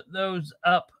you put those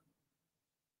up?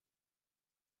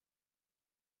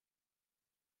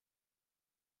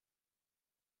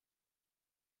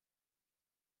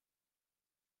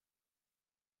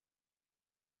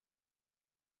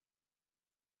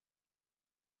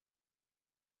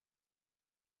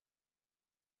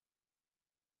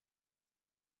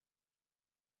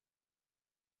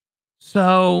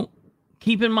 So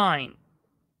keep in mind,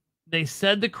 they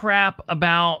said the crap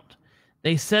about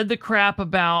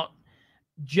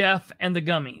Jeff and the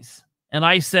gummies. And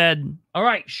I said, all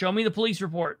right, show me the police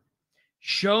report.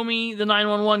 Show me the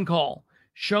 911 call.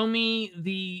 Show me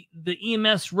the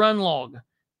EMS run log.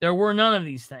 There were none of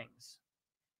these things.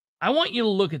 I want you to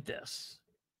look at this.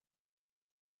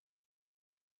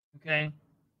 Okay.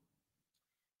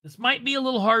 This might be a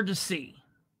little hard to see.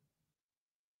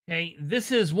 Okay,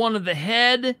 this is one of the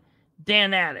head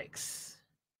Dan addicts.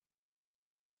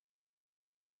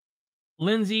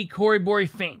 Lindsay Coreybury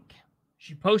Fink.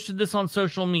 She posted this on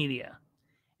social media.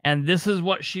 And this is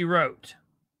what she wrote.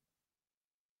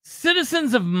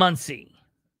 Citizens of Muncie,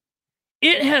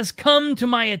 it has come to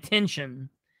my attention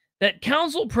that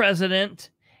Council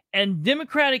President and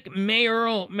Democratic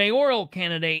mayoral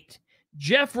candidate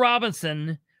Jeff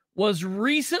Robinson was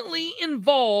recently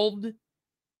involved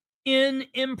in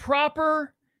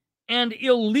improper and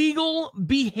illegal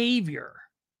behavior.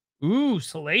 Ooh,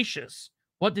 salacious.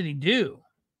 What did he do?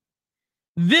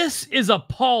 This is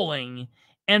appalling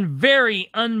and very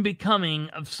unbecoming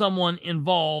of someone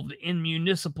involved in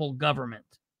municipal government.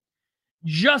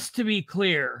 Just to be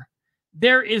clear,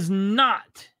 there is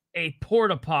not a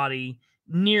porta potty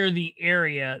near the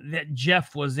area that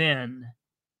Jeff was in.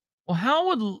 Well,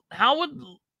 how would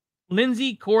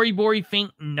Lindsay Coreybury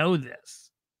Fink know this?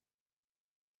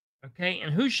 Okay,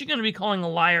 and who's she going to be calling a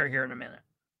liar here in a minute?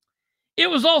 It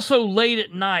was also late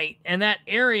at night, and that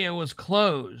area was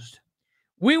closed.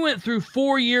 We went through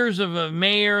 4 years of a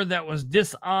mayor that was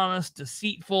dishonest,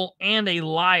 deceitful, and a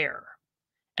liar.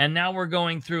 And now we're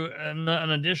going through an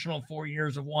additional 4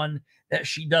 years of one that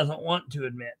she doesn't want to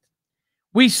admit.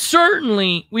 We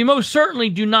most certainly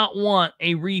do not want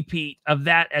a repeat of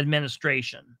that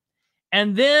administration.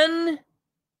 And then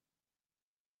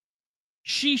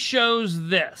she shows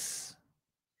this.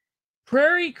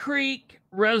 Prairie Creek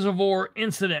Reservoir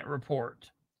Incident Report.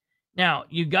 Now,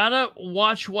 you got to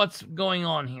watch what's going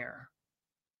on here.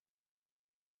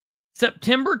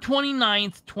 September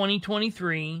 29th,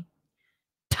 2023.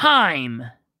 Time,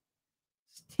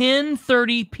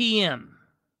 10:30 p.m.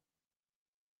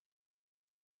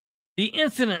 The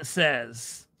incident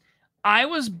says, I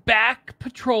was back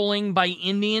patrolling by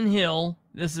Indian Hill.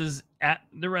 This is at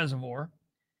the reservoir.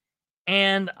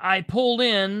 And I pulled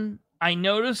in. I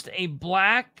noticed a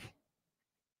black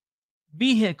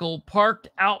vehicle parked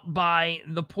out by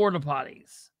the porta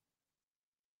potties.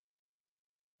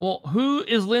 Well, who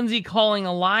is Lindsay calling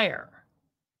a liar?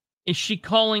 Is she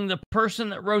calling the person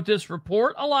that wrote this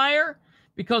report a liar?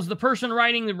 Because the person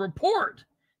writing the report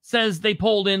says they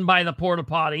pulled in by the porta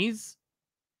potties.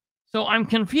 So I'm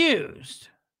confused.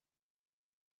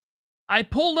 I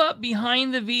pulled up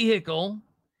behind the vehicle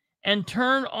and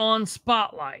turned on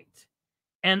spotlight.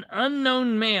 An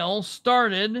unknown male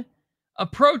started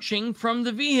approaching from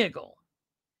the vehicle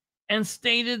and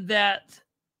stated that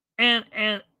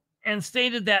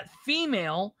stated that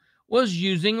female was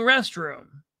using restroom.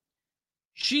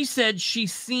 She said she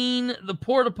seen the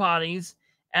porta potties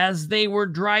as they were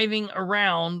driving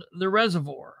around the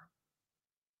reservoir.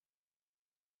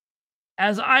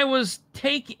 As I was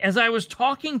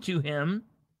talking to him,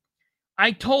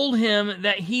 I told him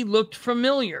that he looked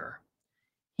familiar.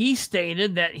 He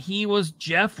stated that he was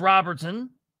Jeff Robertson,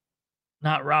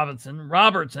 not Robinson,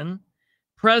 Robertson,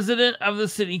 president of the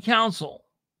city council.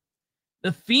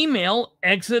 The female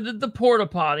exited the porta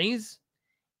potties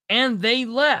and they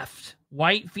left.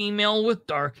 White female with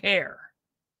dark hair.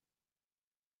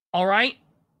 All right.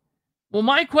 Well,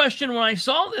 my question when I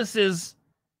saw this is,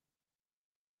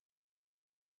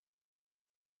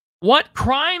 what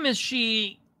crime is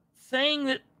she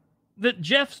saying that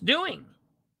Jeff's doing?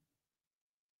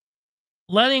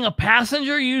 Letting a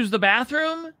passenger use the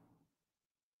bathroom?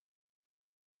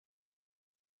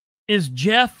 Is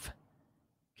Jeff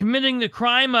committing the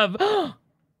crime of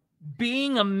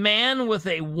being a man with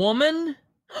a woman?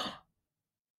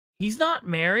 He's not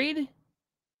married.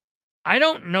 I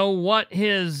don't know what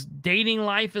his dating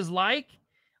life is like.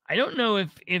 I don't know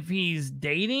if he's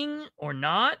dating or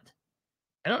not.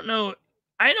 I don't know.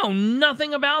 I know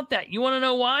nothing about that. You want to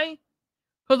know why?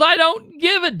 Because I don't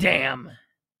give a damn.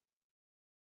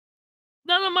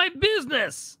 None of my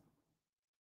business.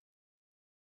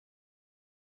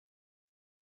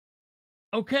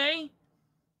 Okay?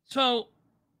 So,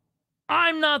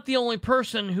 I'm not the only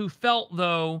person who felt,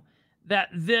 though, that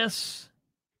this...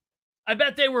 I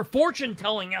bet they were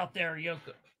fortune-telling out there,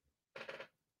 Yoko.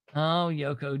 Oh,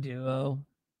 Yoko Duo.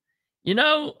 You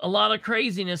know, a lot of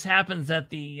craziness happens at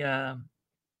the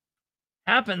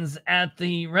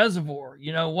reservoir.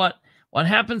 You know, what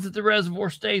happens at the reservoir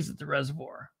stays at the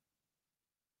reservoir.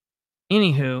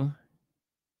 Anywho,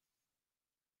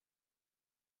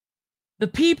 the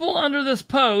people under this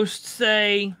post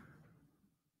say,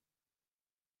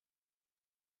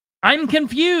 I'm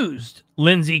confused,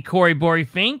 Lindsay Corey Bory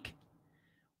Fink.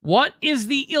 What is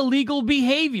the illegal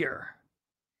behavior?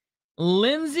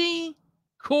 Lindsay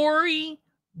Corey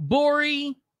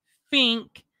Bory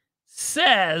Fink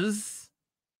says,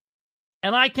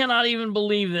 and I cannot even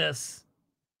believe this,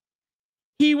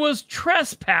 he was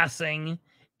trespassing.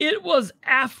 It was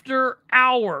after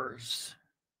hours.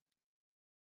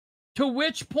 To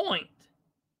which point,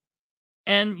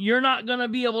 and you're not going to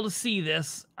be able to see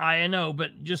this, I know,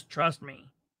 but just trust me.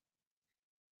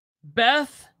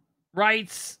 Beth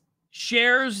writes,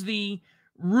 shares the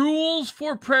rules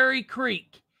for Prairie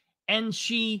Creek, and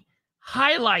she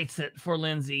highlights it for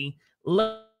Lindsay.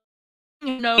 Let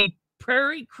you know,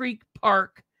 Prairie Creek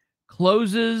Park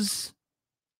closes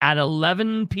at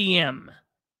 11 p.m.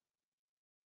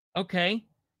 Okay,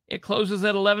 it closes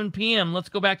at 11 p.m. Let's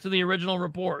go back to the original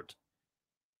report.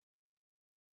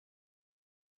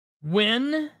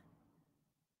 When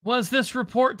was this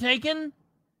report taken?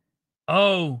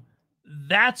 Oh,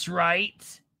 that's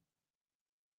right.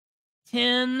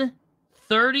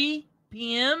 10:30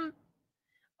 p.m.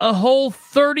 A whole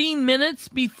 30 minutes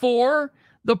before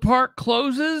the park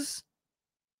closes.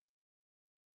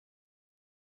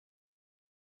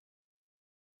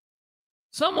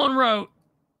 Someone wrote,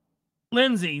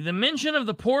 Lindsay, the mention of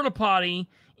the porta potty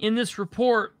in this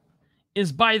report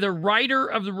is by the writer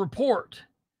of the report.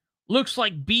 Looks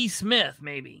like B. Smith,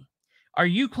 maybe. Are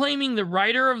you claiming the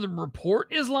writer of the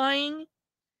report is lying?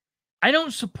 I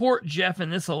don't support Jeff in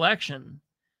this election,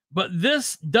 but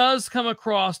this does come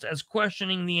across as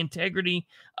questioning the integrity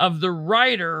of the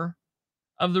writer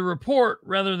of the report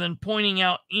rather than pointing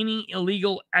out any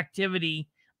illegal activity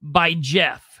by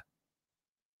Jeff.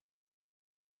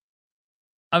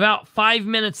 About 5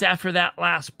 minutes after that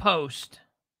last post,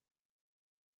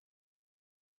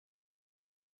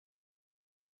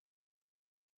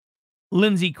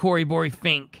 Lindsay Corey Bory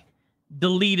Fink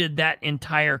deleted that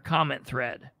entire comment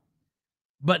thread,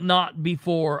 but not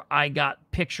before I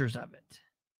got pictures of it.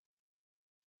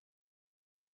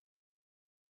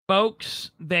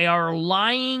 Folks, they are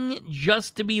lying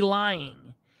just to be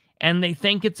lying, and they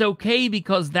think it's okay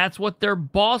because that's what their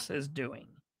boss is doing.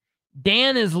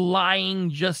 Dan is lying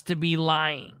just to be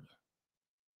lying.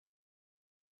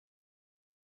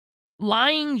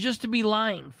 Lying just to be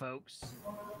lying, folks.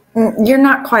 You're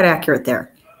not quite accurate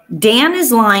there. Dan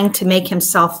is lying to make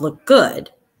himself look good.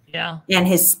 Yeah. And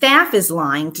his staff is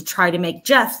lying to try to make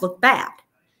Jeff look bad.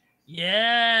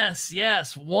 Yes,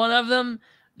 yes. One of them,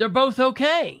 they're both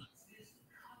okay.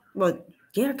 Well,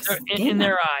 yeah. In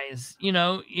their eyes. You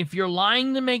know, if you're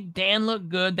lying to make Dan look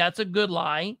good, that's a good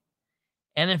lie.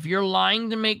 And if you're lying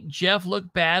to make Jeff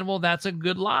look bad, well, that's a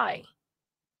good lie.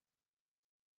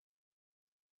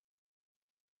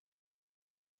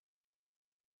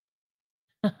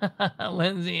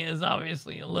 Lindsay is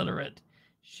obviously illiterate.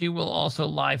 She will also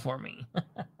lie for me.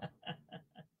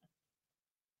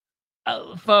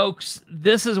 Folks,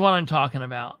 this is what I'm talking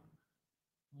about.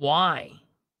 Why?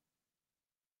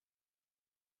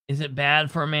 Is it bad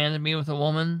for a man to be with a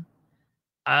woman?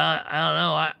 I don't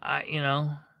know. You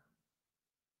know,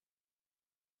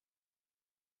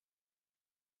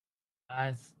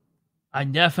 I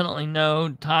definitely know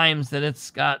times that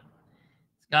it's got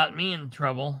me in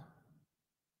trouble.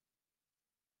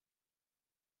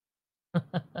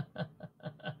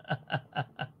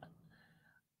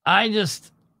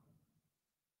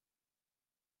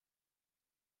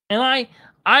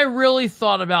 I really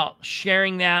thought about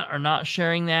sharing that or not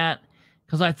sharing that,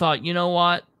 because I thought, you know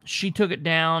what? She took it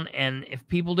down, and if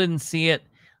people didn't see it,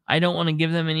 I don't want to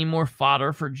give them any more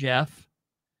fodder for Jeff.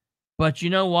 But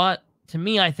you know what? To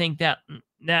me, I think that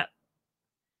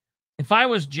if I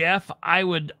was Jeff, I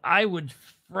would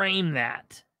frame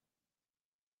that,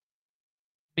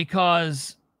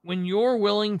 because when you're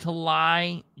willing to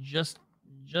lie, just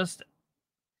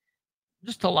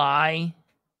to lie,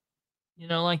 you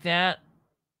know, like that,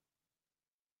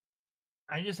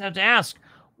 I just have to ask,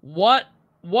 what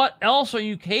else are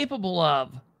you capable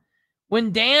of?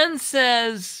 When Dan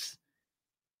says,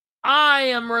 I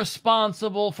am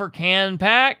responsible for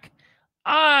CanPack,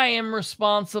 I am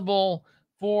responsible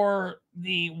for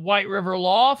the White River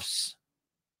Lofts,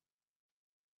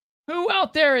 who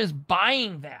out there is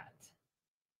buying that?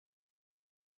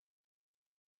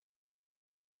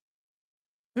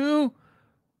 Who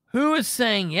is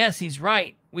saying, yes, he's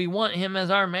right, we want him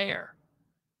as our mayor?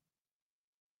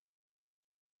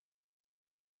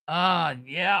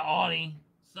 Yeah, Audie.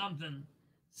 Something.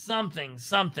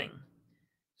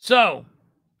 So,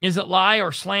 is it lie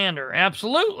or slander?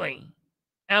 Absolutely.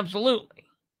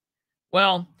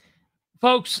 Well,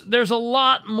 folks, there's a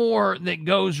lot more that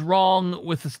goes wrong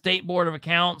with the State Board of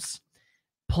Accounts.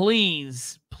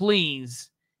 Please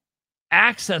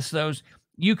access those.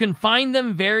 You can find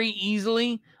them very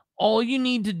easily. All you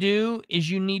need to do is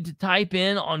you need to type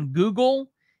in on Google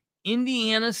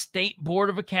Indiana State Board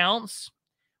of Accounts.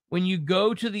 When you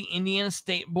go to the Indiana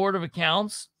State Board of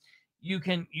Accounts, you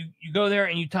go there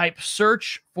and you type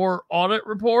search for audit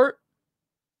report.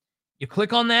 You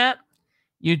click on that.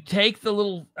 You take the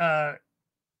little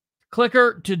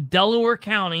clicker to Delaware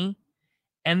County,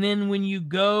 and then when you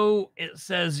go, it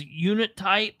says unit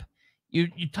type. You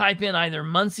type in either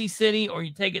Muncie City, or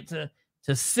you take it to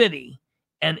city,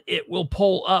 and it will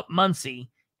pull up Muncie,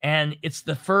 and it's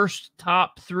the first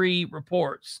top 3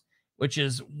 reports, which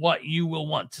is what you will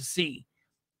want to see.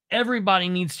 Everybody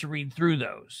needs to read through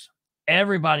those.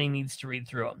 Everybody needs to read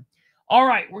through them. All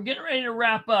right, we're getting ready to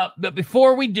wrap up, but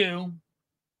before we do,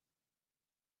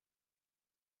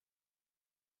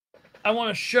 I want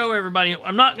to show everybody.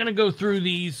 I'm not going to go through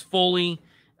these fully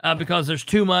because there's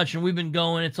too much, and we've been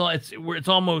going. It's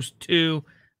almost 2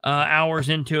 hours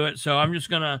into it, so I'm just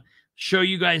going to show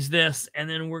you guys this, and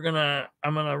then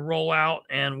I'm gonna roll out,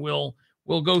 and we'll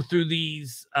go through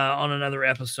these on another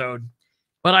episode.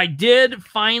 But I did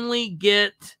finally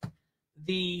get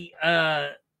the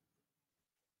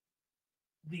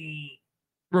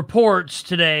reports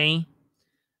today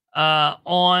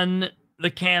on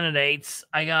the candidates.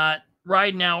 I got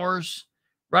Ridenour's.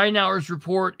 Ridenour's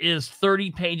report is 30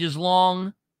 pages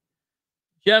long.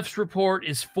 Jeff's report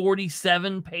is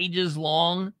 47 pages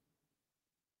long.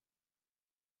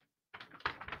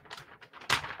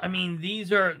 I mean,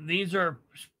 these are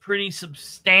pretty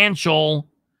substantial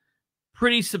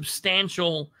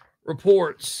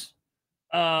reports.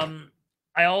 I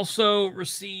also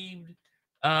received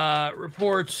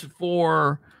reports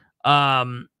for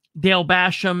Dale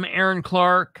Basham, Aaron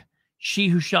Clark, She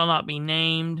Who Shall Not Be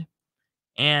Named,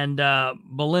 and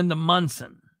Belinda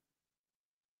Munson.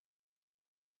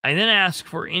 I then asked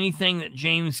for anything that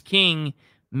James King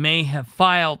may have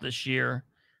filed this year,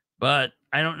 but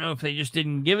I don't know if they just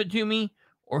didn't give it to me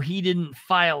or he didn't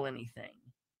file anything.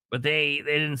 But they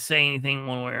didn't say anything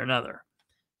one way or another.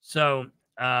 So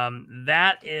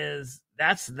that's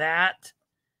that.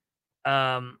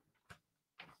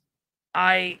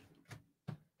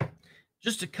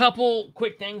 Just a couple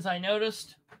quick things I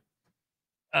noticed.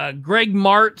 Greg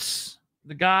Martz,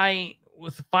 the guy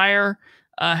with the fire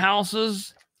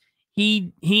houses,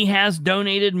 he has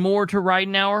donated more to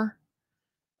Ridenour.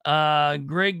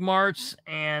 Greg Martz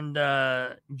and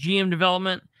GM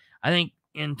Development, I think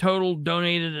in total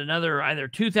donated another either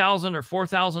 $2,000 or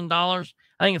 $4,000.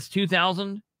 I think it's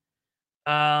 $2,000.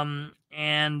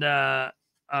 And a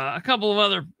couple of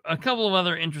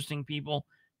other interesting people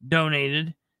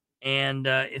donated, and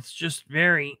it's just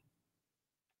very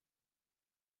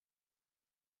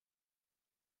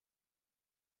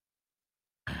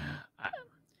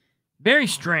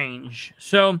strange.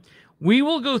 So we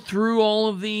will go through all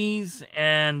of these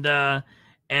and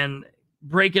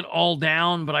break it all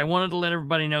down, but I wanted to let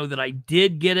everybody know that I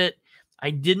did get it. I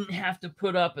didn't have to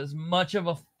put up as much of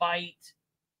a fight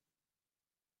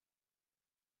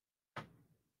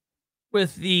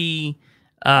with the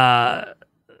Delaware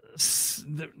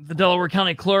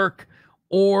County Clerk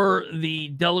or the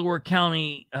Delaware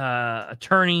County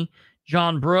Attorney,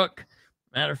 John Brook.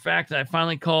 Matter of fact, I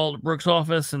finally called Brook's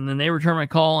office, and then they returned my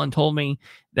call and told me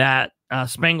that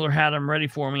Spangler had them ready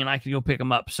for me, and I could go pick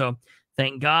them up. So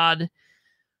thank God.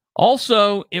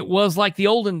 Also, it was like the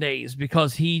olden days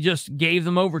because he just gave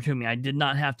them over to me. I did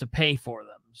not have to pay for them.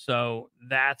 So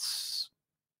that's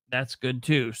good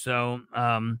too. So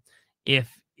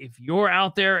if you're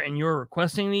out there and you're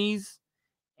requesting these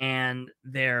and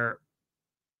they're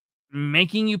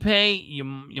making you pay, you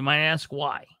might ask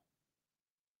why.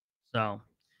 So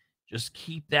just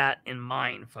keep that in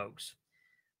mind, folks.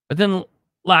 But then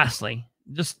lastly,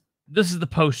 this is the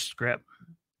postscript.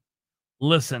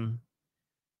 Listen,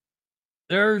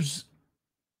 there's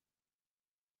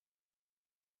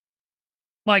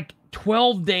like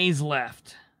 12 days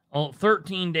left.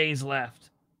 13 days left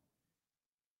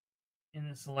in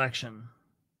this election.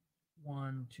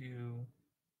 1, 2,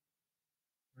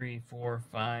 3, 4,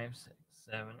 5, 6,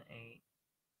 7, 8,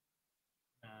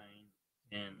 9,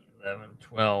 10, 11,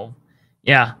 12.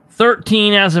 Yeah,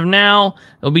 13 as of now.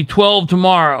 There'll be 12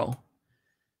 tomorrow.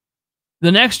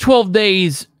 The next 12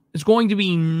 days is going to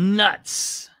be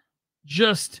nuts.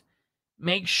 Just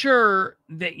make sure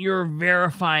that you're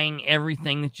verifying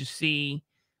everything that you see.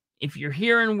 If you're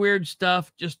hearing weird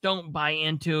stuff, just don't buy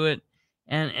into it,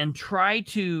 and try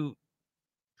to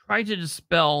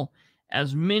dispel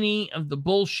as many of the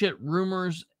bullshit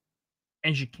rumors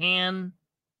as you can,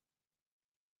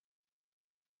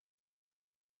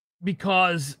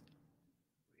 because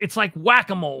it's like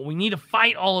whack-a-mole. We need to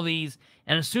fight all of these,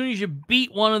 and as soon as you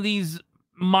beat one of these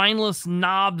mindless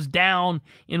knobs down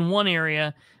in one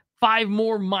area, 5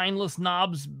 more mindless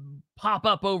knobs pop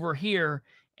up over here,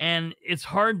 and it's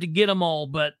hard to get them all.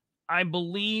 But I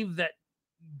believe that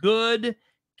good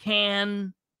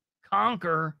can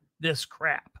conquer this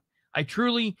crap. I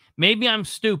truly, maybe I'm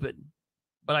stupid,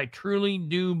 but I truly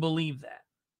do believe that.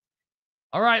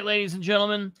 All right, ladies and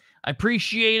gentlemen, I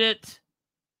appreciate it.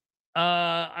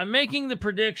 I'm making the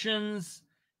predictions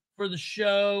for the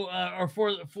show, or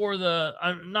for the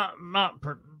not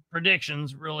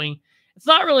predictions really. It's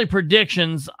not really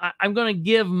predictions. I'm going to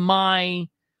give my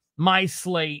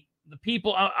slate. The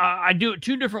people, I do it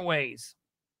 2 different ways.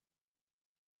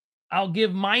 I'll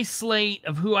give my slate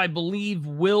of who I believe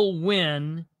will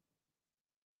win,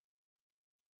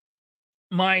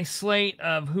 my slate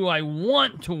of who I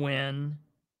want to win,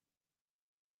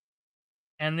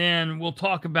 and then we'll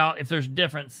talk about if there's a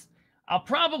difference. I'll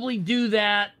probably do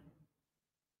that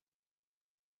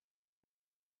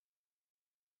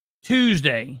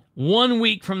Tuesday, 1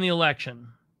 week from the election.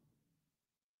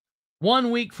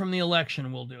 1 week from the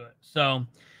election, we'll do it. So,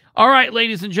 all right,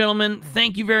 ladies and gentlemen,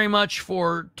 thank you very much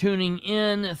for tuning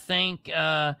in.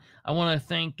 I want to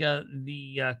thank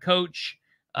the coach,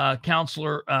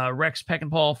 Councilor Rex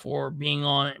Peckinpaugh, for being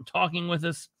on and talking with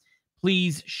us.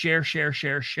 Please share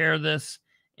this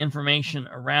information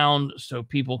around so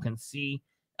people can see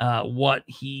what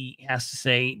he has to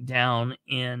say down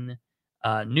in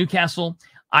Newcastle.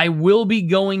 I will be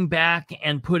going back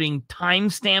and putting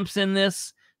timestamps in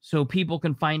this so people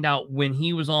can find out when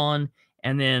he was on,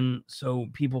 and then so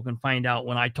people can find out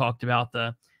when I talked about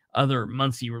the other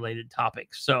Muncie-related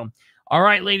topics. So, all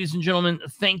right, ladies and gentlemen,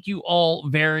 thank you all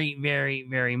very, very,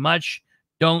 very much.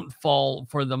 Don't fall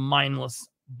for the mindless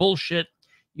bullshit.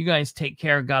 You guys take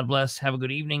care. God bless. Have a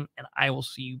good evening, and I will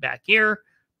see you back here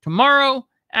tomorrow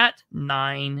at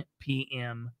 9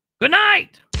 p.m. Good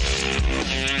night.